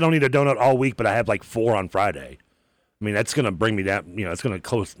average. Say I don't eat a donut all week, but I have like 4 on Friday. I mean, that's going to bring me down, it's going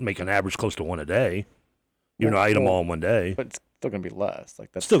to make an average close to 1 a day. Even though I eat them all in one day. But it's still going to be less.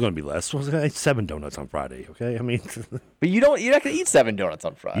 That's still going to be less. Well, I ate 7 donuts on Friday, okay? I mean. But you're not going to eat 7 donuts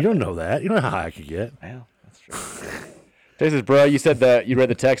on Friday. You don't know that. You know how high I could get. Well, that's true. This is, bro, you said that you read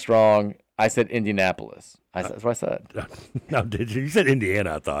the text wrong. I said Indianapolis. That's what I said. No, did you? You said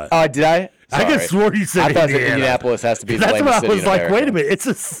Indiana, I thought. Oh, did I? Sorry. I could swore you said Indiana. I thought Indianapolis has to be the lamest lamest city in America. That's what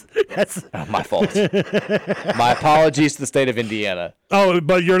I was like, wait a minute. That's my fault. My apologies to the state of Indiana. Oh,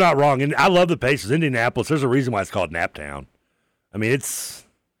 but you're not wrong. And I love the Pacers. Indianapolis, there's a reason why it's called Naptown. I mean,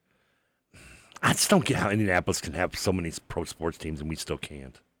 I just don't get how Indianapolis can have so many pro sports teams and we still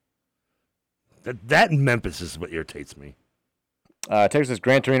can't. That in Memphis is what irritates me. Texas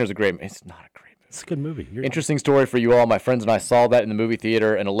Gran Torino is a great. It's not a great movie. It's a good movie. Interesting story for you all. My friends and I saw that in the movie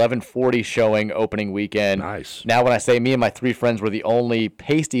theater, an 11:40 showing opening weekend. Nice. Now, when I say me and my 3 friends were the only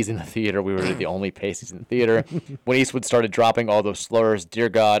pasties in the theater, we were the only pasties in the theater. When Eastwood started dropping all those slurs, dear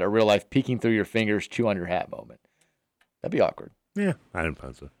God, a real life peeking through your fingers, chew on your hat moment. That'd be awkward. Yeah, I didn't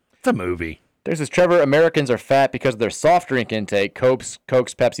find so. It's a movie. There's this Trevor. Americans are fat because of their soft drink intake, Cokes,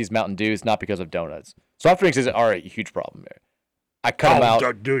 Pepsis, Mountain Dews, not because of donuts. Soft drinks are a huge problem there. I cut them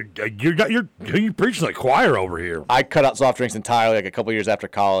out. Dude, you're preaching like choir over here. I cut out soft drinks entirely like a couple years after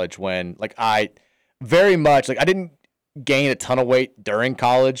college when I didn't gain a ton of weight during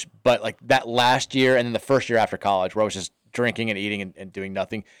college, but like that last year and then the first year after college where I was just drinking and eating and doing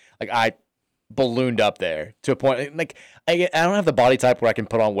nothing, like I ballooned up there to a point like I don't have the body type where I can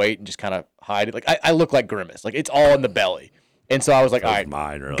put on weight and just kind of hide it. Like I look like Grimace. Like it's all in the belly. And so I was like, all right,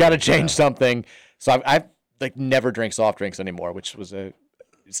 got to change something. So I've like never drink soft drinks anymore, which was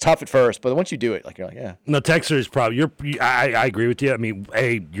it's tough at first, but once you do it, like you're like, yeah. No, Texter is probably I agree with you. I mean,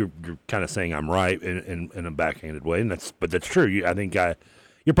 you're kind of saying I'm right in a backhanded way, and that's true. I think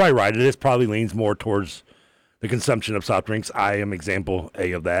you're probably right. It probably leans more towards the consumption of soft drinks. I am example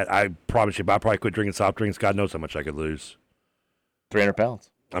A of that. I promise you, if I probably quit drinking soft drinks, God knows how much I could lose. 300 pounds.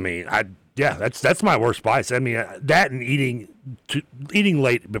 I mean, that's my worst vice. I mean, that and eating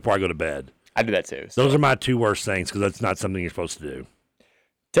late before I go to bed. I do that too. So. Those are my 2 worst things because that's not something you're supposed to do.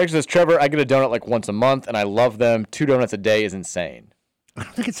 Texas says, Trevor, I get a donut like once a month, and I love them. 2 donuts a day is insane. I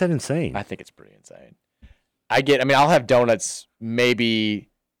don't think it's that insane. I think it's pretty insane. I'll have donuts maybe.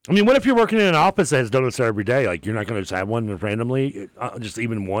 I mean, what if you're working in an office that has donuts there every day? Like, you're not going to just have one randomly, just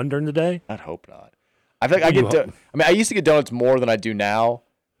even one during the day? I'd hope not. I feel like I used to get donuts more than I do now,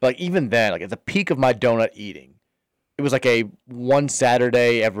 but like even then, like at the peak of my donut eating, it was like a one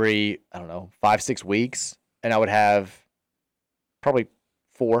Saturday every, 5-6 weeks, and I would have probably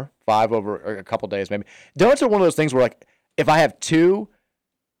 4, 5 over a couple days maybe. Donuts are one of those things where like if I have 2,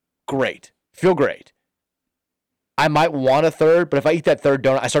 great, feel great. I might want a third, but if I eat that third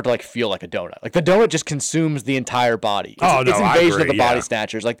donut, I start to like feel like a donut. Like the donut just consumes the entire body. It's invasion of the body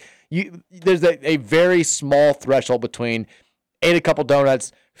snatchers. Like there's a very small threshold between ate a couple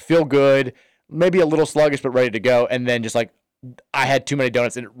donuts, feel good, maybe a little sluggish but ready to go, and then just like I had too many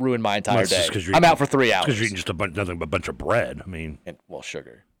donuts and it ruined my entire day. I'm out for 3 hours. Because you're eating just nothing but a bunch of bread. I mean,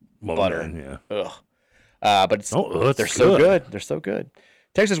 sugar, butter, yeah. But they're so good. They're so good.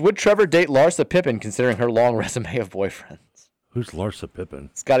 Texas, would Trevor date Larsa Pippen considering her long resume of boyfriends? Who's Larsa Pippen?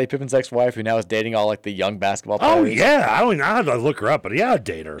 Scottie Pippen's ex-wife who now is dating all like the young basketball players. Oh yeah, I don't even know how to look her up, but yeah, I'd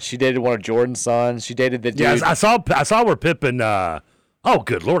date her. She dated one of Jordan's sons. She dated the dude. Yeah, I saw where Pippen. Oh,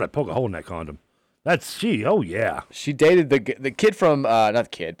 good Lord! I poke a hole in that condom. That's she. Oh, yeah. She dated the kid from, not the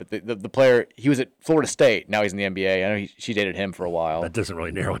kid, but the player. He was at Florida State. Now he's in the NBA. I know she dated him for a while. That doesn't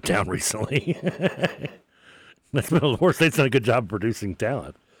really narrow it down recently. Florida State's done a good job of producing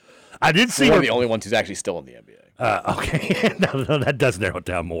talent. I did see one of the only ones who's actually still in the NBA. Okay. no, that does narrow it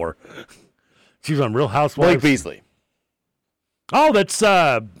down more. She was on Real Housewives. Blake Beasley. Oh, that's,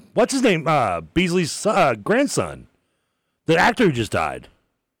 what's his name? Beasley's grandson. The actor who just died.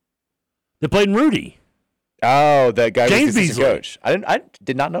 That played in Rudy. Oh, the guy James who's the Beasley. coach. I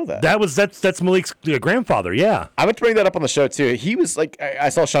did not know that. That's Malik's grandfather, yeah. I meant to bring that up on the show, too. He was like, I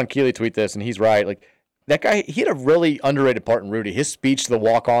saw Sean Keeley tweet this, and he's right. Like, that guy, he had a really underrated part in Rudy. His speech to the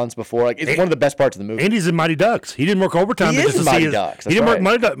walk-ons before, like, it's one of the best parts of the movie. And he's in Mighty Ducks. He didn't work overtime. He is in Mighty Ducks. He didn't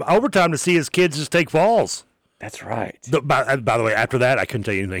work overtime to see his kids just take falls. That's right. By the way, after that, I couldn't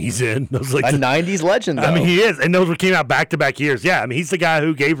tell you anything he's in. Those like a 90s legend, though. I mean, he is. And those came out back-to-back years. Yeah, I mean, he's the guy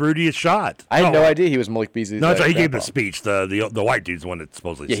who gave Rudy a shot. I had no idea he was Malik Beasley's No, that's right. He gave the speech. The white dude's the one that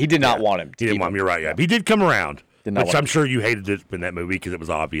supposedly... Yeah, he did not want him. He didn't want him. You're right, yeah. He did come around. Which I'm him. sure you hated it in that movie because it was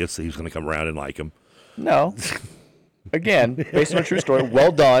obvious that he was going to come around and like him. No. Again, based on a true story.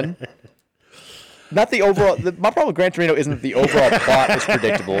 Well done. Not the overall. My problem with Gran Torino isn't that the overall plot is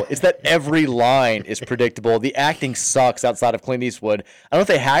predictable. It's that every line is predictable. The acting sucks outside of Clint Eastwood. I don't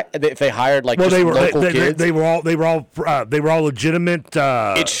know if they hired like local kids. They were all legitimate.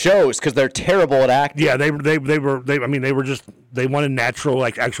 It shows because they're terrible at acting. Yeah, they wanted natural,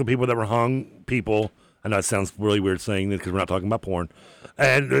 like actual people that were hung people. I know it sounds really weird saying this because we're not talking about porn,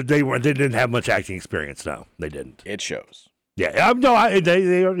 and they didn't have much acting experience. No, they didn't. It shows. Yeah,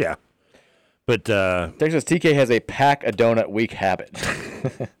 they are. Yeah. But Texas TK has a pack a donut week habit.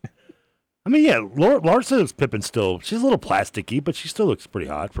 I mean, yeah, Larsa's Pippin still. She's a little plasticky, but she still looks pretty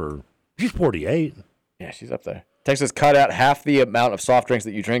hot for. She's 48. Yeah, she's up there. Texas cut out half the amount of soft drinks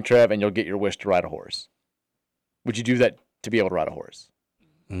that you drink, Trev, and you'll get your wish to ride a horse. Would you do that to be able to ride a horse?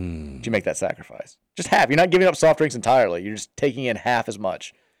 Would you make that sacrifice? Just half. You're not giving up soft drinks entirely. You're just taking in half as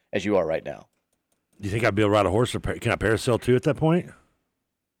much as you are right now. Do you think I'd be able to ride a horse, or can I parasail too at that point?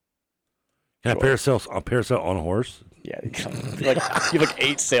 Can I parasail on a horse? Yeah, you have like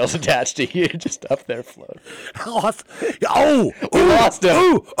 8 sails attached to you, just up there floating. We lost him.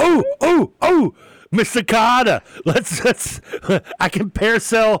 Oh, Mr. Carter, let's. I can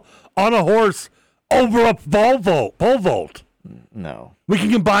parasail on a horse over a pole vault. No. We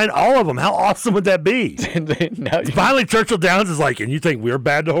can combine all of them. How awesome would that be? Finally, Churchill Downs is like, and you think we're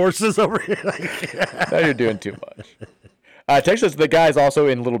bad to horses over here? Now you're doing too much. Texas, the guy's also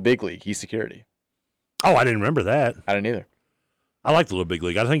in Little Big League. He's security. Oh, I didn't remember that. I didn't either. I like the Little Big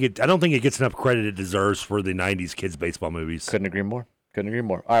League. I don't think it gets enough credit it deserves for the 90s kids baseball movies. Couldn't agree more. All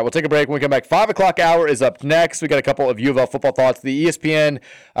right, we'll take a break. When we come back, 5 o'clock hour is up next. We got a couple of U of L football thoughts. The ESPN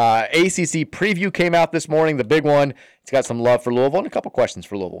ACC preview came out this morning, the big one. It's got some love for Louisville and a couple questions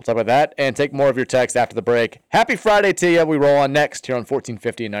for Louisville. We'll talk about that and take more of your text after the break. Happy Friday to you. We roll on next here on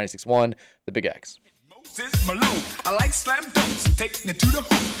 1450 and 96.1, The Big X. Malone. I like slam dunks, taking it to the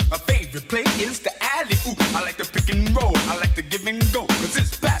hoop. My favorite play is the alley-oop. I like the pick and roll, I like the give and go. Cause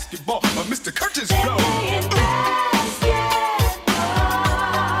it's basketball, but Mr. Curtis flow.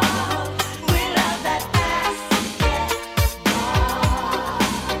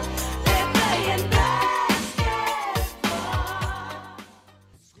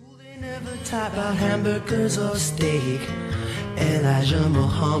 School they never taught about hamburgers or steak. Elijah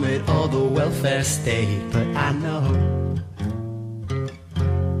Muhammad or the welfare state, but I know,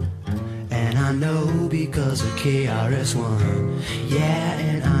 and I know because of KRS-One, yeah,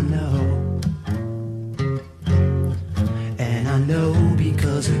 and I know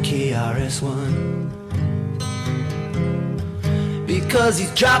because of KRS-One. Because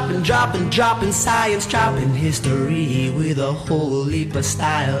he's dropping science, dropping history with a whole heap of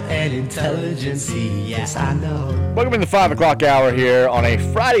style and intelligence. Yes, I know. Welcome in the 5 o'clock hour here on a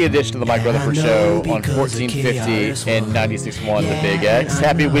Friday edition of the Mike Rutherford Show on 1450 and 96.1 The Big X.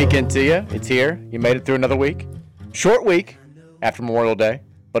 Happy weekend to you. It's here. You made it through another week. Short week after Memorial Day,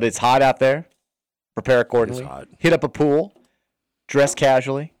 but it's hot out there. Prepare accordingly. Hit up a pool. Dress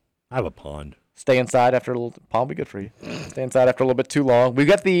casually. I have a pond. Stay inside after a little. Pond will be good for you. Stay inside after a little bit too long. We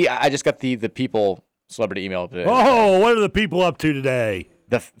got I just got the People celebrity email today. Oh, what are the people up to today?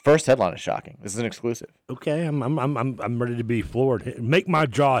 The first headline is shocking. This is an exclusive. Okay, I'm ready to be floored. Make my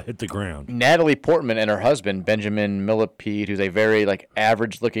jaw hit the ground. Natalie Portman and her husband Benjamin Millipede, who's a very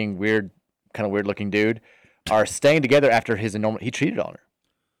average-looking, weird looking dude, are staying together after he cheated on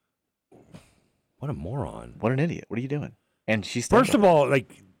her. What a moron! What an idiot! What are you doing? And she's first of all, it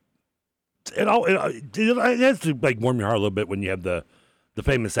has to warm your heart a little bit when you have the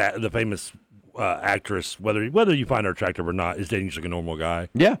famous actress, whether you find her attractive or not, is dating just like a normal guy.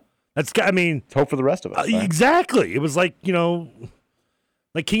 Yeah. That's, I mean, it's hope for the rest of us. Right? Exactly. It was like,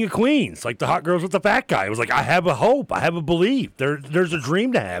 like King of Queens, like the hot girls with the fat guy. It was like, I have a hope. I have a belief. There's a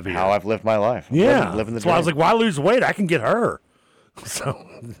dream to have here. How I've lived my life. Yeah. Living the so dream. I was like, why lose weight? I can get her. So,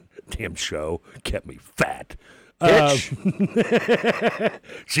 damn show kept me fat.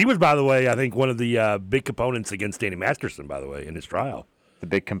 She was, by the way, I think one of the big components against Danny Masterson, by the way, in his trial. The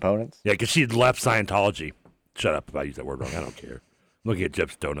big components? Yeah, because she had left Scientology. Shut up if I use that word wrong. I don't care. I'm looking at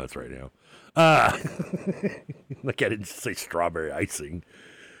Jeff's donuts right now. Like I didn't say strawberry icing.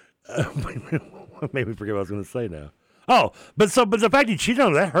 What made me forget what I was going to say now? Oh, but the fact that she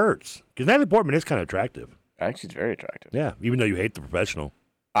don't, that hurts. Because Natalie Portman is kind of attractive. Actually, she's very attractive. Yeah, even though you hate The Professional.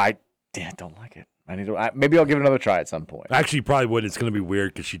 I don't like it. Maybe I'll give it another try at some point. Actually, you probably would. It's going to be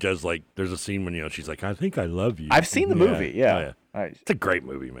weird because she does there's a scene when she's like, I think I love you. I've seen the movie. Yeah. Oh, it's a great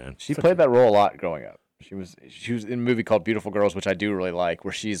movie, man. She played that role a lot growing up. She was in a movie called Beautiful Girls, which I do really like,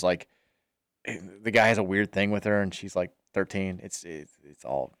 where she's like, the guy has a weird thing with her, and she's like 13. It's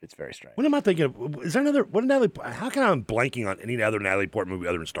very strange. What am I thinking of? Is there another? How come I'm blanking on any other Natalie Portman movie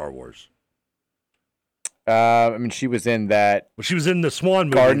other than Star Wars? She was in that. Well, she was in the Swan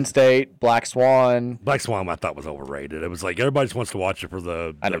movie. Garden State, Black Swan. Black Swan, I thought was overrated. It was like everybody just wants to watch it for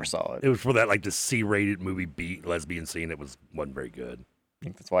I never saw it. It was for that the C-rated movie beat lesbian scene. It wasn't very good. I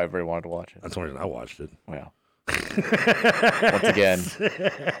think that's why everybody wanted to watch it. That's the reason I watched it. Well, once again,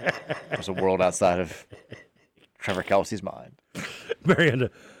 there's a world outside of Trevor Kelsey's mind. Miranda.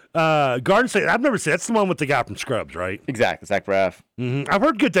 Garden State, I've never seen it. That's the one with the guy from Scrubs, right? Exactly, Zach Braff. Mm-hmm. I've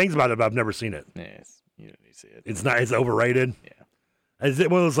heard good things about it, but I've never seen it. Yes, you don't need to see it. It's not. It's overrated. Yeah. Is it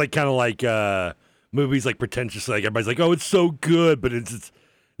one of those movies pretentious? Like everybody's like, oh, it's so good, but it's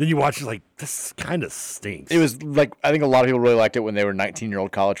then you watch it like this kind of stinks. It was I think a lot of people really liked it when they were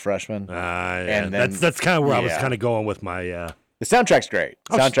 19-year-old college freshmen. Yeah. And then, that's kind of where I was kind of going with my. The soundtrack's great.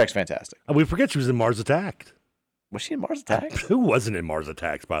 Soundtrack's fantastic. We forget she was in Mars Attacks. Was she in Mars Attacks? Who wasn't in Mars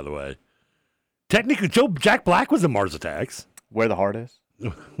Attacks, by the way? Technically, Jack Black was in Mars Attacks. Where the Heart Is?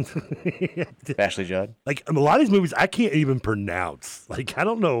 Ashley Judd. A lot of these movies I can't even pronounce. I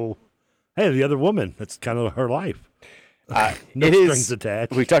don't know. Hey, the other woman. That's kind of her life. No strings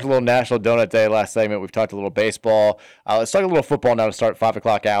attached. We talked a little National Donut Day last segment. We've talked a little baseball. Let's talk a little football now to start 5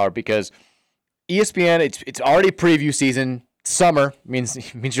 o'clock hour because ESPN, it's already preview season. Summer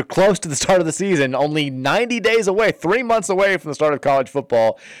means you're close to the start of the season, only 90 days away, 3 months away from the start of college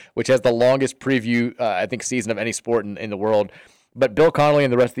football, which has the longest preview, season of any sport in the world. But Bill Connolly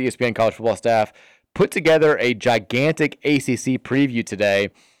and the rest of the ESPN college football staff put together a gigantic ACC preview today.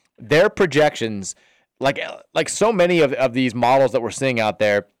 Their projections, like so many of these models that we're seeing out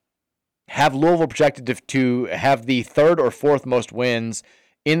there, have Louisville projected to have the third or fourth most wins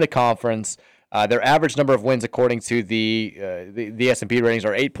in the conference. Their average number of wins, according to the S&P ratings,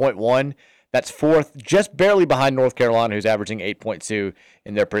 are 8.1. That's fourth, just barely behind North Carolina, who's averaging 8.2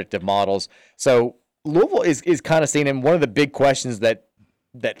 in their predictive models. So Louisville is kind of seen, and one of the big questions that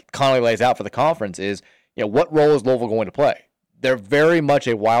Connolly lays out for the conference is, what role is Louisville going to play? They're very much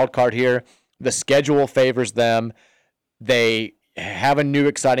a wild card here. The schedule favors them. They have a new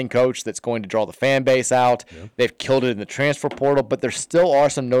exciting coach that's going to draw the fan base out. Yeah. They've killed it in the transfer portal, but there still are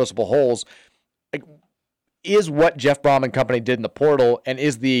some noticeable holes. Is what Jeff Brom and company did in the portal and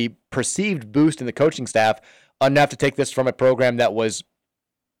is the perceived boost in the coaching staff enough to take this from a program that was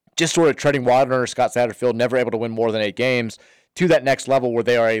just sort of treading water under Scott Satterfield, never able to win more than 8 games, to that next level where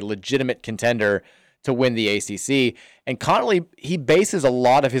they are a legitimate contender to win the ACC? And Connolly, he bases a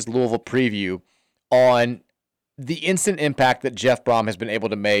lot of his Louisville preview on the instant impact that Jeff Brom has been able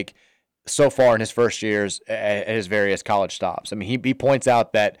to make so far in his first years at his various college stops. I mean, he points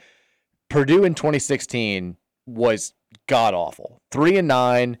out that Purdue in 2016 was god-awful.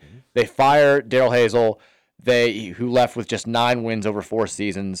 3-9. They fire Darrell Hazel, who left with just 9 wins over 4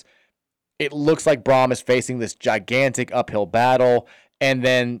 seasons. It looks like Brom is facing this gigantic uphill battle, and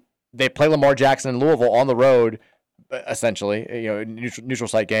then they play Lamar Jackson in Louisville on the road, essentially, neutral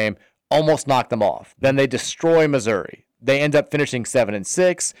site game, almost knock them off. Then they destroy Missouri. They end up finishing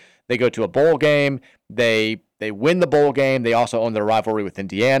 7-6. They go to a bowl game. They win the bowl game. They also own their rivalry with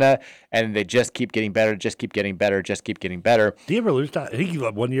Indiana, and they just keep getting better, just keep getting better, just keep getting better. Did he ever lose to? I think he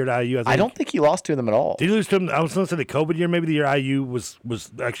lost 1 year to IU. I don't think he lost to them at all. Did he lose to them? I was going to say the COVID year, maybe the year IU was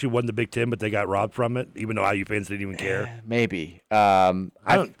actually won the Big Ten, but they got robbed from it, even though IU fans didn't even care. Maybe.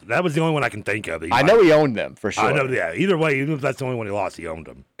 That was the only one I can think of. I know he owned them for sure. I know, yeah. Either way, even if that's the only one he lost, he owned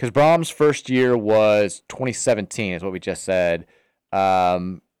them. Because Brom's first year was 2017, is what we just said.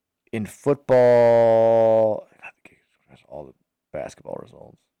 In football, all the basketball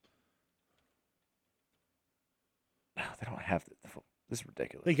results. They don't have this is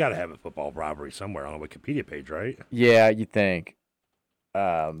ridiculous. They got to have a football rivalry somewhere on the Wikipedia page, right? Yeah, you'd think.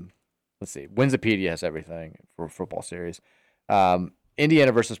 Let's see. Winsipedia has everything for football series.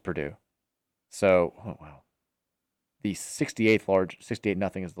 Indiana versus Purdue. So, oh wow. The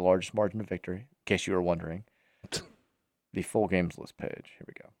 68-0 is the largest margin of victory, in case you were wondering. The full games list page. Here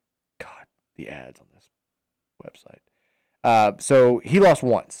we go. God, the ads on this website. So he lost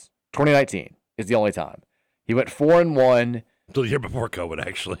once. 2019 is the only time. He went 4-1. The year before COVID,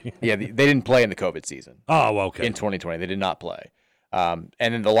 actually. Yeah, they didn't play in the COVID season. Oh, okay. In 2020, they did not play. And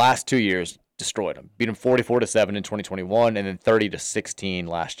then the last 2 years destroyed them. Beat them 44-7 in 2021, and then 30-16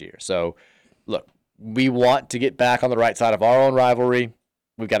 last year. So, look, we want to get back on the right side of our own rivalry.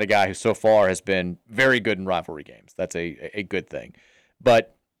 We've got a guy who so far has been very good in rivalry games. That's a good thing.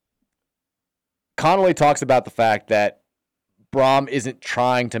 But Connolly talks about the fact that Brom isn't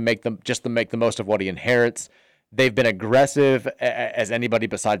trying to make the most of what he inherits. They've been aggressive as anybody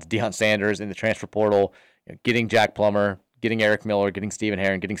besides Deion Sanders in the transfer portal, getting Jack Plummer, getting Eric Miller, getting Stephen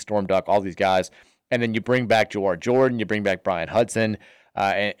Herron, getting Storm Duck, all these guys. And then you bring back Jawar Jordan, you bring back Brian Hudson,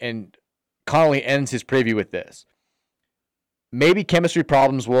 and Connolly ends his preview with this. Maybe chemistry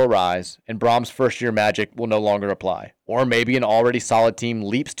problems will arise, and Brom's first-year magic will no longer apply. Or maybe an already solid team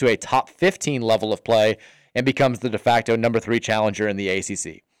leaps to a top 15 level of play and becomes the de facto number 3 challenger in the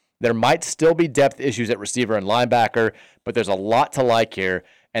ACC. There might still be depth issues at receiver and linebacker, but there's a lot to like here,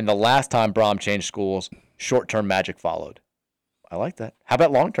 and the last time Brom changed schools, short-term magic followed. I like that. How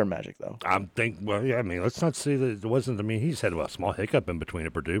about long-term magic, though? Let's not say that it wasn't. He's had a small hiccup in between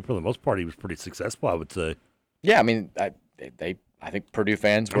at Purdue. For the most part, he was pretty successful, I would say. Yeah, I think Purdue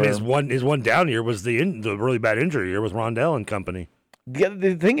fans were. His one down year was the really bad injury year with Rondell and company.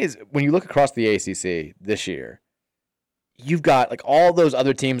 The thing is, when you look across the ACC this year, you've got like all those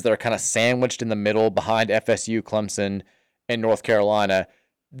other teams that are kind of sandwiched in the middle behind FSU, Clemson, and North Carolina.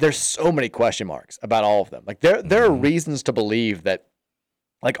 There's so many question marks about all of them. Like there are reasons to believe that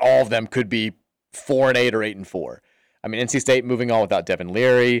like all of them could be 4-8 or 8-4. I mean, NC State moving on without Devin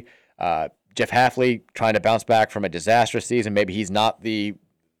Leary, Jeff Hafley trying to bounce back from a disastrous season. Maybe he's not the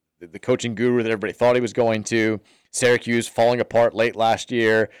coaching guru that everybody thought he was going to. Syracuse falling apart late last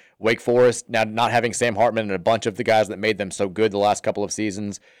year. Wake Forest now not having Sam Hartman and a bunch of the guys that made them so good the last couple of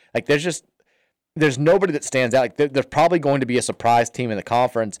seasons. Like there's nobody that stands out. Like there's probably going to be a surprise team in the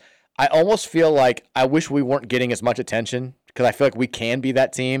conference. I almost feel like I wish we weren't getting as much attention because I feel like we can be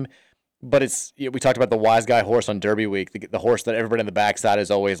that team. But we talked about the wise guy horse on Derby Week, the horse that everybody on the backside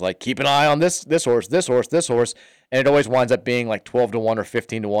is always like, keep an eye on this horse, and it always winds up being like 12-1 or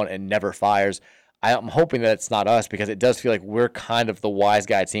 15-1 and never fires. I'm hoping that it's not us because it does feel like we're kind of the wise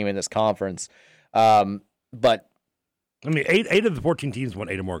guy team in this conference. But I mean, eight of the 14 teams won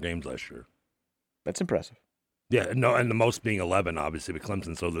 8 or more games last year. That's impressive. Yeah, no, and the most being 11, obviously, with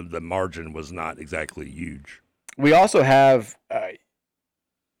Clemson, so the margin was not exactly huge. We also have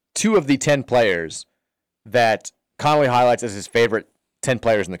 2 of the 10 players that Connolly highlights as his favorite 10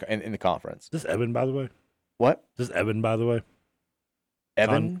 players in the conference. Is this Evan, by the way? What? Is this Evan, by the way?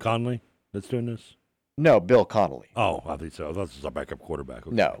 Evan? Conley that's doing this? No, Bill Connolly. Oh, I think so. I thought this was our backup quarterback.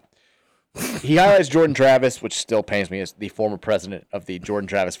 Okay. No. He highlights Jordan Travis, which still pains me as the former president of the Jordan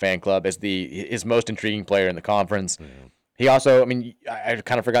Travis fan club, as his most intriguing player in the conference. Yeah. He also, I've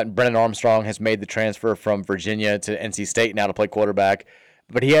kind of forgotten, Brennan Armstrong has made the transfer from Virginia to NC State now to play quarterback.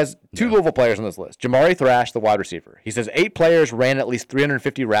 But he has 2 Louisville players on this list. Jamari Thrash, the wide receiver. He says 8 players ran at least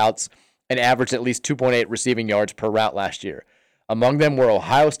 350 routes and averaged at least 2.8 receiving yards per route last year. Among them were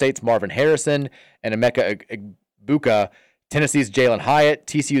Ohio State's Marvin Harrison and Emeka Egbuka, Tennessee's Jalen Hyatt,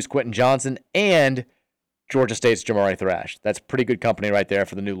 TCU's Quentin Johnson, and Georgia State's Jamari Thrash. That's pretty good company right there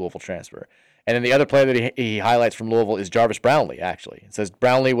for the new Louisville transfer. And then the other player that he highlights from Louisville is Jarvis Brownlee, actually. It says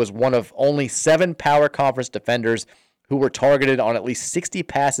Brownlee was one of only 7 power conference defenders who were targeted on at least 60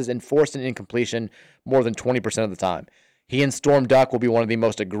 passes and forced an incompletion more than 20% of the time. He and Storm Duck will be one of the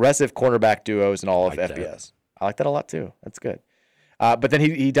most aggressive cornerback duos in all of FBS. I like that a lot, too. That's good. But then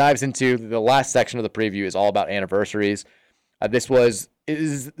he dives into the last section of the preview is all about anniversaries. This will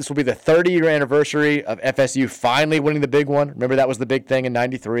be the 30-year anniversary of FSU finally winning the big one. Remember that was the big thing in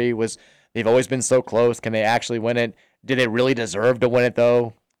 '93 was they've always been so close. Can they actually win it? Did they really deserve to win it,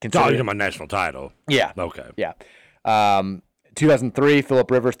 though? You're talking about national title. Yeah. Okay. Yeah. 2003,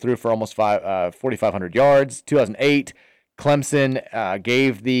 Phillip Rivers threw for almost 4,500 yards. 2008, Clemson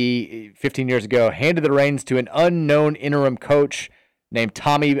gave 15 years ago, handed the reins to an unknown interim coach named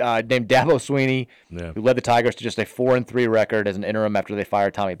Dabo Swinney, who led the Tigers to just a 4-3 record as an interim after they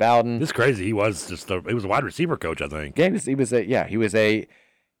fired Tommy Bowden. This is crazy. He was a wide receiver coach, I think. Yeah, he was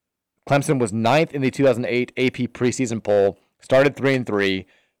Clemson was 9th in the 2008 AP preseason poll, started 3-3.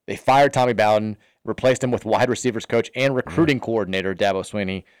 They fired Tommy Bowden, replaced him with wide receivers coach and recruiting coordinator Dabo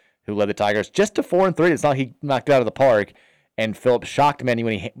Swinney, who led the Tigers just to 4-3. It's not like he knocked it out of the park. And Phillips shocked many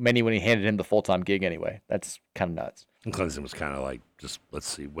when he handed him the full-time gig anyway. That's kind of nuts. And Clemson was kind of like, just let's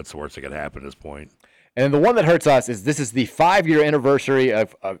see what's the worst that could happen at this point. And the one that hurts us is this is the 5-year anniversary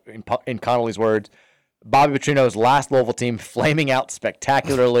of in Connolly's words, Bobby Petrino's last Louisville team flaming out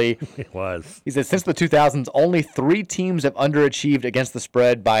spectacularly. It was. He said since the 2000s, only 3 teams have underachieved against the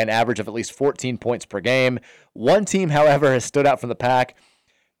spread by an average of at least 14 points per game. One team, however, has stood out from the pack.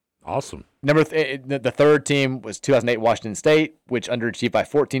 Awesome. The third team was 2008 Washington State, which underachieved by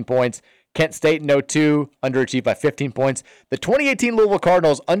 14 points. Kent State in 2002 underachieved by 15 points. The 2018 Louisville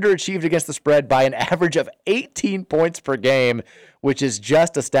Cardinals underachieved against the spread by an average of 18 points per game, which is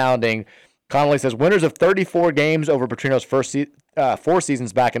just astounding. Connolly says winners of 34 games over Petrino's first 4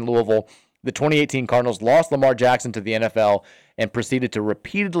 seasons back in Louisville. The 2018 Cardinals lost Lamar Jackson to the NFL and proceeded to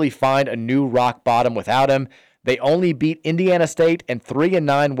repeatedly find a new rock bottom without him. They only beat Indiana State and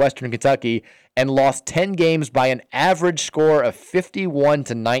 3-9 Western Kentucky and lost 10 games by an average score of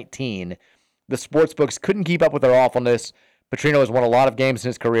 51-19. The sportsbooks couldn't keep up with their awfulness. Petrino has won a lot of games in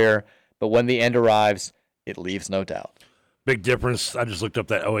his career, but when the end arrives, it leaves no doubt. Big difference. I just looked up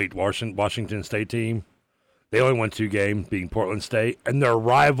that 08 Washington State team. They only won 2 games, beating Portland State, and their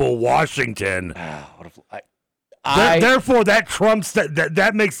rival Washington. Therefore, that trumps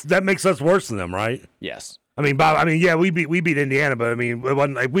that makes us worse than them, right? Yes. I mean, Bob. I mean, yeah, we beat Indiana, but I mean, it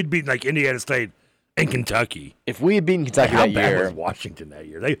wasn't like we'd beat like Indiana State and Kentucky. If we had beaten Kentucky that year, how bad was Washington that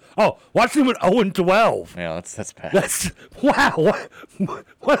year? Washington went 0-12. Yeah, that's bad. That's wow.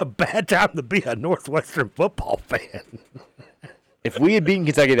 What a bad time to be a Northwestern football fan. If we had beaten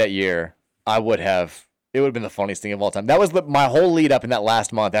Kentucky that year, I would have. It would have been the funniest thing of all time. That was my whole lead up in that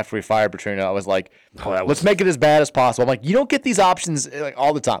last month after we fired Petrino. I was like, let's make it as bad as possible. I'm like, you don't get these options like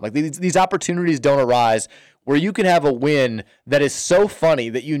all the time. Like these opportunities don't arise where you can have a win that is so funny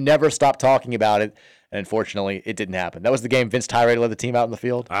that you never stop talking about it. And unfortunately, it didn't happen. That was the game Vince Tyree led the team out in the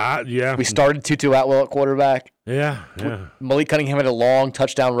field. Yeah. We started Tutu Atwell at quarterback. Yeah. Malik Cunningham had a long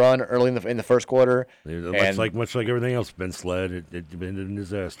touchdown run early in the first quarter. Much like everything else Vince led, it ended in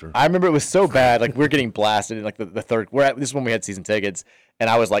disaster. I remember it was so bad. Like we're getting blasted in like the third. This is when we had season tickets, and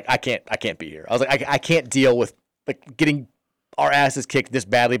I was like, I can't be here. I was like, I can't deal with like getting our asses kicked this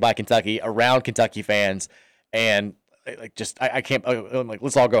badly by Kentucky around Kentucky fans, and like just I can't. I'm like,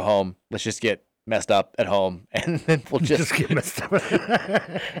 let's all go home. Let's just get messed up at home, and then we'll just get messed up,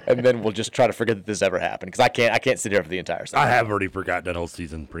 and then we'll just try to forget that this ever happened because I can't sit here for the entire season. I have already forgotten that whole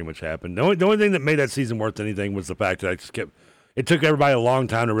season pretty much happened. The only thing that made that season worth anything was the fact that I just kept. It took everybody a long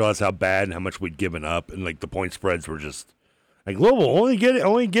time to realize how bad and how much we'd given up, and like the point spreads were just like Louisville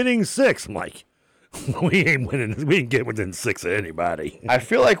only getting 6. I'm like, we ain't winning. We ain't getting within 6 of anybody. I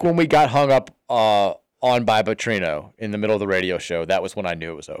feel like when we got hung up on by Petrino in the middle of the radio show, that was when I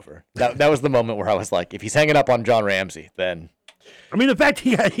knew it was over. That was the moment where I was like, if he's hanging up on John Ramsey, then... I mean, the fact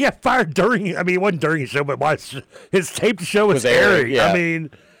he got fired during... I mean, it wasn't during his show, but his taped show was airing. Yeah. I mean,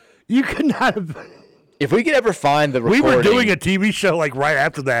 you could not have... If we could ever find the recording... We were doing a TV show like right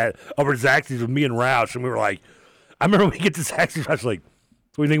after that over Zaxby's with me and Roush, and we were like... I remember we get to Zaxby's, I was like,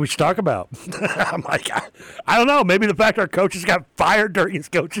 what do you think we should talk about? I'm like, I don't know. Maybe the fact our coaches got fired during his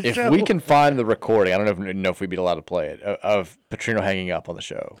coach's show. If we can find the recording, I don't even know if we'd be allowed to play it, of Petrino hanging up on the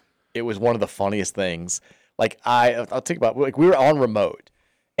show. It was one of the funniest things. Like, I'll think about like we were on remote.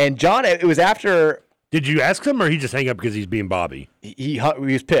 And John, it was after... Did you ask him, or he just hang up because he's being Bobby? He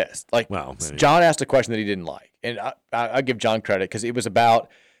was pissed. Like, well, John asked a question that he didn't like. And I give John credit because it was about...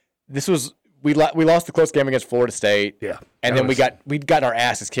 We lost the close game against Florida State. Yeah, and then we got our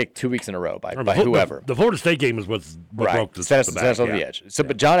asses kicked 2 weeks in a row by whoever. The Florida State game is what broke the back. On the edge. So,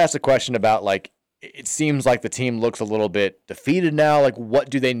 but John asked a question about like it seems like the team looks a little bit defeated now. Like, what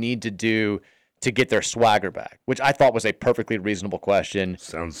do they need to do to get their swagger back? Which I thought was a perfectly reasonable question.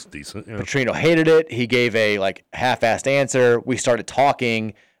 Sounds decent. Yeah. Petrino hated it. He gave a like half-assed answer. We started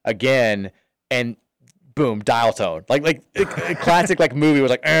talking again, and boom, dial tone. Like a classic like movie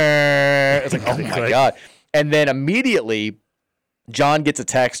was like, it's like, oh my God. And then immediately John gets a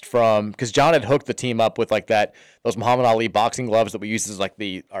text from, because John had hooked the team up with like those Muhammad Ali boxing gloves that we used as like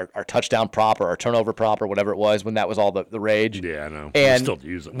our touchdown prop or our turnover prop or whatever it was when that was all the rage. Yeah, I know. And we still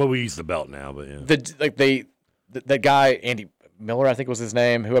use it. Well, we use the belt now, but yeah. The guy, Andy Miller, I think was his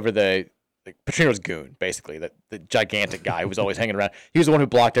name, whoever Petrino's goon, basically, the gigantic guy who was always hanging around. He was the one who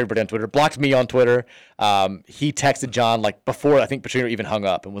blocked everybody on Twitter, blocked me on Twitter. He texted John like before I think Petrino even hung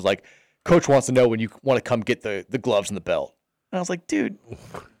up and was like, Coach wants to know when you want to come get the gloves and the belt. And I was like, dude,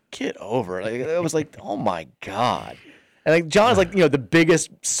 get over it. Like, it was like, oh my God. And like John's like, the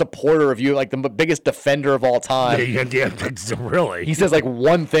biggest supporter of you, like the biggest defender of all time. Yeah, really. He says like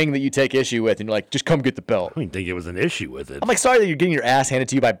one thing that you take issue with, and you're like, just come get the belt. I didn't think it was an issue with it. I'm like, sorry that you're getting your ass handed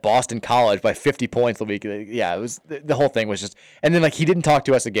to you by Boston College by 50 points the week. Yeah, it was the whole thing was just, and then like he didn't talk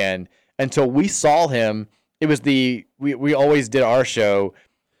to us again until we saw him. It was we always did our show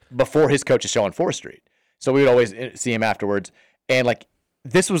before his coach's show on 4th Street, so we would always see him afterwards, and like.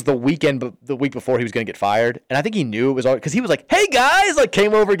 This was the week before he was going to get fired, and I think he knew it was all because he was like, "Hey guys!" Like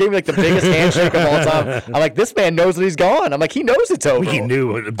came over, gave me like the biggest handshake of all time. I'm like, "This man knows that he's gone." I'm like, "He knows it's over." I think he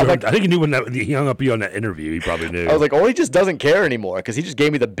knew. I think he knew when he hung up you on that interview. He probably knew. I was like, "Oh, he just doesn't care anymore," because he just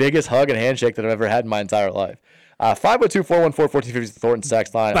gave me the biggest hug and handshake that I've ever had in my entire life. 502-414-1450 Thornton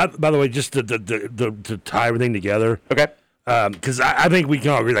Sachs line. By the way, just to tie everything together. Okay. Because I think we can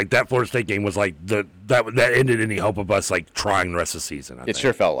all agree, like that Florida State game was like that ended any hope of us like trying the rest of the season. I think.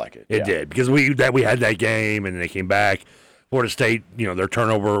 Sure felt like it. It did because we had that game and then they came back. Florida State, their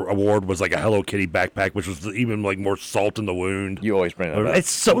turnover award was like a Hello Kitty backpack, which was even like more salt in the wound. You always bring that up.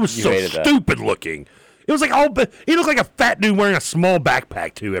 It was so stupid looking. It was like he looked like a fat dude wearing a small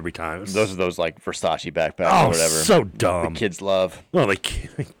backpack too every time. Those are those like Versace backpacks or whatever. So dumb. The kids love. Well,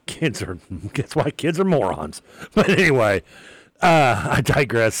 kids are. That's why kids are morons. But anyway, I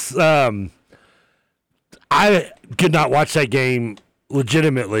digress. I could not watch that game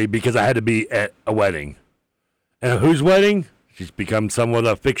legitimately because I had to be at a wedding. And whose wedding? She's become somewhat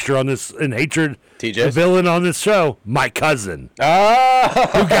a fixture on this and hatred. TJ's? A villain on this show. My cousin. Oh!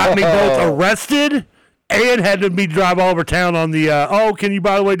 Who got me both arrested and had to be drive all over town on the, can you,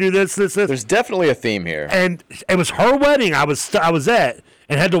 by the way, do this? There's definitely a theme here. And it was her wedding I was at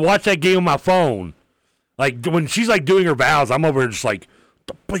and had to watch that game on my phone. Like, when she's, like, doing her vows, I'm over here just like,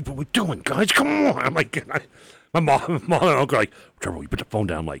 what are we doing, guys? Come on. I'm like, my mom and uncle are like, Trevor, you put the phone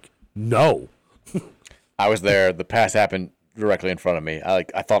down. I'm like, no. I was there. The pass happened directly in front of me. I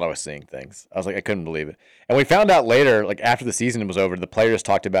thought I was seeing things. I was like, I couldn't believe it. And we found out later, like after the season was over, the players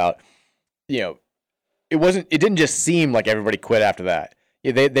talked about, it didn't just seem like everybody quit after that.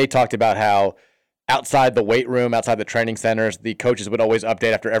 They talked about how outside the weight room, outside the training centers, the coaches would always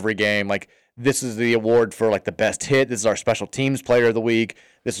update after every game. Like, this is the award for like the best hit. This is our special teams player of the week.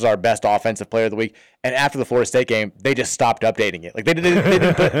 This is our best offensive player of the week. And after the Florida State game, they just stopped updating it. Like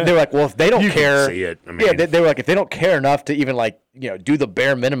they were like, well, if they don't care, see it. I mean, they were like, if they don't care enough to even like do the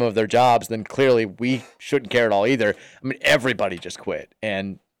bare minimum of their jobs, then clearly we shouldn't care at all either. I mean, everybody just quit,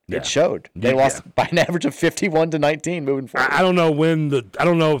 and it showed. They lost by an average of 51-19 moving forward. I don't know I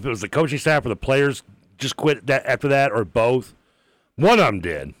don't know if it was the coaching staff or the players just quit after that or both. One of them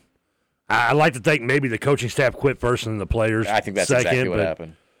did. I like to think maybe the coaching staff quit first and the players I think that's second, exactly what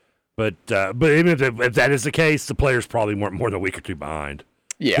happened. But even if that is the case, the players probably weren't more than a week or two behind.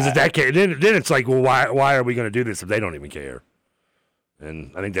 Yeah. Because in that case, then it's like, well, why are we going to do this if they don't even care?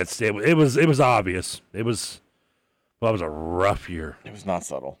 And I think that's it. It was obvious. It was a rough year. It was not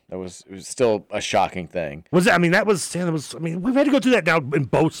subtle. It was still a shocking thing. We've had to go through that now in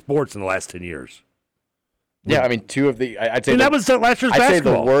both sports in the last 10 years. Yeah, I mean, two of the I'd say that was last year's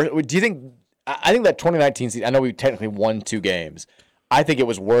basketball. I'd say the worst. Do you think? I think that 2019 season. I know we technically won 2 games. I think it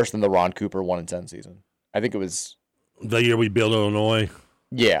was worse than the Ron Cooper 1-10 season. I think it was the year we beat Illinois.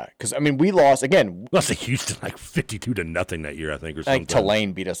 Yeah, because I mean we lost again. We lost to Houston like 52-0 that year, I think, or something. I think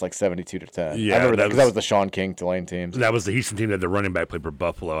Tulane beat us like 72-10. Yeah, I remember that because that was the Sean King Tulane team. That was the Houston team that the running back played for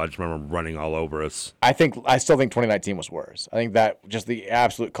Buffalo. I just remember running all over us. I still think 2019 was worse. I think that just the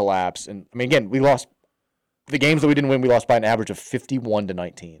absolute collapse, and I mean again we lost. The games that we didn't win, we lost by an average of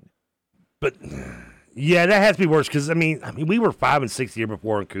 51-19. But yeah, that has to be worse because I mean, we were 5-6 the year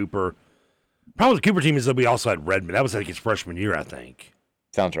before in Cooper. Problem with the Cooper team is that we also had Redmond. That was like his freshman year, I think.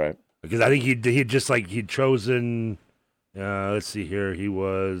 Sounds right. Because I think he'd chosen. Let's see here,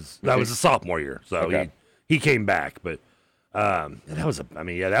 that was a sophomore year, so okay. he came back. But that was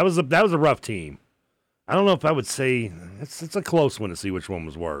a rough team. I don't know if I would say it's a close one to see which one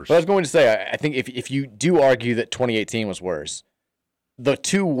was worse. But I was going to say, I think if you do argue that 2018 was worse, the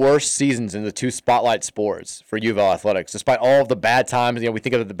 2 worst seasons in the 2 spotlight sports for U of L athletics, despite all of the bad times, we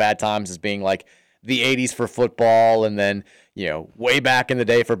think of the bad times as being like the 80s for football and then, way back in the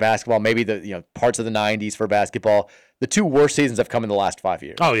day for basketball, maybe the, parts of the 90s for basketball. The 2 worst seasons have come in the last 5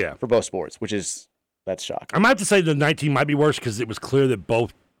 years. Oh, yeah. For both sports, that's shocking. I might have to say the 19 might be worse because it was clear that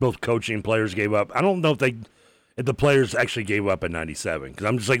both coaching and players gave up. I don't know if the players actually gave up in 97 because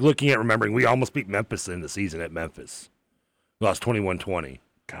I'm just like looking at remembering we almost beat Memphis in the season at Memphis. We lost 21-20.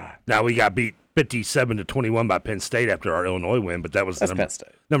 God. Now we got beat 57-21 by Penn State after our Illinois win, but that was the Penn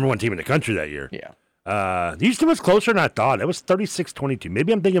State. number 1 team in the country that year. Yeah. Houston was closer than I thought. It was 36-22.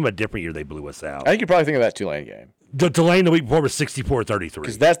 Maybe I'm thinking of a different year they blew us out. I think you're probably thinking of that Tulane game. The Tulane the week before was 64-33.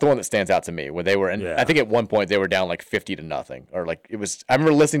 Because that's the one that stands out to me. When they were, I think at one point they were down like 50-0, or like it was. I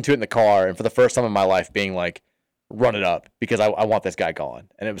remember listening to it in the car, and for the first time in my life, being like, "Run it up," because I want this guy gone,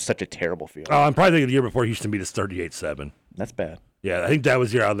 and it was such a terrible feeling. Oh, I'm probably thinking the year before Houston beat us 38-7. That's bad. Yeah, I think that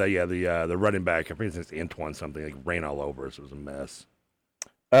was the year. The running back, I think it's Antoine something, like ran all over us. It was a mess.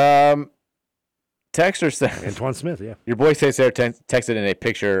 Texter says Antoine Smith, yeah. Your boy says there texted in a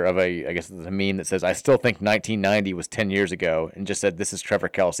picture of I guess it's a meme that says, "I still think 1990 was 10 years ago," and just said, "This is Trevor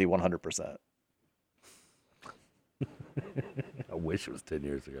Kelsey 100%." I wish it was 10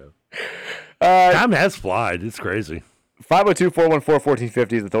 years ago. Time has flied. It's crazy.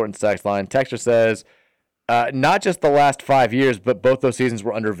 502-414-1450 is the Thornton text line. Texter says, not just the last 5 years, but both those seasons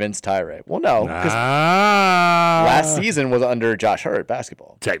were under Vince Tyre. Well, no, because last season was under Josh Hurt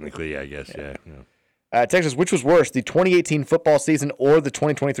basketball. Technically, I guess, yeah. Texas, which was worse, the 2018 football season or the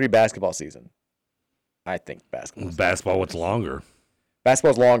 2023 basketball season? I think basketball. Basketball, what's longer?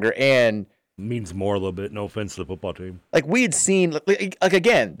 Basketball's longer and means more a little bit. No offense to the football team. Like we had seen, like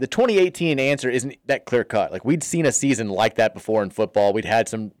again, the 2018 answer isn't that clear cut. Like we'd seen a season like that before in football. We'd had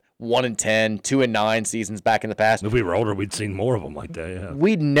some 1-10, 2-9 seasons back in the past. If we were older, we'd seen more of them like that. Yeah,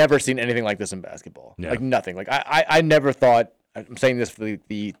 we'd never seen anything like this in basketball. Yeah. Like nothing. Like I never thought. I'm saying this for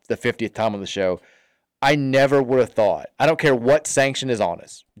the 50th time on the show. I never would have thought. I don't care what sanction is on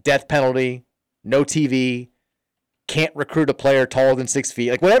us. Death penalty, no TV, can't recruit a player taller than 6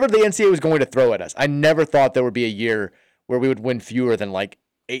 feet. Like whatever the NCAA was going to throw at us. I never thought there would be a year where we would win fewer than like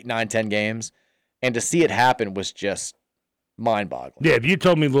 8, 9, 10 games. And to see it happen was just mind-boggling. Yeah, if you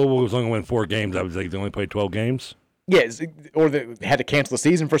told me Louisville was only going to win 4 games, I was like, they only played 12 games? Yeah, or they had to cancel the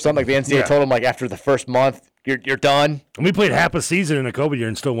season for something. Like the NCAA told them, like after the first month, you're done. And we played half a season in a COVID year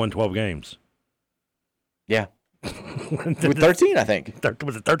and still won 12 games. Yeah. With 13, I think.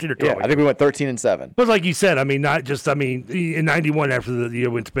 Was it 13 or 12? Yeah, I think we went 13-7. But like you said, I mean, in 91 after the year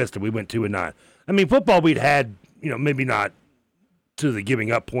went to Piston, we went 2-9. I mean, football we'd had, maybe not to the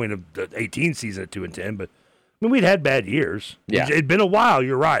giving up point of the 18 season at 2-10, but I mean, we'd had bad years. Yeah. It'd been a while,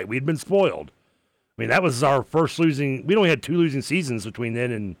 you're right. We'd been spoiled. I mean, that was our first losing. We'd only had 2 losing seasons between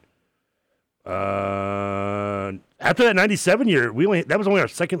then and after that 97 year, that was only our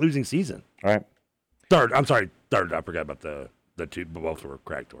second losing season. All right. Third. I'm sorry. Third. I forgot about the two. Both were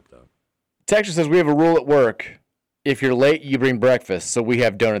cracked up, though. Texas says we have a rule at work. If you're late, you bring breakfast. So we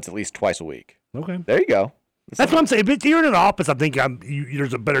have donuts at least twice a week. Okay. There you go. That's what I'm saying. If you're in an office, I think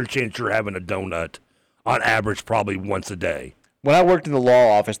there's a better chance you're having a donut on average probably once a day. When I worked in the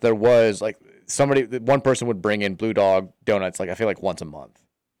law office, there was like one person would bring in Blue Dog donuts, like I feel like once a month.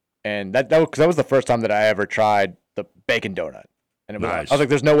 And that was the first time that I ever tried the bacon donut. And it was, nice. I was like,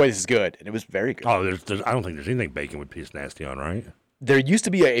 there's no way this is good. And it was very good. Oh, I don't think there's anything bacon would piece nasty on, right? There used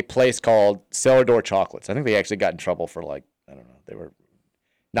to be a place called Cellar Door Chocolates. I think they actually got in trouble for I don't know, they were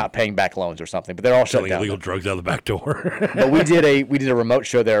not paying back loans or something, but they're all shut down. Illegal drugs out of the back door. But we did a remote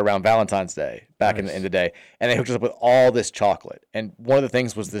show there around Valentine's Day back in the day, and they hooked us up with all this chocolate. And one of the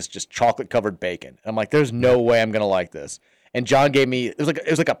things was this just chocolate covered bacon. And I'm like, there's no way I'm gonna like this. And John gave me it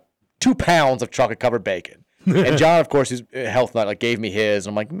was like 2 pounds of chocolate covered bacon. And John, of course, who's a health nut, gave me his.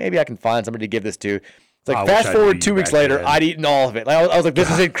 And I'm like, maybe I can find somebody to give this to. It's like fast forward 2 weeks later, I'd eaten all of it. I was like,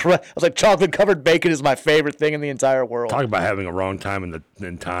 this is incredible. I was like, chocolate covered bacon is my favorite thing in the entire world. Talk about having a wrong time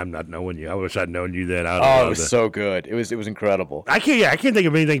in time, not knowing you. I wish I'd known you then. It was so good. It was incredible. I can't think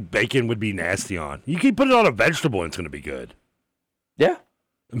of anything bacon would be nasty on. You can put it on a vegetable and it's going to be good. Yeah.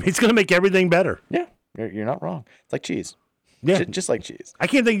 I mean, it's going to make everything better. Yeah, you're not wrong. It's like cheese. Yeah, just like cheese. I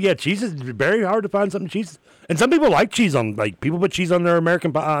can't think. Yeah, cheese is very hard to find something cheese. And some people like cheese on people put cheese on their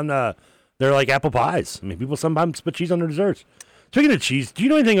their apple pies. I mean, people sometimes put cheese on their desserts. Speaking of cheese, do you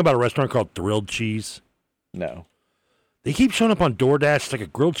know anything about a restaurant called Thrilled Cheese? No. They keep showing up on DoorDash. It's like a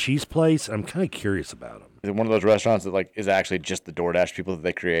grilled cheese place. I'm kind of curious about them. Is it one of those restaurants that is actually just the DoorDash people that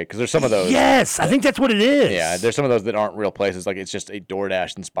they create? Because there's some of those. Yes, I think that's what it is. Yeah, there's some of those that aren't real places. Like it's just a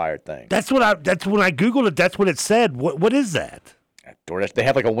DoorDash inspired thing. That's when I Googled it. That's what it said. What is that? DoorDash. They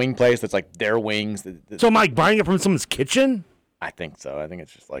have a wing place that's like their wings. So am I buying it from someone's kitchen? I think so. I think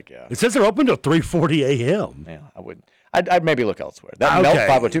it's just yeah. It says they're open till 3:40 a.m. Yeah, I wouldn't. I'd maybe look elsewhere. That Melt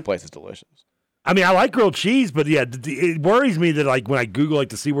 502 place is delicious. I mean, I like grilled cheese, but yeah, it worries me that when I Google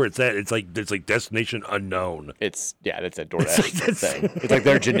to see where it's at, it's like destination unknown. It's a DoorDash thing. It's like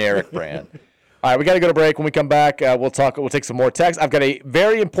their generic brand. All right, we got to go to break. When we come back, we'll take some more texts. I've got a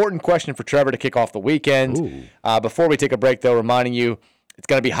very important question for Trevor to kick off the weekend. Before we take a break, though, reminding you It's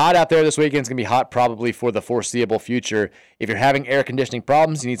going to be hot out there this weekend. It's going to be hot probably for the foreseeable future. If you're having air conditioning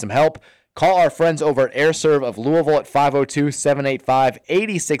problems, you need some help, call our friends over at AirServe of Louisville at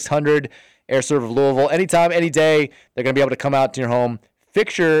 502-785-8600. AirServe of Louisville. Anytime, any day, they're going to be able to come out to your home,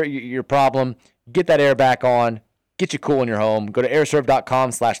 fix your problem, get that air back on, get you cool in your home. Go to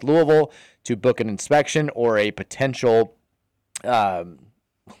airserve.com/Louisville to book an inspection or a potential,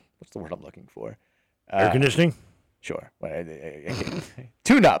 what's the word I'm looking for? Air conditioning? Sure.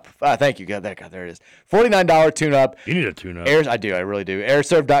 Tune-up. Thank you. God, there it is. $49 tune-up. You need a tune-up. I do. I really do.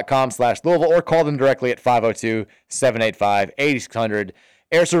 airserve.com/Louisville or call them directly at 502-785-8600.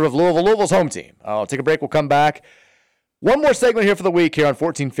 AirServe of Louisville, Louisville's home team. I'll take a break. We'll come back. One more segment here for the week here on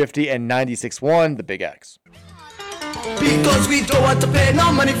 1450 and 96.1, The Big X. Because we don't want to pay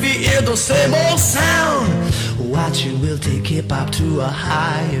no money for hear the same old sound. Watching will take hip-hop to a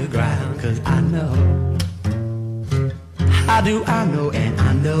higher ground. Cause I know. How do I know? And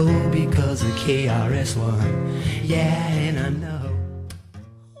I know because of KRS-One. Yeah, and I know.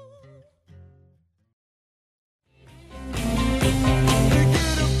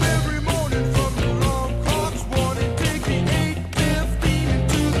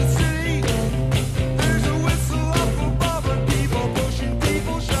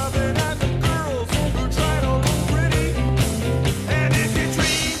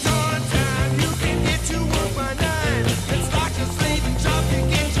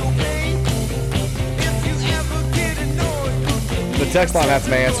 Text line has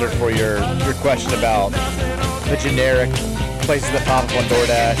some answer for your question about the generic places that pop up on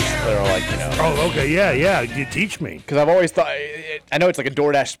DoorDash that are like, Oh, okay, yeah. You teach me. Because I've always thought, I know it's like a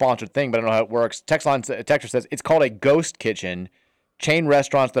DoorDash sponsored thing, but I don't know how it works. Texter says it's called a ghost kitchen. Chain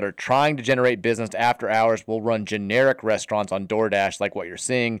restaurants that are trying to generate business after hours will run generic restaurants on DoorDash like what you're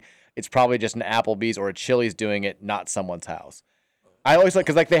seeing. It's probably just an Applebee's or a Chili's doing it, not someone's house. I always like,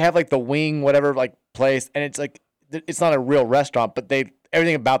 because like they have like the wing, whatever, like place, and it's like, it's not a real restaurant, but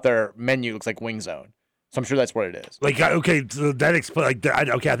everything about their menu looks like Wing Zone. So I'm sure that's what it is. Like, okay, so that explains.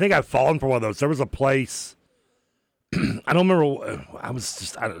 Like, I think I've fallen for one of those. There was a place. I don't remember.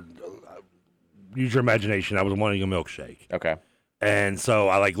 Use your imagination. I was wanting a milkshake. Okay. And so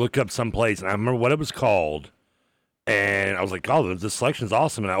I looked up some place, and I remember what it was called. And I was like, "Oh, this selection's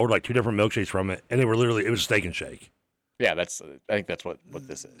awesome!" And I ordered 2 different milkshakes from it, and it was Steak and Shake. Yeah, I think that's what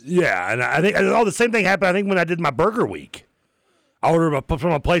this is. Yeah, and I think the same thing happened. I think when I did my burger week, I ordered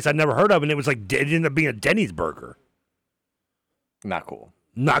from a place I'd never heard of, and it was it ended up being a Denny's burger. Not cool.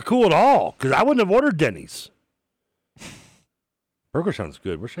 Not cool at all, because I wouldn't have ordered Denny's. Burger sounds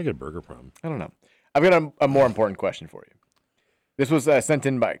good. Where should I get a burger from? I don't know. I've got a more important question for you. This was sent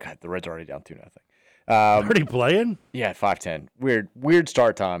in by the Reds are already down 2-0. Already playing? Yeah, 5:10. Weird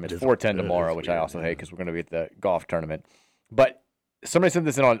start time. It's 4:10 tomorrow, which I also hate because we're going to be at the golf tournament. But somebody sent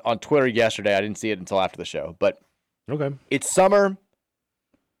this in on Twitter yesterday. I didn't see it until after the show. But okay, it's summer.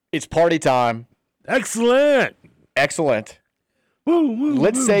 It's party time. Excellent.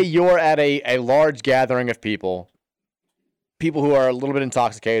 Let's say you're at a large gathering of people who are a little bit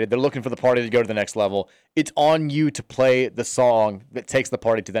intoxicated. They're looking for the party to go to the next level. It's on you to play the song that takes the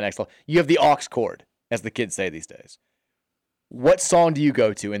party to the next level. You have the aux cord, as the kids say these days. What song do you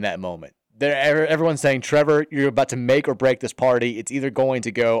go to in that moment? Everyone's saying, Trevor, you're about to make or break this party. It's either going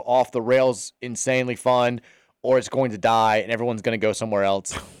to go off the rails insanely fun, or it's going to die, and everyone's going to go somewhere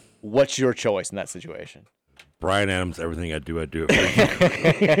else. What's your choice in that situation? Bryan Adams, everything I do it for you.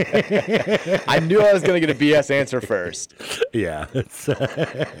 I knew I was going to get a BS answer first. Yeah.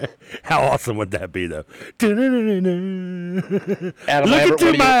 How awesome would that be, though? Adam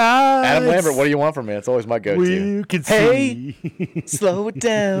Lambert, what do you want from me? That's always my go-to. Hey, slow it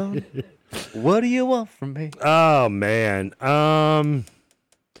down. What do you want from me? Oh, man. I'm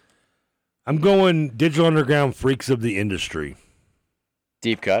going Digital Underground, Freaks of the Industry.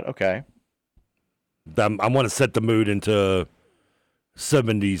 Deep cut, okay. I want to set the mood into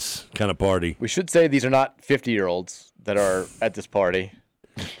 70s kind of party. We should say these are not 50-year-olds that are at this party.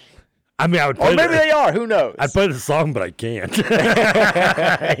 I mean, I would play or maybe they are. Who knows? I'd play the song, but I can't.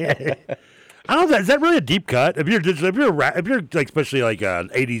 I don't know. Is that really a deep cut? If you're especially like an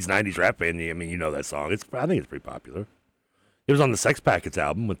 80s, 90s rap fan, I mean, you know that song. I think it's pretty popular. It was on the Sex Packets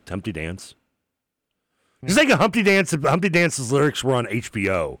album with Humpty Dance. Just like Humpty Dance's lyrics were on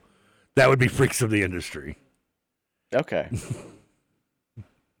HBO. That would be Freaks of the Industry. Okay.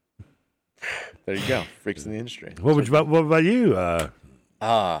 There you go. Freaks in the Industry. What about you?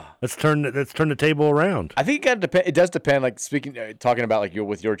 Let's turn the table around. I think it does depend. Like talking about like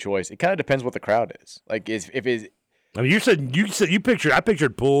with your choice, it kind of depends what the crowd is. Like if it's. I mean, I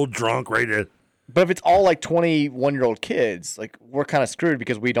pictured pool, drunk, ready to. But if it's all like 21-year-old kids, like we're kind of screwed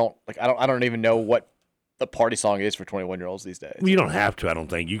because we don't like. I don't even know what the party song is for 21-year-olds these days. Well, you don't have to. I don't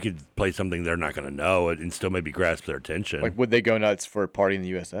think you could play something they're not going to know and still maybe grasp their attention. Like, would they go nuts for Party in the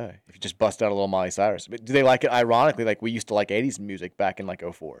USA if you just bust out a little Miley Cyrus? But do they like it ironically, like we used to like 80s music back in like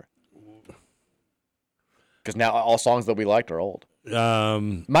 04? Because now all songs that we liked are old.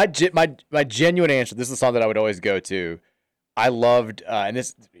 My genuine answer. This is a song that I would always go to. I loved, and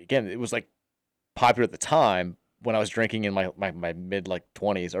this again, it was like popular at the time when I was drinking in my mid like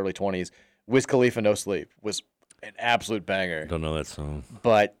 20s, early 20s. Wiz Khalifa, No Sleep was an absolute banger. Don't know that song.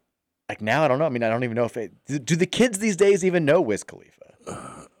 But like now, I don't know. I mean, I don't even know if do the kids these days even know Wiz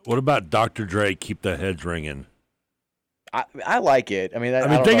Khalifa? What about Dr. Dre? Keep the Heads Ringing. I like it. I mean,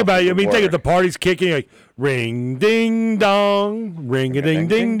 think about it. I mean, think of the party's kicking, like ring ding dong, ring a ding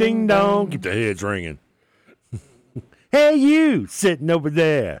ding ding dong. Keep the heads ringing. Hey, you sitting over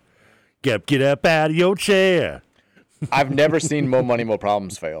there, get up out of your chair. I've never seen Mo Money Mo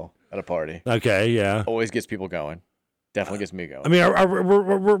Problems fail at a party. Okay, yeah, always gets people going. Definitely gets me going. I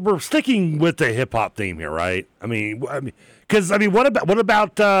mean, we're sticking with the hip hop theme here, right? I mean, because what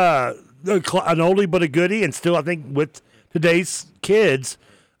about an oldie but a goodie, and still I think with today's kids,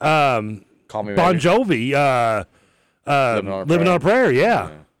 Call Me Bon Maybe. Jovi, Living on a Prayer, yeah.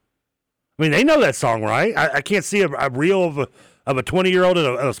 I mean, they know that song, right? I can't see a reel of a 20-year-old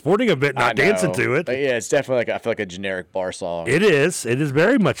at a sporting event not dancing to it. But yeah, it's definitely I feel like a generic bar song. It is. It is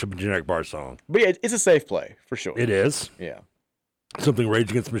very much a generic bar song. But yeah, it's a safe play for sure. It is. Yeah. Something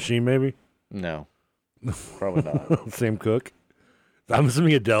Rage Against the Machine, maybe? No, probably not. Sam Cooke. I'm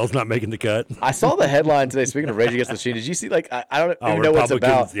assuming Adele's not making the cut. I saw the headline today. Speaking of Rage Against the Machine, did you see? Like, I don't even know what it's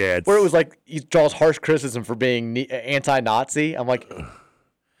about. Yeah, where it was like he draws harsh criticism for being anti-Nazi. I'm like,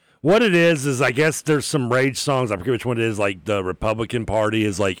 what it is I guess there's some Rage songs. I forget which one it is. Like the Republican Party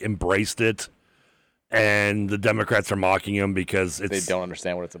has like embraced it, and the Democrats are mocking him because they don't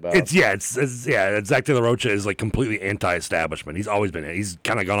understand what it's about. It's Zach De La Rocha is like completely anti-establishment. He's always been. He's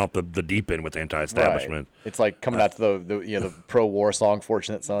kind of gone off the deep end with anti-establishment. Right. It's like coming out to the pro-war song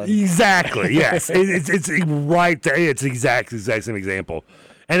 "Fortunate Son." Exactly. Yes. it's right there. It's the exact same example.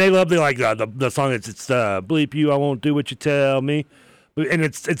 And they love the song. It's bleep you. I won't do what you tell me. And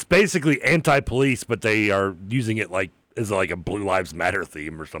it's basically anti-police, but they are using it like as like a Blue Lives Matter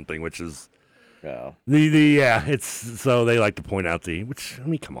theme or something, which is. Yeah. It's so they like to point out which I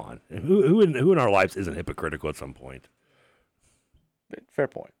mean, come on, who in our lives isn't hypocritical at some point? Fair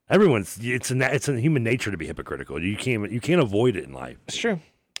point. It's in human nature to be hypocritical. You can't avoid it in life. It's true.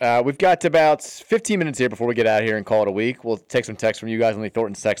 We've got about 15 minutes here before we get out of here and call it a week. We'll take some texts from you guys on the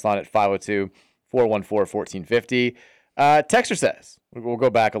Thornton's text line at 502-414-1450. Texter says we'll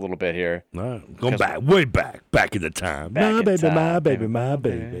go back a little bit here. Go back, way back in the time. My baby, my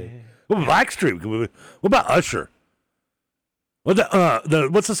baby. What about Blackstreet? What about Usher? What's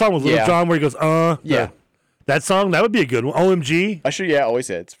the song with Lil Jon where he goes, Yeah. That song, that would be a good one. OMG. Usher, always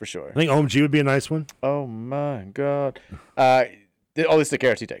hits, for sure. I think OMG would be a nice one. Oh, my God. This is the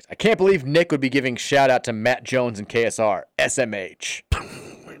KRT text. I can't believe Nick would be giving shout-out to Matt Jones and KSR. SMH.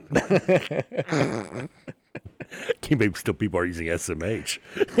 Can't believe still people are using SMH.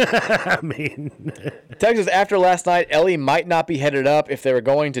 I mean, Texas. After last night, Ellie might not be headed up. If they were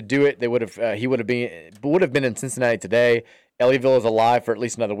going to do it, they would have. He would have been in Cincinnati today. Elleville is alive for at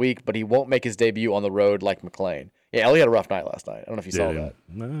least another week, but he won't make his debut on the road like McLean. Yeah, Ellie had a rough night last night. I don't know if you saw that.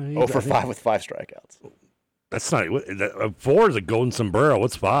 No, 0 for 5 with 5 strikeouts. That's not 4 is a golden sombrero.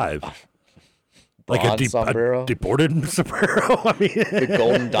 What's 5? Like a sombrero, deported sombrero. I mean, the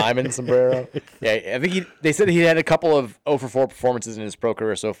golden diamond sombrero. Yeah, I think they said he had a couple of 0 for 4 performances in his pro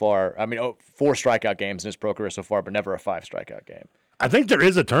career so far. I mean, 4 strikeout games in his pro career so far, but never a 5 strikeout game. I think there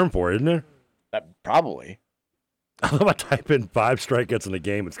is a term for it, isn't there? Probably. I love I type in 5 strikeouts in a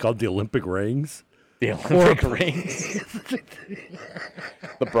game. It's called the Olympic rings. The Olympic rings.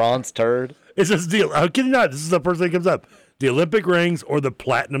 The bronze turd. It's just deal. I'm kidding not. This is the first thing that comes up. The Olympic rings or the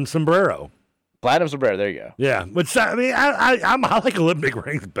platinum sombrero. Platinum sombrero, there you go. Yeah, but I mean, I like Olympic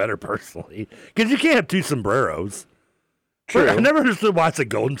rings better personally because you can't have 2 sombreros. True. I never understood why it's a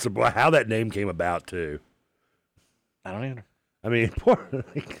golden sombrero. How that name came about too. I don't either. I mean,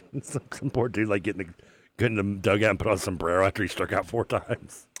 some poor dude like getting in the dugout and put on a sombrero after he struck out 4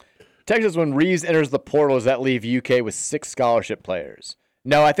 times. Texas, when Reeves enters the portal, does that leave UK with 6 scholarship players?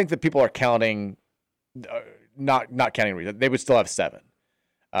 No, I think that people are counting, not counting Reeves. They would still have 7.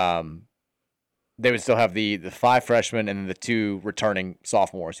 They would still have the 5 freshmen and then the 2 returning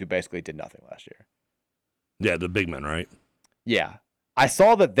sophomores who basically did nothing last year. Yeah, the big men, right? Yeah. I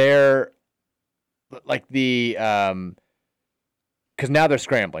saw that they're like the because now they're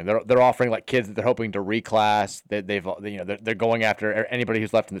scrambling. They're offering like kids that they're hoping to reclass. They're going after anybody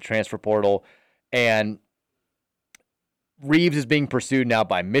who's left in the transfer portal, and Reeves is being pursued now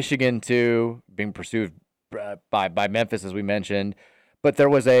by Michigan too, being pursued by Memphis as we mentioned. But there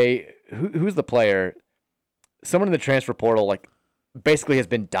was who's the player? Someone in the transfer portal like basically has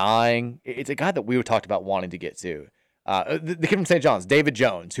been dying. It's a guy that we talked about wanting to get to. The kid from St. John's, David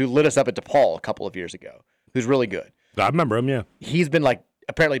Jones, who lit us up at DePaul a couple of years ago, who's really good. I remember him, yeah. He's been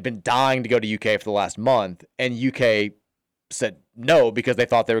apparently been dying to go to UK for the last month, and UK said no because they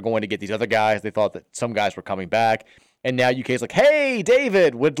thought they were going to get these other guys. They thought that some guys were coming back, and now UK's like, hey,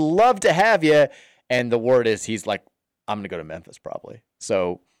 David, would love to have you. And the word is he's like, I'm going to go to Memphis probably.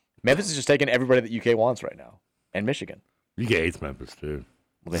 So Memphis is just taking everybody that UK wants right now, and Michigan. UK hates Memphis too.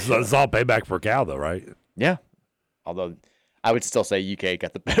 It's all payback for Cal, though, right? Yeah. Although I would still say UK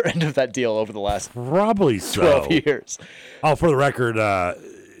got the better end of that deal over the last probably 12 years. Oh, for the record,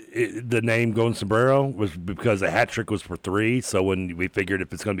 the name Golden Sombrero was because a hat trick was for 3. So when we figured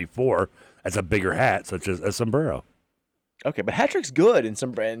if it's going to be 4, that's a bigger hat, such as a sombrero. Okay, but hat trick's good,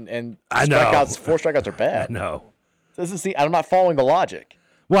 and I know. 4 strikeouts are bad. No, I'm not following the logic.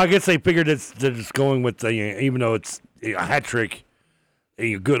 Well, I guess they figured they're just going with even though it's a hat trick.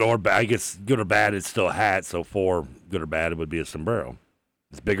 Good or bad, I guess good or bad, it's still a hat. So 4, good or bad, it would be a sombrero.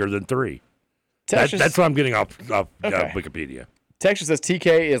 It's bigger than 3. That's what I'm getting off Wikipedia. Texas says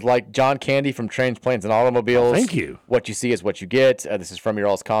TK is like John Candy from Trains, Planes, and Automobiles. Thank you. What you see is what you get. This is from your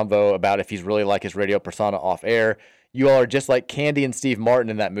all's convo about if he's really like his radio persona off air. You all are just like Candy and Steve Martin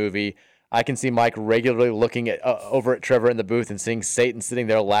in that movie. I can see Mike regularly looking over at Trevor in the booth and seeing Satan sitting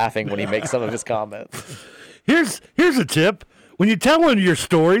there laughing when he makes some of his comments. Here's a tip. When you tell one of your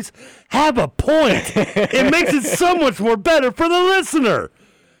stories, have a point. It makes it so much more better for the listener.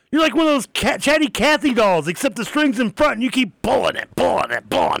 You're like one of those chatty Cathy dolls, except the string's in front and you keep pulling it.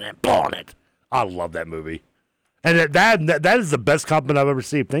 I love that movie. And that is the best compliment I've ever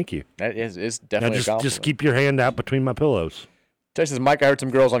received. Thank you. That is definitely a compliment. Just keep your hand out between my pillows. Texas Mike, I heard some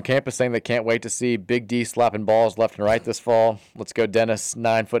girls on campus saying they can't wait to see Big D slapping balls left and right this fall. Let's go, Dennis.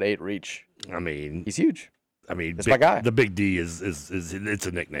 9'8" reach. I mean, he's huge. I mean, that's my guy. The Big D is it's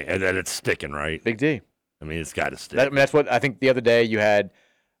a nickname, and it's sticking, right? Big D. I mean, it's got to stick. That's what I think. The other day you had,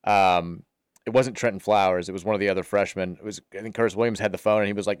 it wasn't Trenton Flowers. It was one of the other freshmen. It was, I think Curtis Williams had the phone, and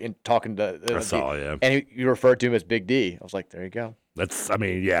he was like talking to. I saw, yeah. And you referred to him as Big D. I was like, there you go. I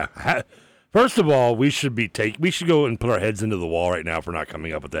mean, yeah. First of all, we should go and put our heads into the wall right now for not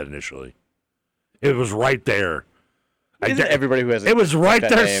coming up with that initially. It was right there. Everybody who has it was right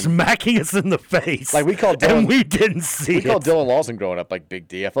there name. Smacking us in the face. Like we called Dylan, and we didn't see it. We called Dylan Lawson growing up like Big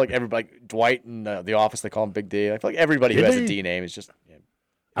D. I feel like everybody, like Dwight in The Office, they call him Big D. I feel like everybody who has a D name is just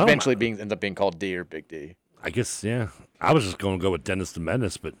eventually ends up being called D or Big D. I guess, yeah. I was just going to go with Dennis the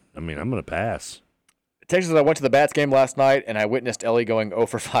Menace, but I mean, I'm going to pass. Texas, I went to the Bats game last night, and I witnessed Ellie going 0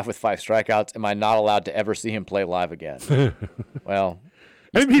 for 5 with 5 strikeouts. Am I not allowed to ever see him play live again? Well...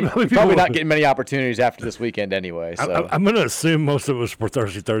 He's probably not getting many opportunities after this weekend anyway. So. I'm going to assume most of it was for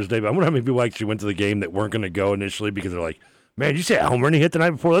Thursday, but I wonder how many people actually went to the game that weren't going to go initially because they're like, man, you say a home run he hit the night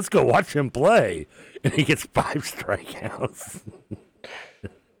before? Let's go watch him play. And he gets 5 strikeouts.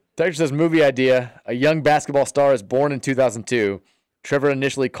 Texas says, movie idea. A young basketball star is born in 2002. Trevor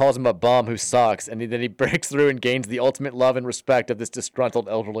initially calls him a bum who sucks, and then he breaks through and gains the ultimate love and respect of this disgruntled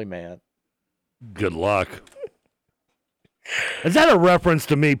elderly man. Good luck. Is that a reference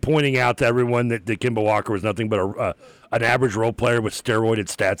to me pointing out to everyone that Kemba Walker was nothing but an average role player with steroided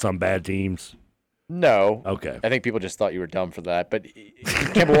stats on bad teams? No. Okay. I think people just thought you were dumb for that. But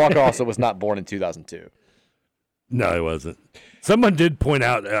Kemba Walker also was not born in 2002. No, he wasn't. Someone did point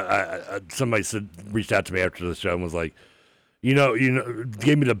out, somebody reached out to me after the show and was like, you know,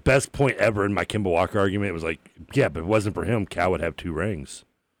 gave me the best point ever in my Kemba Walker argument. It was like, yeah, but if it wasn't for him, Cal would have 2 rings.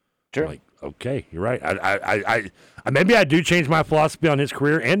 Sure. I'm like, okay, you're right. I maybe I do change my philosophy on his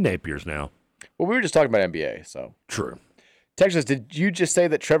career and Napier's now. Well, we were just talking about NBA, so. True. Texas, did you just say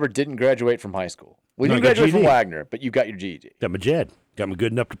that Trevor didn't graduate from high school? Well, you graduated from Wagner, but you got your GED. Got my JED. Got my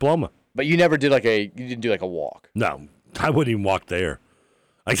good enough diploma. But you never did you didn't do a walk. No, I wouldn't even walk there.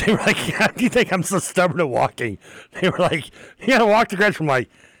 Like they were like, how do you think I'm so stubborn at walking? They were like, you got to walk to graduate. I'm like,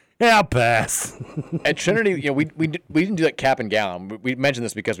 yeah, I'll pass. At Trinity, we didn't do cap and gown. We mentioned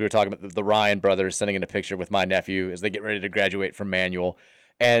this because we were talking about the Ryan brothers sending in a picture with my nephew as they get ready to graduate from Manual.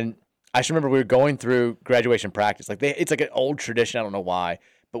 And I just remember we were going through graduation practice. It's like an old tradition. I don't know why,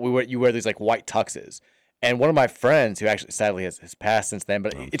 but you wear these like white tuxes. And one of my friends, who actually sadly has passed since then,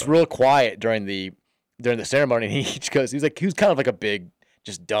 but it's real quiet during the ceremony. And he was kind of like a big,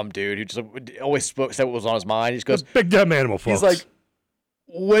 just dumb dude who just always said what was on his mind. He just goes, big dumb animal, folks. He's like,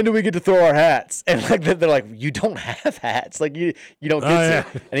 when do we get to throw our hats? And like they're like, you don't have hats. Like you don't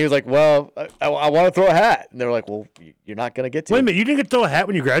get to. And he was like, well, I want to throw a hat. And they were like, well, you're not going to get to. Wait a minute, you didn't get to throw a hat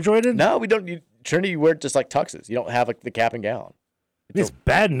when you graduated? No, we don't. Trinity, you wear just like tuxes. You don't have like the cap and gown. It's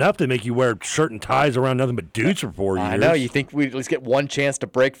bad enough to make you wear shirt and ties around nothing but dudes for 4 years. I know. You think we'd at least get one chance to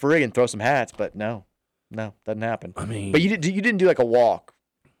break free and throw some hats, but no, doesn't happen. I mean, but you didn't do like a walk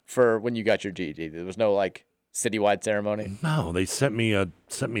for when you got your GED. There was no like citywide ceremony. No, they sent me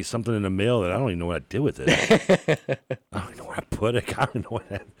something in the mail that I don't even know what I did with it. I don't even know where I put it. I don't know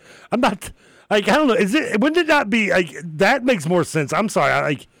what I'm not like. I don't know. Wouldn't it not be like that? Makes more sense. I'm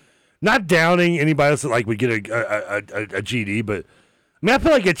sorry. Not downing anybody else that like would get a GED, but I mean I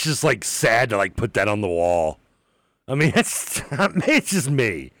feel like it's just like sad to like put that on the wall. I mean it's just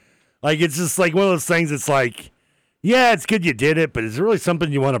me. Like it's just like one of those things. It's like, yeah, it's good you did it, but is it really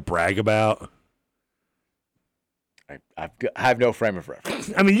something you want to brag about? I have no frame of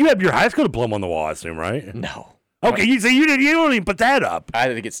reference. I mean, you have your high school diploma on the wall, I assume, right? No. Okay, you don't even put that up. I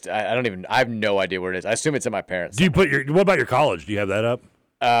think it's. I don't even. I have no idea where it is. I assume it's in my parents. Do you put your? What about your college? Do you have that up?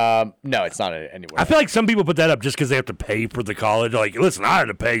 No, it's not anywhere. I feel like some people put that up just because they have to pay for the college. Like, listen, I had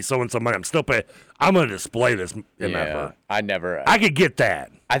to pay so and so money. I'm still paying. I'm going to display this. Yeah, I never. I could get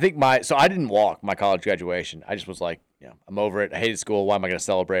that. I think so I didn't walk my college graduation. I just was like, I'm over it. I hated school. Why am I going to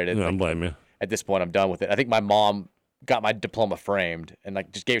celebrate it? No, I don't blame you. At this point, I'm done with it. I think my mom got my diploma framed and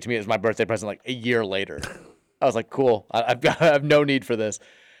like just gave it to me as my birthday present like a year later. I was like, cool. I have no need for this.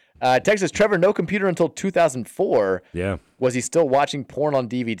 Texas, Trevor, no computer until 2004. Yeah. Was he still watching porn on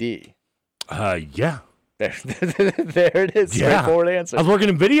DVD? Yeah. There it is. Yeah. Straightforward answer. I was working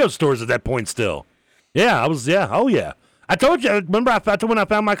in video stores at that point still. Yeah, I was. Yeah. Oh, yeah. I told you. Remember, when I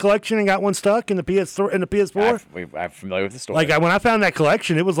found my collection and got one stuck in the PS4. I'm familiar with the story. Like when I found that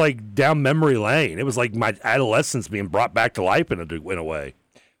collection, it was like down memory lane. It was like my adolescence being brought back to life in a way.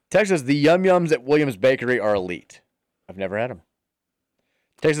 Texas, the Yum Yums at Williams Bakery are elite. I've never had them.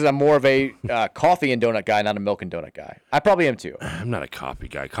 Texas, I'm more of a coffee and donut guy, not a milk and donut guy. I probably am too. I'm not a coffee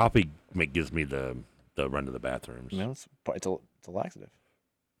guy. Coffee gives me the run to the bathrooms. No, it's a laxative.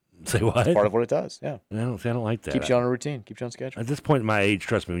 Say what? It's part of what it does. Yeah. I don't like that. Keeps you on a routine. Keeps you on schedule. At this point in my age,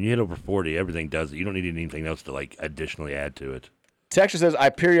 trust me, when you hit over 40, everything does it. You don't need anything else to like additionally add to it. Texture says,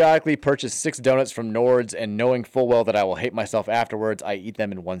 I periodically purchase 6 donuts from Nord's, and knowing full well that I will hate myself afterwards, I eat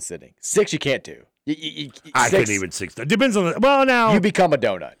them in one sitting. 6 you can't do. I couldn't even 6. It depends on now. You become a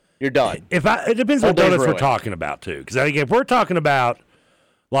donut. You're done. It depends on what donuts we're talking about too. Because I think if we're talking about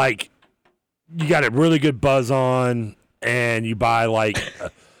like you got a really good buzz on and you buy like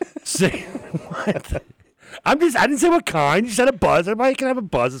what? I didn't say what kind. You said a buzz. Everybody can have a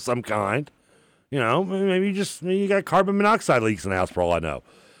buzz of some kind. You know, maybe you got carbon monoxide leaks in the house for all I know.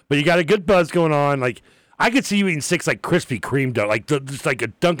 But you got a good buzz going on. Like I could see you eating 6 like Krispy Kreme donuts, like just like a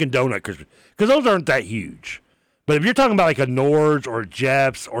Dunkin' Donut Krispy, because those aren't that huge. But if you're talking about like a Nord's or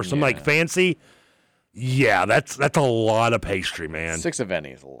Jeff's or some like fancy, yeah, that's a lot of pastry, man. 6 of any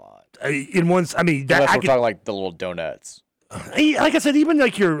is a lot. In one, I mean, we're talking like the little donuts. Like I said, even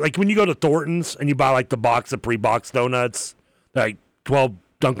like when you go to Thornton's and you buy like the box of pre-boxed donuts, like 12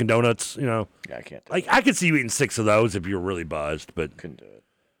 Dunkin' Donuts, you know. Yeah, I can't. Like I could see you eating 6 of those if you're really buzzed, but couldn't do it.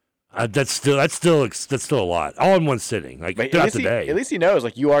 That's still a lot, all in one sitting, like throughout the day. At least he knows,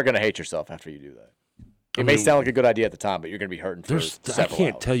 like you are going to hate yourself after you do that. It may sound like a good idea at the time, but you're going to be hurting for several I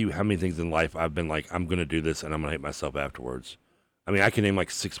can't hours. tell you how many things in life I've been like, I'm going to do this and I'm going to hate myself afterwards. I mean, I can name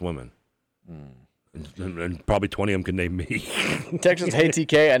like 6 women. And probably 20 of them can name me. Texas, hey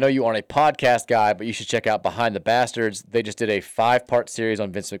TK, I know you aren't a podcast guy, but you should check out Behind the Bastards. They just did a 5-part series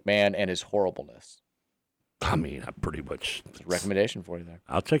on Vince McMahon and his horribleness. I mean, I'm pretty much it's a recommendation for you there.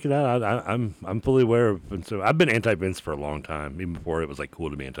 I'll check it out. I'm fully aware of Vince. I've been anti-Vince for a long time, even before it was like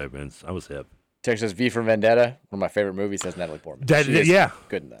cool to be anti-Vince. I was hip. Texas, V for Vendetta, one of my favorite movies, has Natalie Portman. Yeah,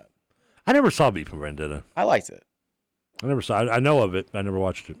 good in that. I never saw V for Vendetta. I liked it. I never saw it. I know of it. I never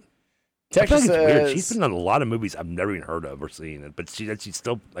watched it. Texas it's weird. She's been on a lot of movies I've never even heard of or seen it, but she's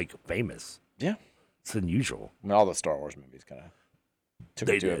still like famous. Yeah, it's unusual. I mean, all the Star Wars movies kind of took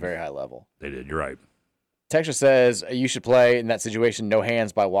it to a very high level. They did. You're right. Texas says you should play in that situation. No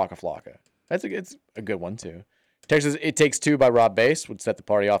Hands by Waka Flocka. It's a good one too. Texas, It Takes Two by Rob Bass would set the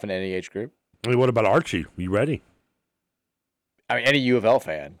party off in any age group. I mean, what about Archie? Are you ready? I mean, any U of L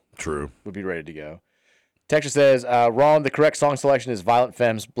fan. True. Would be ready to go. Texture says, Ron, the correct song selection is Violent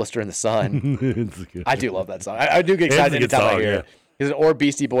Femmes, Blister in the Sun. I do love that song. I do get excited anytime I hear it. Or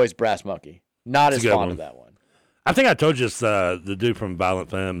Beastie Boys, Brass Monkey. Not as fond of that one. I think I told you this, the dude from Violent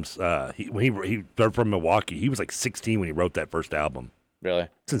Femmes, they're from Milwaukee. He was like 16 when he wrote that first album. Really?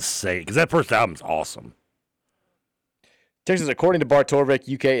 It's insane, because that first album's awesome. Texas, according to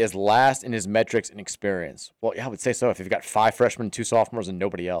Bartorvik, UK is last in his metrics and experience. Well, yeah, I would say so if you've got 5 freshmen, 2 sophomores, and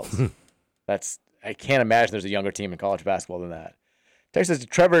nobody else. I can't imagine there's a younger team in college basketball than that. Texas,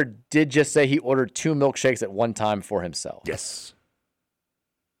 Trevor did just say he ordered 2 milkshakes at one time for himself. Yes.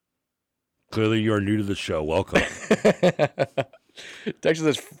 Clearly, you are new to the show. Welcome. Texas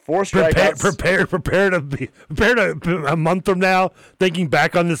has 4 strikeouts. Prepare to a month from now, thinking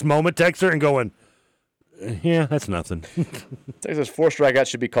back on this moment, Texter, and going, yeah, that's nothing. Texas 4 strikeouts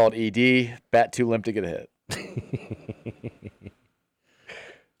should be called ED. Bat too limp to get a hit.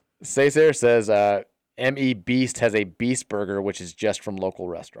 Cesar says ME Beast has a Beast Burger, which is just from local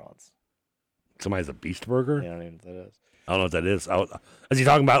restaurants. Somebody has a Beast Burger? Yeah, I don't even know what that is. I don't know what that is. Is he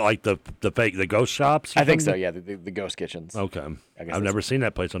talking about like the ghost shops? I think so, yeah, the ghost kitchens. Okay. I've never seen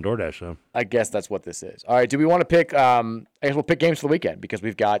that place on DoorDash, though. I guess that's what this is. All right, do we want to pick, I guess we'll pick games for the weekend because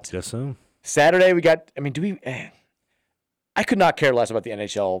we've got. Guess so. Saturday, we got, I could not care less about the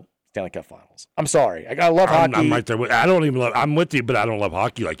NHL Stanley Cup Finals. I'm sorry. I love hockey. I'm right there. I'm with you, but I don't love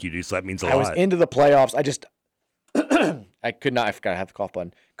hockey like you do, so that means a lot. I was into the playoffs. I just, I forgot I have the cough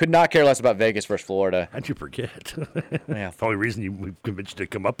button. Could not care less about Vegas versus Florida. How'd you forget? Yeah. The only reason we convinced you to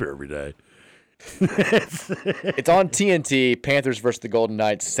come up here every day. It's on TNT, Panthers versus the Golden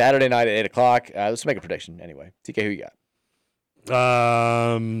Knights, Saturday night at 8 o'clock. Let's make a prediction anyway. TK, who you got?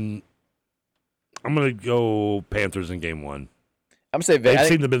 I'm going to go Panthers in game 1. I'm going to say Vegas. They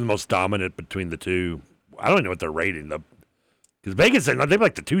seem to have been the most dominant between the two. I don't even know what they're rating. Because Vegas, they were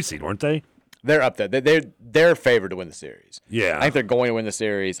like the 2 seed, weren't they? They're up there. They're favored to win the series. Yeah. I think they're going to win the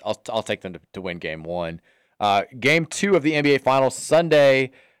series. I'll take them to win game 1. Game 2 of the NBA Finals,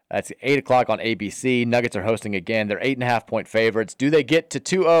 Sunday. That's 8 o'clock on ABC. Nuggets are hosting again. They're 8.5-point favorites. Do they get to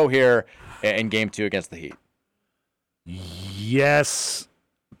 2-0 here in game 2 against the Heat? Yes,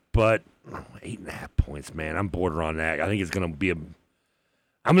 but 8.5 points, man. I'm border on that. I think it's going to be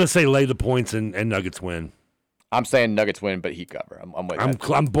I'm going to say lay the points and Nuggets win. I'm saying Nuggets win, but Heat cover.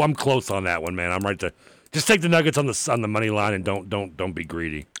 I'm close on that one, man. I'm right there. Just take the Nuggets on the money line and don't be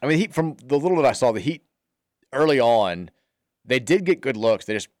greedy. I mean, Heat, from the little that I saw, the Heat early on, they did get good looks.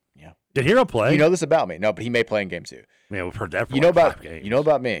 They just Did Hero play? You know this about me. No, but he may play in game 2. Man, we've heard that for 5 games. You know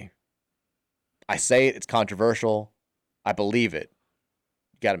about me. I say it. It's controversial. I believe it.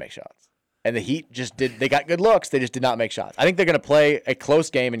 You got to make shots. And the Heat they got good looks. They just did not make shots. I think they're going to play a close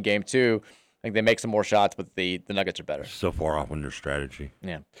game in game 2. I think they make some more shots, but the Nuggets are better. So far off on their strategy.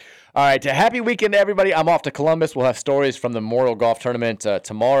 Yeah. All right. Happy weekend, everybody. I'm off to Columbus. We'll have stories from the Memorial Golf Tournament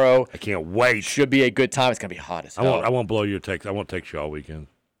tomorrow. I can't wait. Should be a good time. It's going to be hot as hell. I won't blow your text. I won't text you all weekend.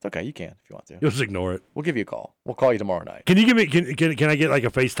 It's okay. You can if you want to. You'll just ignore it. We'll give you a call. We'll call you tomorrow night. Can you give me? Can I get like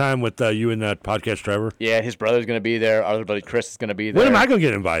a FaceTime with you and that podcast Trevor? Yeah, his brother's going to be there. Our other buddy Chris is going to be there. When am I going to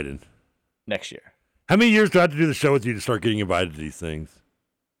get invited? Next year. How many years do I have to do the show with you to start getting invited to these things?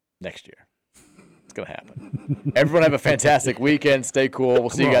 Next year. It's going to happen. Everyone have a fantastic weekend. Stay cool. We'll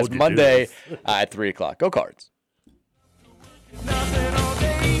see you guys Monday at 3 o'clock. Go Cards.